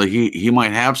 That he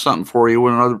might have something for you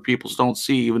when other people don't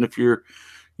see, even if you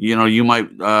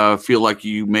might feel like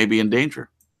you may be in danger.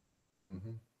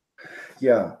 Mm-hmm.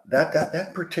 Yeah,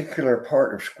 that particular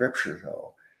part of Scripture,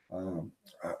 though,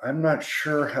 I'm not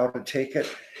sure how to take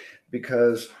it,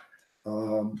 because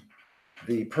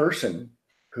the person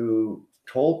who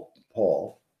told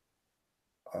Paul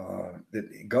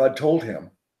that God told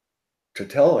him to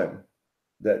tell him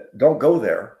that don't go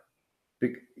there,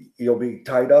 you'll be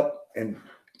tied up. And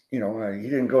he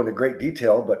didn't go into great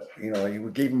detail, but he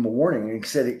gave him a warning, and he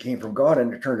said it came from God,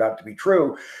 and it turned out to be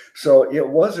true. So it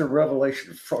was a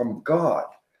revelation from God.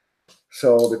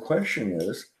 So the question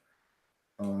is,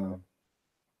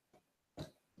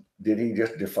 did he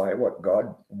just defy what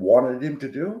God wanted him to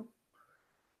do?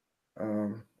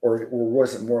 Or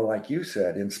was it more like you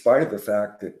said, in spite of the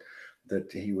fact that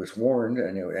he was warned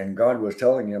and God was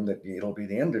telling him that it'll be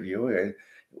the end of you? It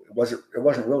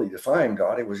wasn't really defying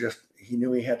God. It was just he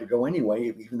knew he had to go anyway,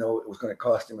 even though it was going to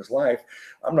cost him his life.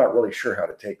 I'm not really sure how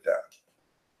to take that.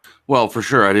 Well, for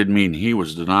sure, I didn't mean he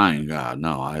was denying God.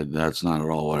 No, that's not at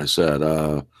all what I said.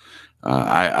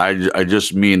 I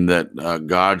just mean that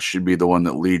God should be the one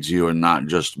that leads you, and not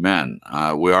just men.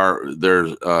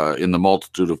 There's in the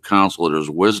multitude of counsel, there's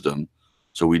wisdom.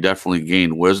 So we definitely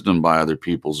gain wisdom by other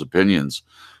people's opinions.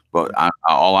 But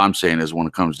all I'm saying is, when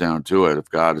it comes down to it, if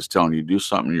God is telling you to do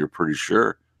something, you're pretty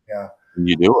sure. Yeah.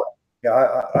 You do it.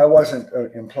 Yeah, I wasn't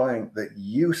implying that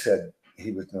you said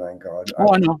he was denying God.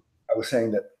 Oh, I know. I was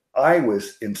saying that I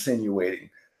was insinuating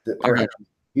that perhaps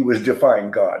he was defying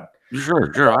God.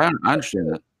 Sure. I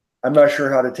understand that. I'm not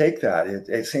sure how to take that.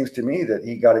 It seems to me that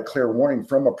he got a clear warning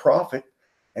from a prophet,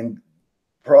 and the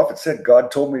prophet said,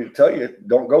 God told me to tell you,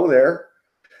 don't go there.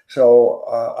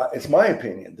 So it's my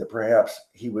opinion that perhaps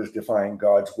he was defying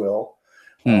God's will,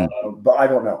 but I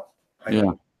don't know.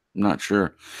 I'm not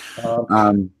sure.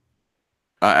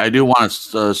 I do want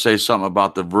to say something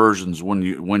about the versions when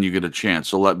you get a chance.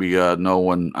 So let me know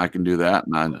when I can do that.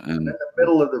 And in the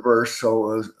middle of the verse.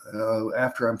 So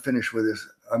after I'm finished with this,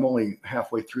 I'm only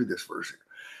halfway through this verse.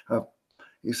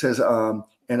 He says,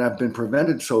 and I've been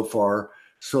prevented so far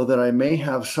so that I may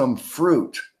have some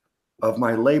fruit of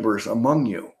my labors among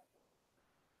you.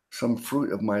 Some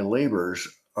fruit of my labors.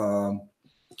 I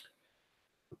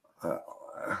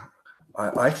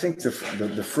think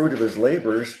the fruit of his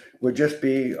labors would just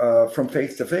be from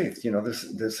faith to faith.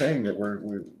 The saying that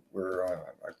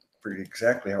I forget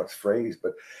exactly how it's phrased,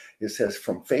 but it says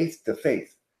from faith to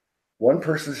faith. One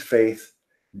person's faith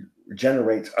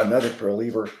generates another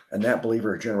believer, and that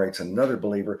believer generates another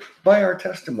believer by our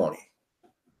testimony.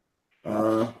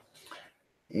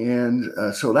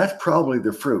 So that's probably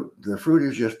the fruit. The fruit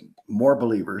is just more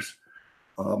believers,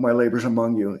 my labors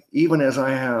among you, even as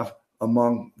I have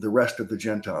among the rest of the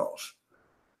Gentiles.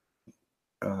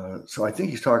 So I think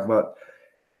he's talking about,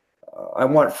 I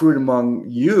want fruit among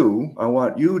you. I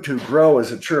want you to grow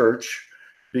as a church,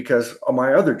 because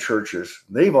my other churches,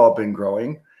 they've all been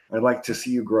growing. I'd like to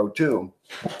see you grow too.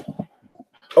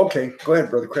 Okay, go ahead,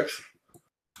 Brother Cripps.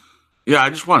 Yeah, I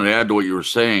just wanted to add to what you were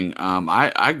saying.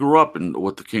 I grew up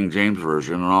with the King James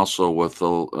Version, and also with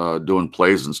doing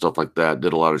plays and stuff like that.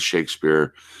 Did a lot of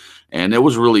Shakespeare. And it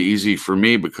was really easy for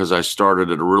me, because I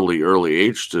started at a really early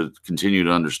age to continue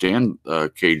to understand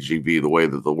KJV the way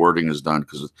that the wording is done,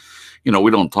 because,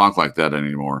 we don't talk like that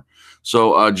anymore.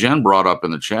 So Jen brought up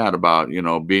in the chat about,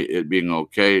 it being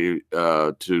okay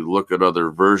to look at other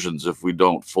versions if we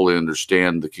don't fully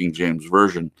understand the King James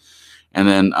Version. And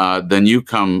then you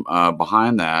come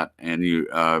behind that, and you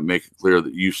make it clear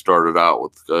that you started out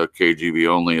with KJV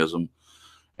onlyism.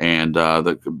 And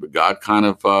that God kind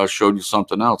of showed you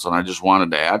something else. And I just wanted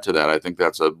to add to that. I think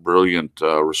that's a brilliant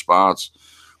response,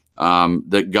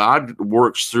 that God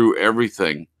works through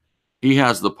everything. He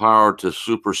has the power to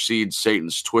supersede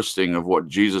Satan's twisting of what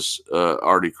Jesus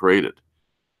already created.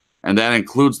 And that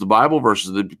includes the Bible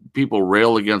verses. The people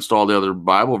rail against all the other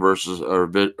Bible verses or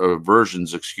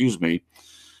versions,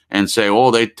 and say,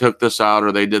 oh, they took this out,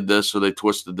 or they did this, or they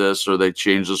twisted this, or they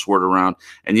changed this word around.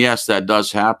 And yes, that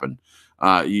does happen.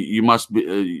 You must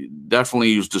definitely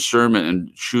use discernment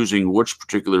in choosing which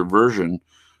particular version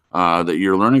that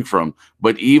you're learning from.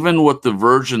 But even with the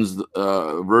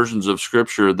versions of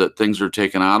Scripture that things are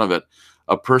taken out of it,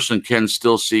 a person can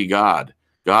still see God.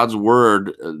 God's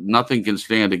word, nothing can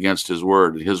stand against his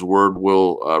word. His word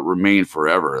will remain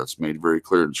forever. That's made very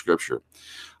clear in Scripture.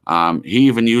 He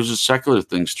even uses secular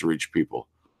things to reach people.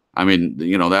 I mean,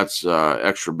 that's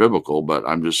extra biblical, but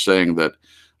I'm just saying that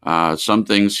some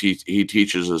things he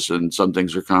teaches us, and some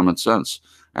things are common sense.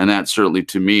 And that certainly,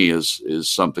 to me, is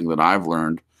something that I've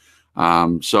learned.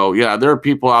 So yeah, there are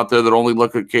people out there that only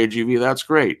look at KJV. That's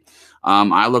great.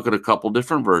 I look at a couple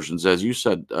different versions, as you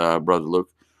said, Brother Luke.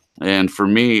 And for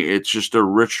me, it's just a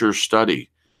richer study.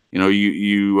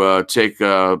 You take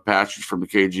a passage from the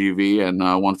KJV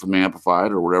and one from the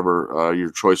Amplified, or whatever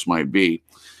your choice might be,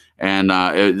 and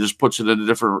it just puts it in a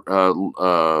different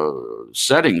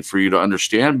setting for you to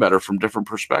understand better from different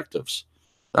perspectives.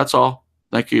 That's all.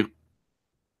 Thank you.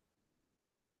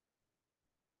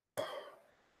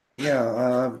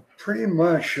 Yeah, pretty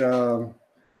much.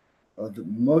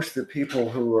 Most of the people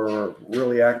who are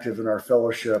really active in our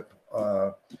fellowship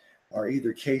are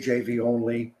either KJV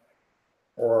only,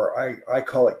 or I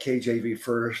call it KJV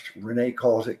first. Renee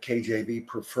calls it KJV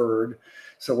preferred.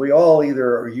 So we all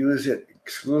either use it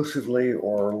exclusively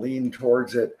or lean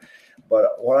towards it.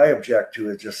 But what I object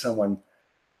to is just someone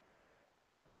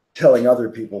telling other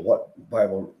people what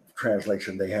Bible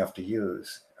translation they have to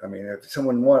use. I mean, if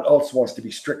someone else wants to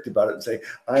be strict about it and say,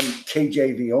 I'm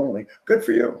KJV only, good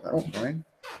for you. I don't mind.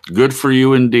 Good for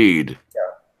you indeed.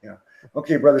 Yeah.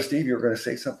 Okay, Brother Steve, you were going to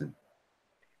say something?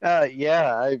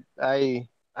 Yeah, I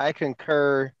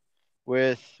concur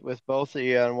with both of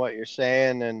you on what you're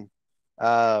saying, and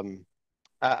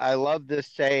I love this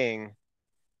saying: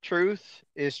 truth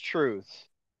is truth,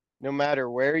 no matter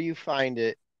where you find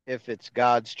it, if it's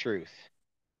God's truth.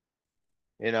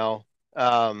 You know,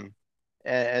 um,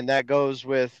 and that goes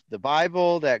with the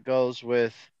Bible, that goes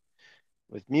with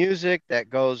music, that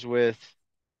goes with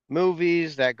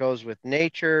movies, that goes with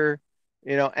nature,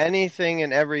 anything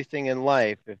and everything in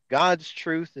life. If God's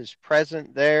truth is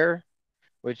present there,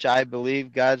 which I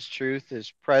believe God's truth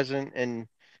is present in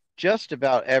just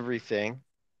about everything,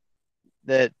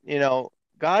 that,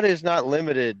 God is not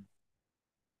limited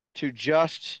to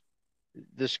just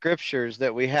the scriptures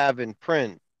that we have in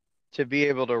print to be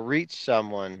able to reach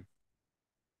someone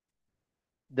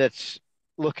that's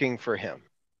looking for him,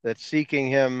 that's seeking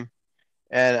him.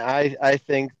 And I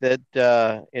think that,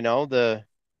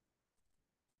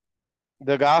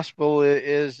 the gospel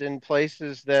is in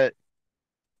places that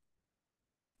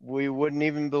we wouldn't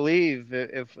even believe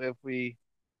if we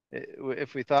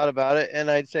thought about it.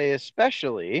 And I'd say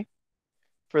especially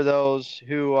for those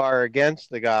who are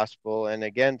against the gospel and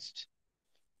against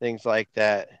things like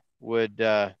that would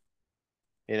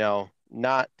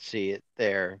not see it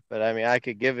there. But I mean, I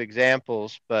could give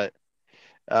examples, but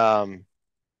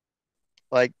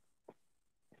like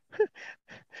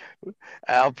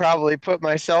I'll probably put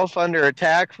myself under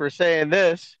attack for saying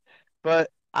this, but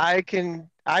I can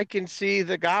see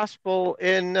the gospel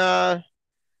in I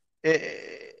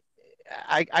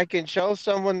can show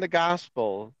someone the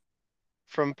gospel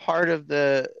from part of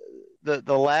the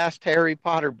last Harry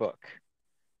Potter book,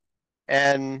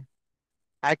 and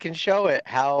I can show it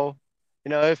how,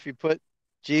 if you put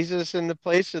Jesus in the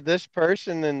place of this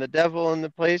person and the devil in the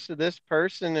place of this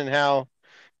person, and how,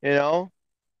 you know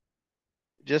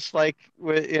just like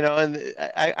with, and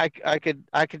I could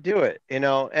do it, and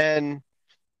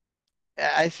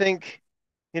I think,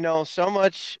 so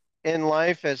much in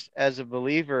life as a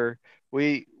believer,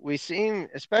 we seem,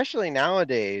 especially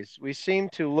nowadays, we seem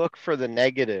to look for the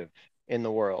negative in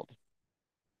the world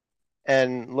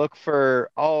and look for,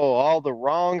 all the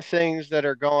wrong things that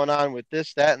are going on with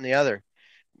this, that, and the other.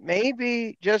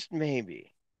 Maybe, just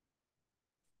maybe,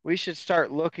 we should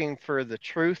start looking for the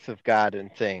truth of God in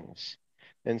things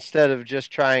instead of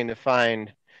just trying to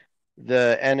find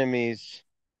the enemy's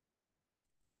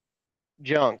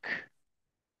junk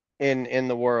in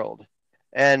the world.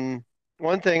 And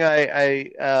one thing, I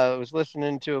was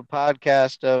listening to a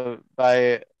podcast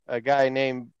by a guy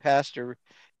named Pastor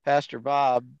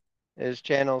Bob. His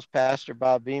channel's Pastor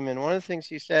Bob Beeman. One of the things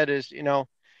he said is,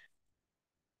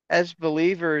 as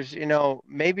believers,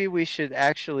 maybe we should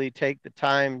actually take the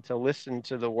time to listen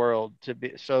to the world,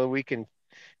 so we can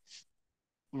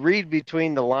read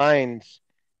between the lines,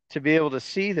 to be able to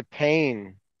see the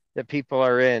pain that people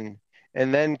are in,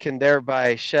 and then can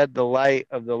thereby shed the light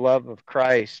of the love of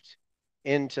Christ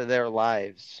into their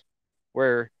lives,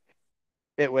 where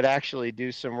it would actually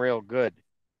do some real good,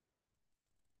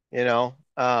 you know,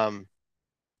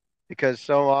 because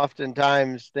so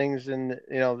oftentimes things in,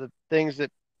 you know, the things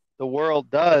that the world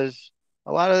does,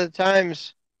 a lot of the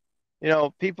times, you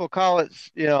know, people call it,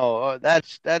 you know,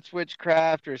 that's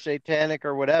witchcraft or satanic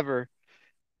or whatever.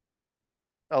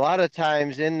 A lot of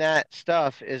times in that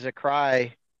stuff is a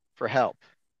cry for help.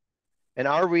 And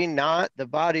are we not the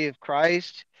body of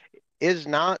Christ? Is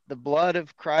not the blood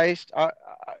of Christ,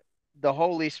 the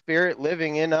Holy Spirit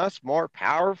living in us, more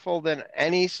powerful than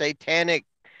any satanic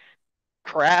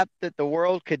crap that the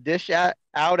world could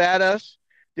out at us?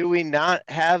 Do we not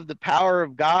have the power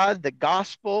of God, the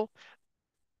gospel,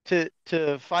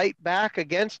 to fight back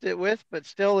against it with, but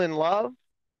still in love?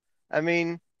 I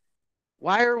mean,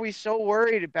 why are we so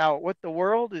worried about what the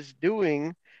world is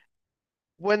doing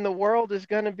when the world is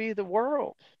going to be the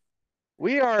world?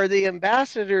 We are the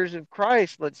ambassadors of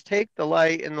Christ. Let's take the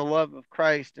light and the love of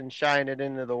Christ and shine it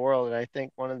into the world. And I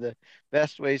think one of the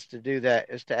best ways to do that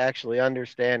is to actually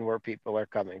understand where people are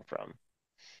coming from.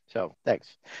 So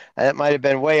thanks. That might have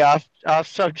been way off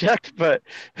subject, but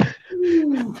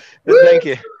thank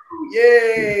you.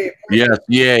 Yay! Yes,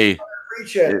 yay.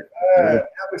 Preach it. That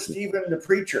was Stephen the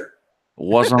preacher.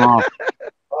 Wasn't off.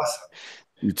 Awesome.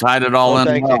 You tied it all Well, in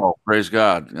thank you. well. Praise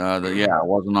God. Yeah, it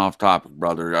wasn't off topic,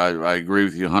 brother. I agree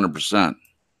with you 100%.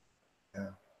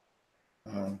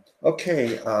 Yeah.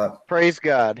 Okay. Praise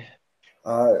God.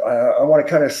 I want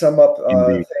to kind of sum up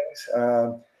things.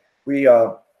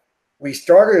 We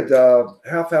started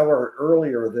half hour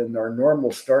earlier than our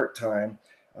normal start time.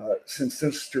 Since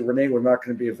Sister Renee was not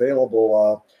going to be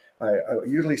available, I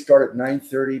usually start at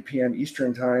 9:30 p.m.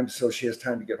 Eastern time, so she has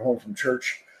time to get home from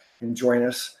church and join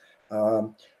us.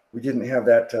 We didn't have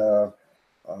that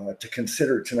to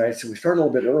consider tonight, so we started a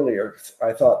little bit earlier.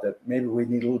 I thought that maybe we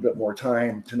need a little bit more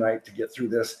time tonight to get through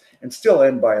this and still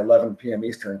end by 11 p.m.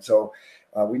 Eastern. So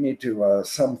we need to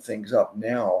sum things up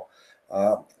now.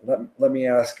 Let me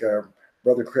ask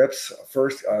Brother Cripps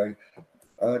first.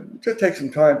 Just take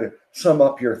some time to sum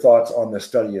up your thoughts on the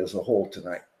study as a whole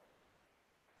tonight.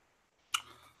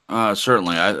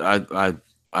 Certainly,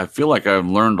 I feel like I've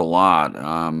learned a lot.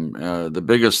 The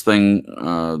biggest thing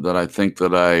that I think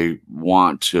that I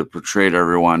want to portray to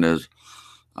everyone is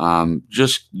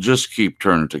just keep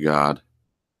turning to God.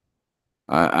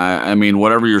 I mean,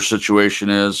 whatever your situation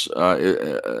is,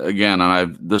 again,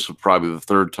 and this is probably the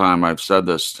third time I've said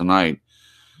this tonight,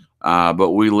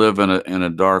 but we live in a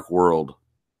dark world,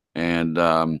 and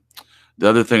the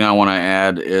other thing I want to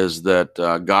add is that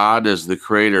God is the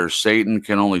creator. Satan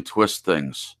can only twist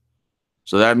things.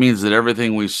 So that means that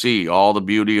everything we see, all the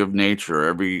beauty of nature,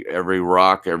 every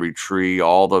rock, every tree,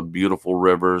 all the beautiful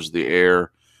rivers, the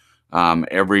air,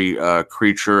 every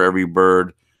creature, every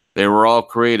bird, they were all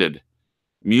created.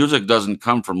 Music doesn't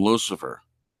come from Lucifer.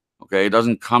 Okay, it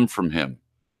doesn't come from him.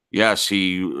 Yes,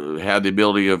 he had the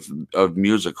ability of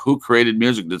music. Who created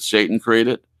music? Did Satan create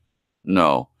it?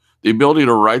 No. The ability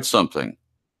to write something,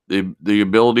 the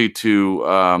ability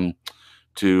to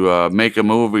make a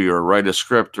movie or write a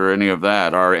script or any of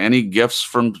that, are any gifts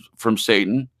from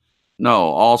Satan? No.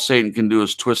 All Satan can do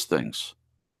is twist things.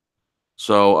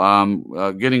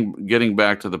 So getting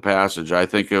back to the passage, I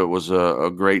think it was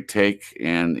a great take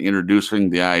in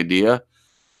introducing the idea,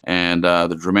 and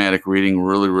the dramatic reading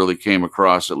really came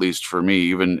across, at least for me,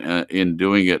 even in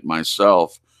doing it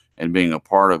myself and being a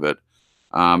part of it.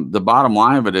 The bottom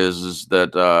line of it is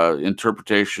that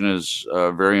interpretation is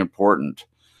very important.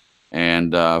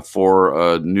 And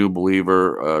for a new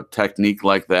believer, a technique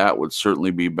like that would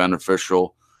certainly be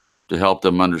beneficial to help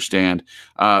them understand.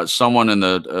 Someone in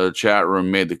the chat room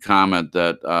made the comment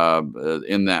that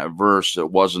in that verse,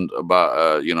 it wasn't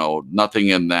about, nothing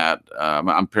in that,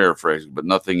 I'm paraphrasing, but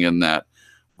nothing in that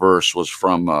verse was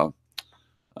from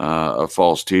a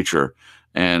false teacher.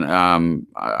 And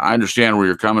I understand where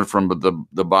you're coming from, but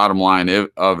the bottom line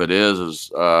of it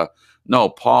is no,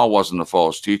 Paul wasn't a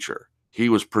false teacher. He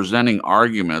was presenting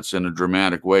arguments in a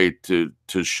dramatic way to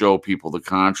show people the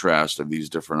contrast of these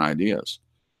different ideas.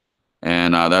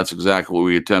 And that's exactly what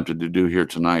we attempted to do here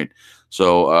tonight.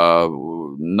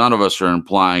 So none of us are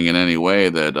implying in any way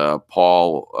that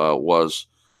Paul was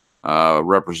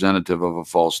representative of a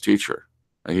false teacher.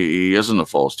 He isn't a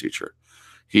false teacher.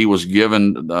 He was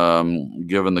given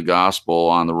the gospel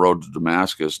on the road to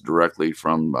Damascus directly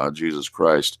from Jesus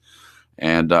Christ.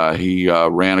 And he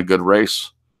ran a good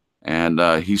race. And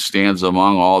he stands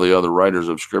among all the other writers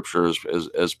of Scripture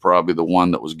as probably the one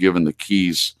that was given the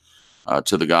keys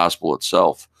to the gospel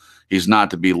itself. He's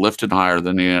not to be lifted higher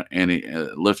than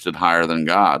lifted higher than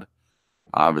God,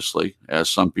 obviously, as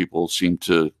some people seem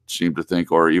to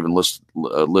think, or even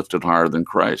lifted higher than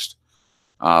Christ.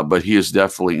 but he is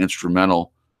definitely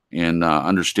instrumental in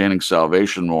understanding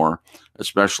salvation more,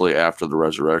 especially after the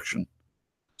resurrection.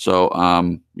 So,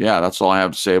 yeah, that's all I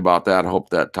have to say about that. I hope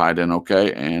that tied in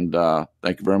okay, and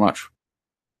thank you very much.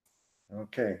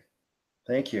 Okay,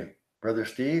 thank you. Brother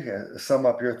Steve, sum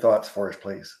up your thoughts for us,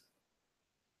 please.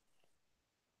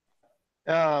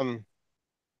 I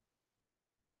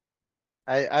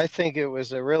think it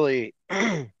was a really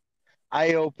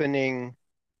eye-opening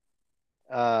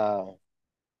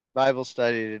Bible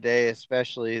study today,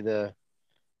 especially the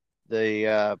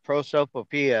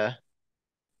prosopopoeia.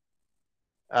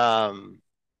 Um,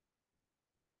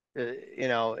 you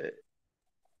know,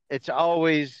 it's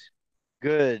always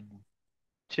good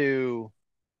to,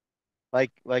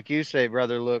 like you say,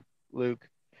 brother Luke,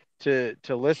 to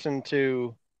listen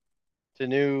to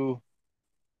new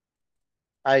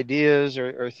ideas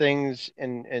or things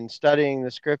in studying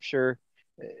the scripture,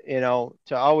 to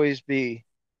always be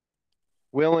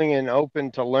willing and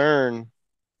open to learn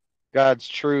God's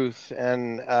truth.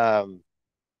 And the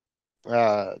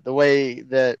way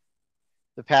that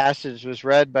the passage was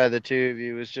read by the two of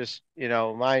you was just,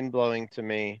 mind blowing to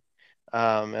me.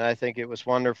 And I think it was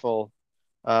wonderful.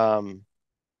 Um,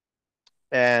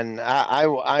 and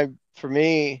for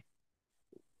me,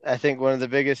 I think one of the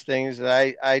biggest things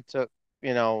that I took,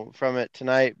 from it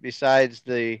tonight, besides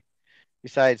that,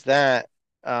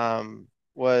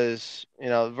 was,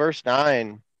 verse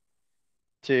 9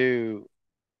 to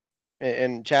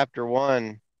in chapter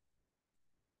 1,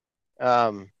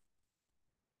 or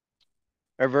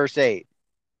verse 8,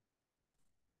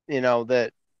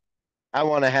 that I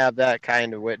want to have that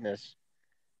kind of witness,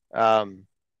 um,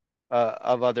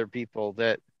 of other people,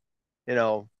 that, you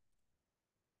know,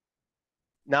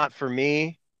 not for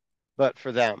me, but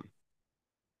for them,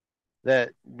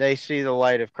 that they see the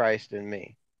light of Christ in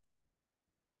me.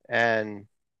 And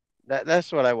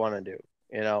that's what I want to do.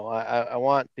 I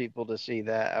want people to see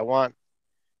that. I want,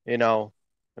 no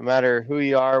matter who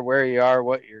you are, where you are,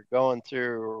 what you're going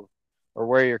through, or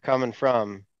where you're coming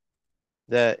from,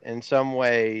 that in some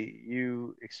way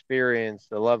you experience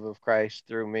the love of Christ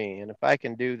through me. And if I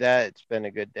can do that, it's been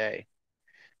a good day.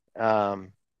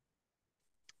 And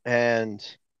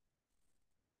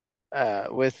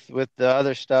with the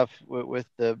other stuff, with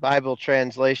the Bible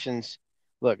translations,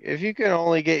 look, if you can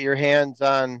only get your hands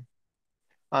on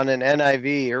an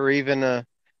NIV, or even a,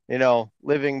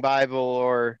 Living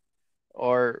Bible,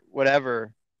 or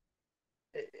whatever,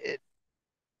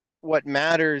 what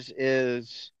matters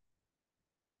is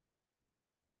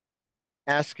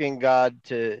asking God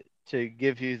to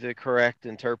give you the correct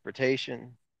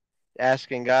interpretation,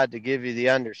 asking God to give you the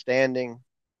understanding,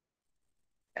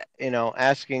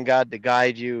 asking God to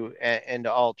guide you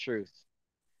into all truth.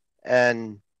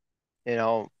 And,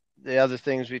 the other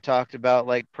things we talked about,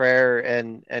 like prayer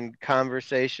and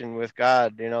conversation with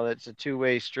God, that's a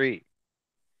two-way street.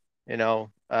 Be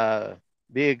a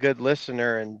good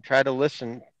listener and try to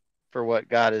listen for what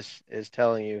God is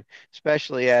telling you,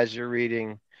 especially as you're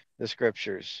reading the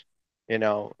scriptures.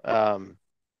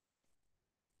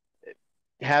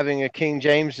 Having a King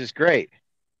James is great,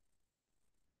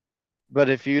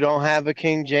 but if you don't have a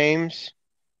King James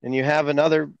and you have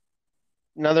another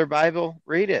Bible,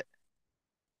 read it.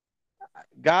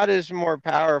 God is more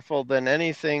powerful than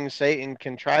anything Satan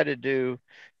can try to do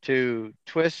to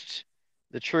twist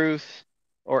the truth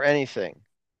or anything.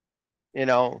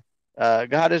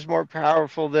 God is more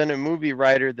powerful than a movie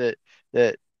writer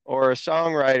that or a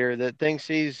songwriter that thinks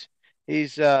he's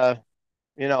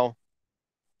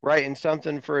writing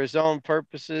something for his own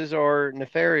purposes or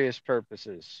nefarious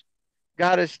purposes.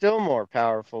 God is still more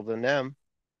powerful than them.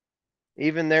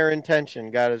 Even their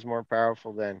intention, God is more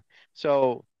powerful than.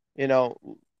 So,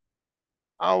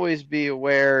 always be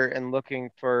aware and looking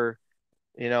for,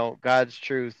 God's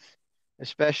truth,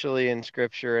 especially in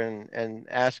scripture, and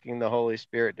asking the Holy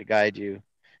Spirit to guide you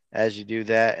as you do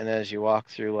that and as you walk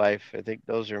through life. I think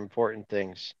those are important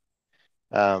things.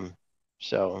 And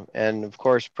of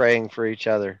course, praying for each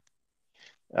other.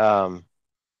 Um,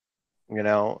 you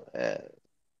know, uh,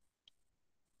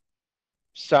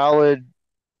 Solid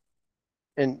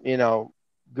and,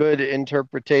 good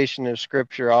interpretation of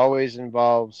scripture always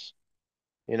involves,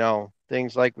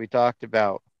 things like we talked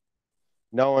about,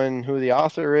 knowing who the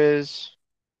author is,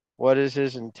 what is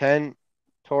his intent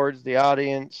towards the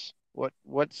audience,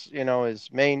 what's his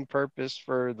main purpose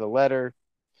for the letter,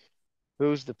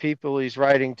 who's the people he's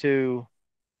writing to,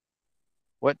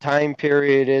 what time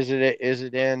period is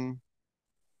it in,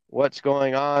 what's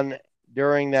going on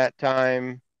during that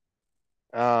time,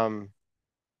 um,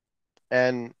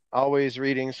 and always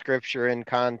reading scripture in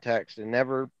context and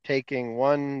never taking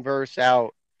one verse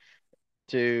out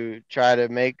to try to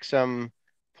make some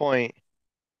point,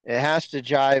 it has to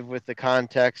jive with the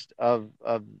context of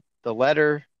the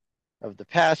letter, of the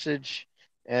passage,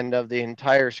 and of the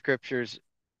entire scriptures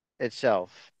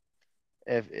itself.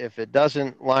 If it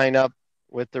doesn't line up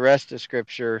with the rest of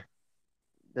scripture,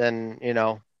 then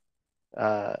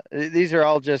these are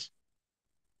all just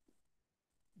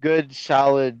good,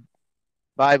 solid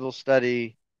Bible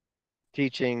study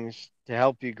teachings to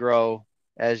help you grow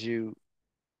as you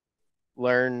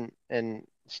learn and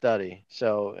study.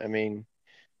 So, I mean,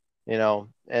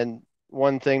 and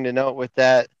one thing to note with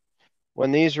that,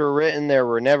 when these were written, there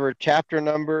were never chapter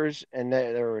numbers, and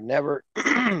there were never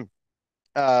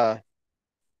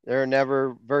there are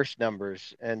never verse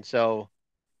numbers. And so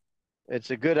it's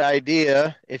a good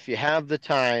idea, if you have the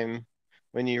time,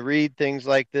 when you read things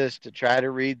like this, to try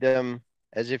to read them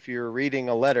as if you're reading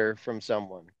a letter from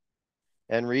someone,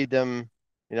 and read them,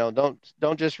 don't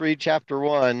just read chapter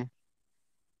 1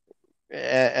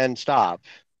 and stop.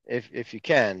 If you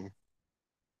can,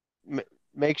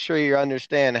 make sure you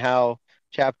understand how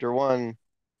chapter 1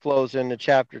 flows into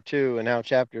chapter 2, and how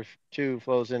chapter 2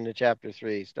 flows into chapter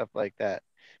 3, stuff like that.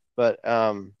 But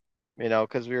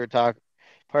because we were talking,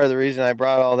 part of the reason I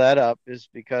brought all that up is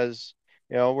because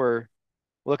we're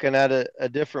looking at a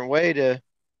different way to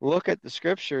look at the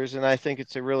scriptures, and I think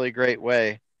it's a really great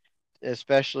way,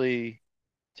 especially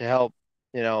to help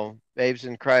babes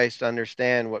in Christ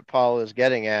understand what Paul is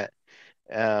getting at,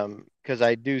 because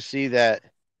I do see that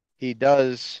he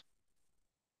does,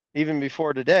 even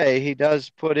before today, he does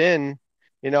put in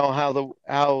how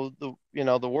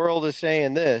the world is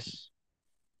saying this,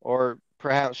 or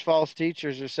perhaps false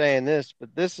teachers are saying this,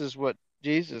 but this is what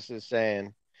Jesus is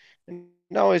saying. And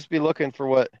always be looking for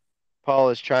what Paul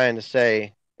is trying to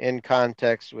say in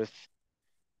context with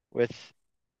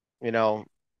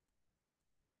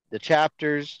the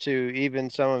chapters, to even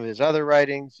some of his other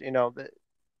writings.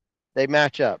 They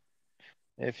match up.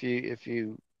 If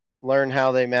you learn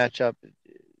how they match up,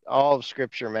 all of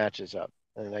scripture matches up.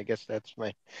 And I guess that's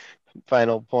my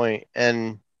final point.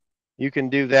 And you can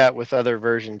do that with other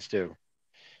versions too,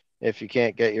 if you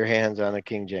can't get your hands on a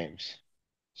King James.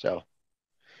 So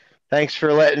thanks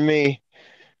for letting me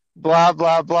blah,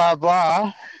 blah, blah,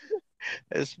 blah.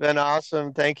 It's been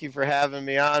awesome. Thank you for having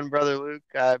me on, Brother Luke.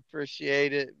 I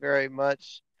appreciate it very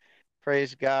much.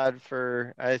 Praise God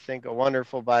for, I think, a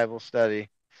wonderful Bible study.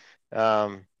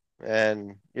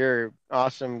 And you're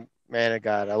awesome, man of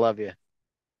God. I love you.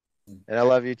 And I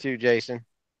love you too, Jason.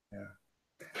 Yeah.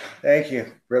 Thank you,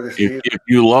 Brother Steve. If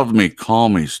you love me, call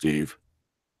me, Steve.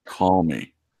 Call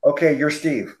me. Okay, you're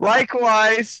Steve.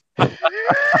 Likewise.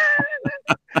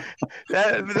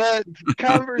 that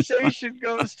conversation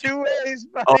goes two ways,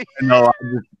 buddy. Oh, no,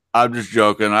 I'm just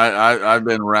joking. I've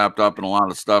been wrapped up in a lot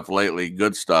of stuff lately.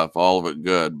 Good stuff, all of it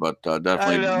good, but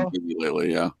definitely busy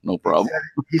lately. Yeah, no problem.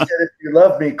 He said, if you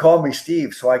love me, call me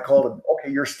Steve. So I called him.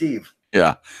 Okay, you're Steve.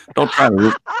 Yeah, don't try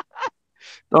to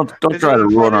don't try to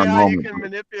ruin our moment. You can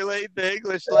manipulate the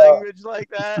English language like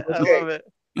that. Okay. I love it.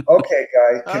 Okay,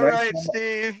 guys. All right,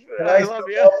 Steve. I love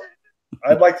you.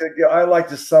 I'd like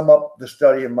to sum up the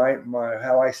study and my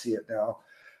how I see it now.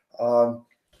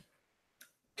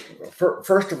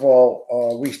 First of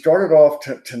all, we started off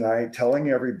tonight telling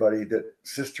everybody that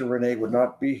Sister Renee would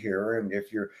not be here, and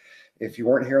if you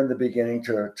weren't here in the beginning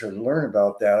to learn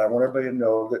about that, I want everybody to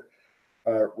know that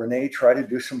Renee tried to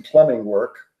do some plumbing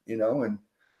work, and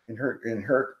in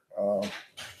her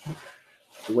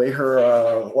the way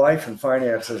her life and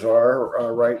finances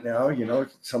are right now,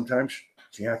 sometimes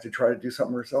she has to try to do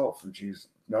something herself, and she's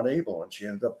not able, and she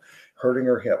ended up hurting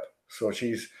her hip, so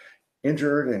she's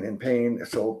injured and in pain.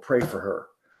 So pray for her.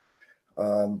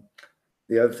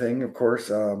 The other thing, of course,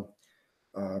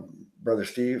 Brother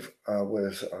Steve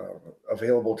was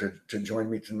available to join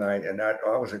me tonight, and that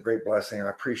was a great blessing. I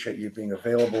appreciate you being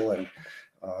available and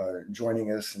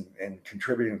joining us and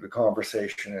contributing to the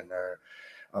conversation.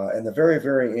 And the very,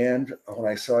 very end,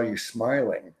 when I saw you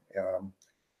smiling,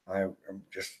 I'm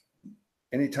just,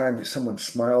 anytime someone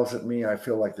smiles at me, I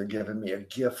feel like they're giving me a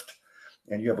gift,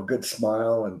 and you have a good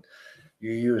smile and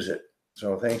you use it.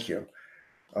 So thank you.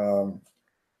 Do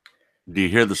you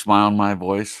hear the smile in my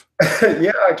voice?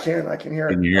 Yeah, I can hear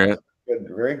it. Can you hear it? Good,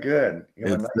 very good.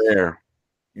 It's there.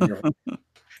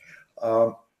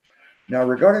 Now,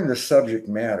 regarding the subject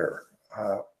matter,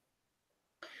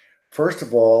 first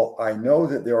of all, I know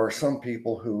that there are some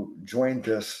people who joined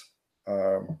this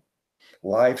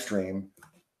live stream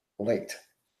late.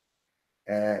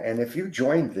 And if you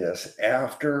joined this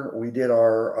after we did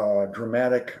our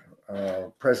dramatic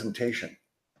presentation,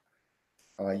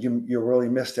 you really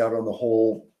missed out on the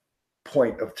whole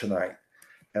point of tonight.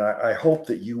 And I hope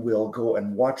that you will go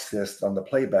and watch this on the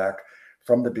playback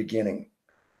from the beginning,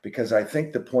 because I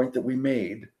think the point that we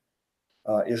made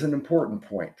is an important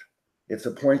point. It's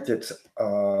a point that's,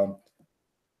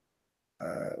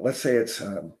 let's say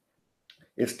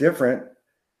it's different,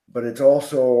 but it's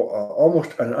also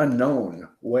almost an unknown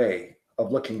way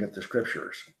of looking at the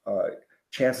scriptures.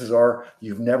 Chances are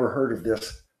you've never heard of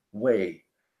this way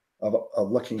of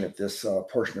looking at this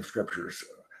portion of scriptures.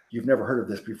 You've never heard of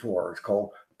this before. It's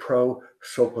called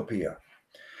prosopopoeia.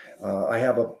 I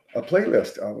have a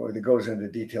playlist that goes into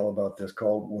detail about this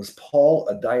called Was Paul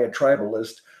a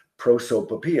Diatribalist?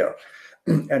 Prosopopoeia.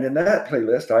 And in that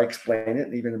playlist, I explain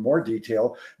it even in more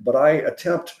detail, but I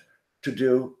attempt to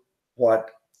do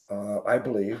what I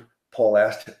believe Paul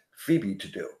asked Phoebe to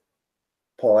do.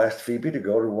 Paul asked Phoebe to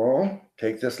go to Rome,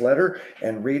 take this letter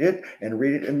and read it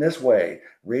in this way.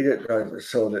 Read it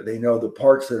so that they know the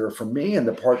parts that are from me and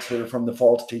the parts that are from the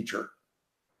false teacher.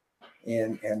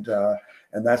 And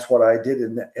that's what I did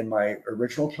in my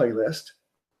original playlist.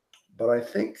 But I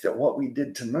think that what we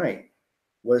did tonight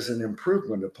was an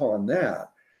improvement upon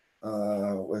that.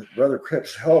 With Brother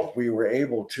Cripps' help, we were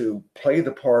able to play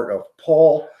the part of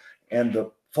Paul and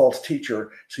the false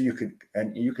teacher, so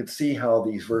you could see how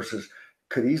these verses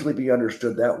could easily be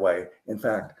understood that way. In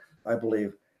fact, I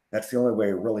believe that's the only way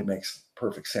it really makes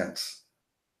perfect sense.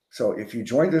 So if you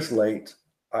joined us late,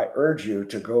 I urge you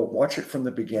to go watch it from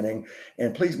the beginning,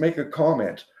 and please make a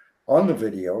comment on the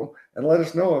video and let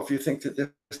us know if you think that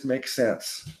this makes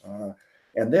sense.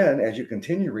 And then as you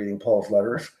continue reading Paul's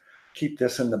letters, keep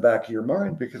this in the back of your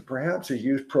mind, because perhaps he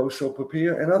used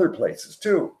prosopopoeia in other places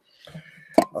too.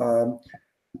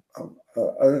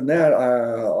 Other than that,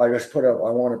 I just I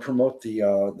want to promote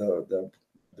the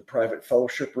private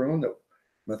fellowship room that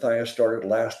Matthias started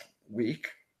last week.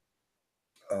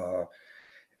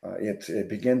 It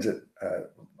begins at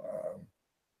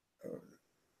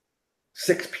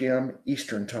 6 p.m.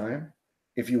 Eastern time.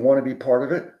 If you want to be part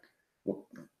of it,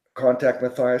 contact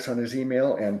Matthias on his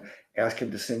email and ask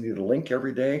him to send you the link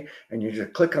every day. And you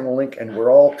just click on the link and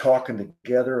we're all talking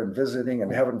together and visiting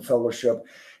and having fellowship.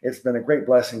 It's been a great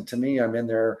blessing to me. I've been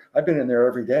in there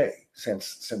every day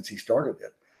since he started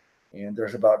it. And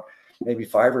there's about maybe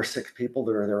 5 or 6 people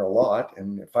that are there a lot,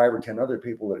 and 5 or 10 other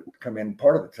people that come in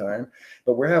part of the time.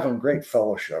 But we're having great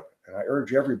fellowship, and I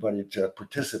urge everybody to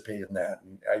participate in that.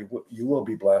 And you will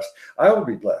be blessed. I will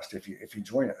be blessed if you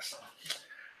join us.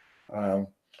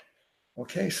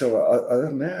 Okay, so other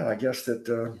than that, I guess that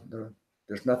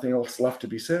there's nothing else left to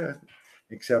be said,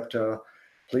 except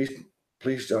please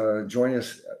join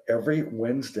us every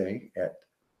Wednesday at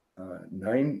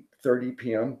 9:30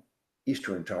 p.m.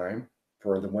 Eastern time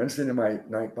for the Wednesday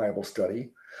night Bible study,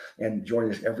 and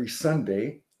join us every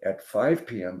Sunday at 5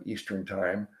 p.m. Eastern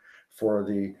time for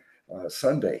the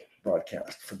Sunday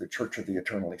broadcast for the Church of the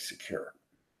Eternally Secure.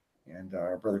 And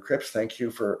Brother Cripps, thank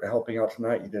you for helping out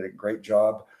tonight. You did a great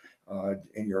job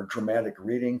in your dramatic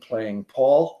reading, playing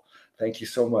Paul. Thank you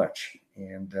so much.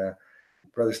 And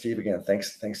Brother Steve, again,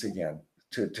 thanks again.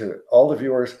 To all the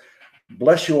viewers,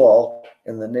 bless you all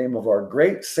in the name of our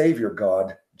great Savior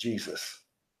God, Jesus.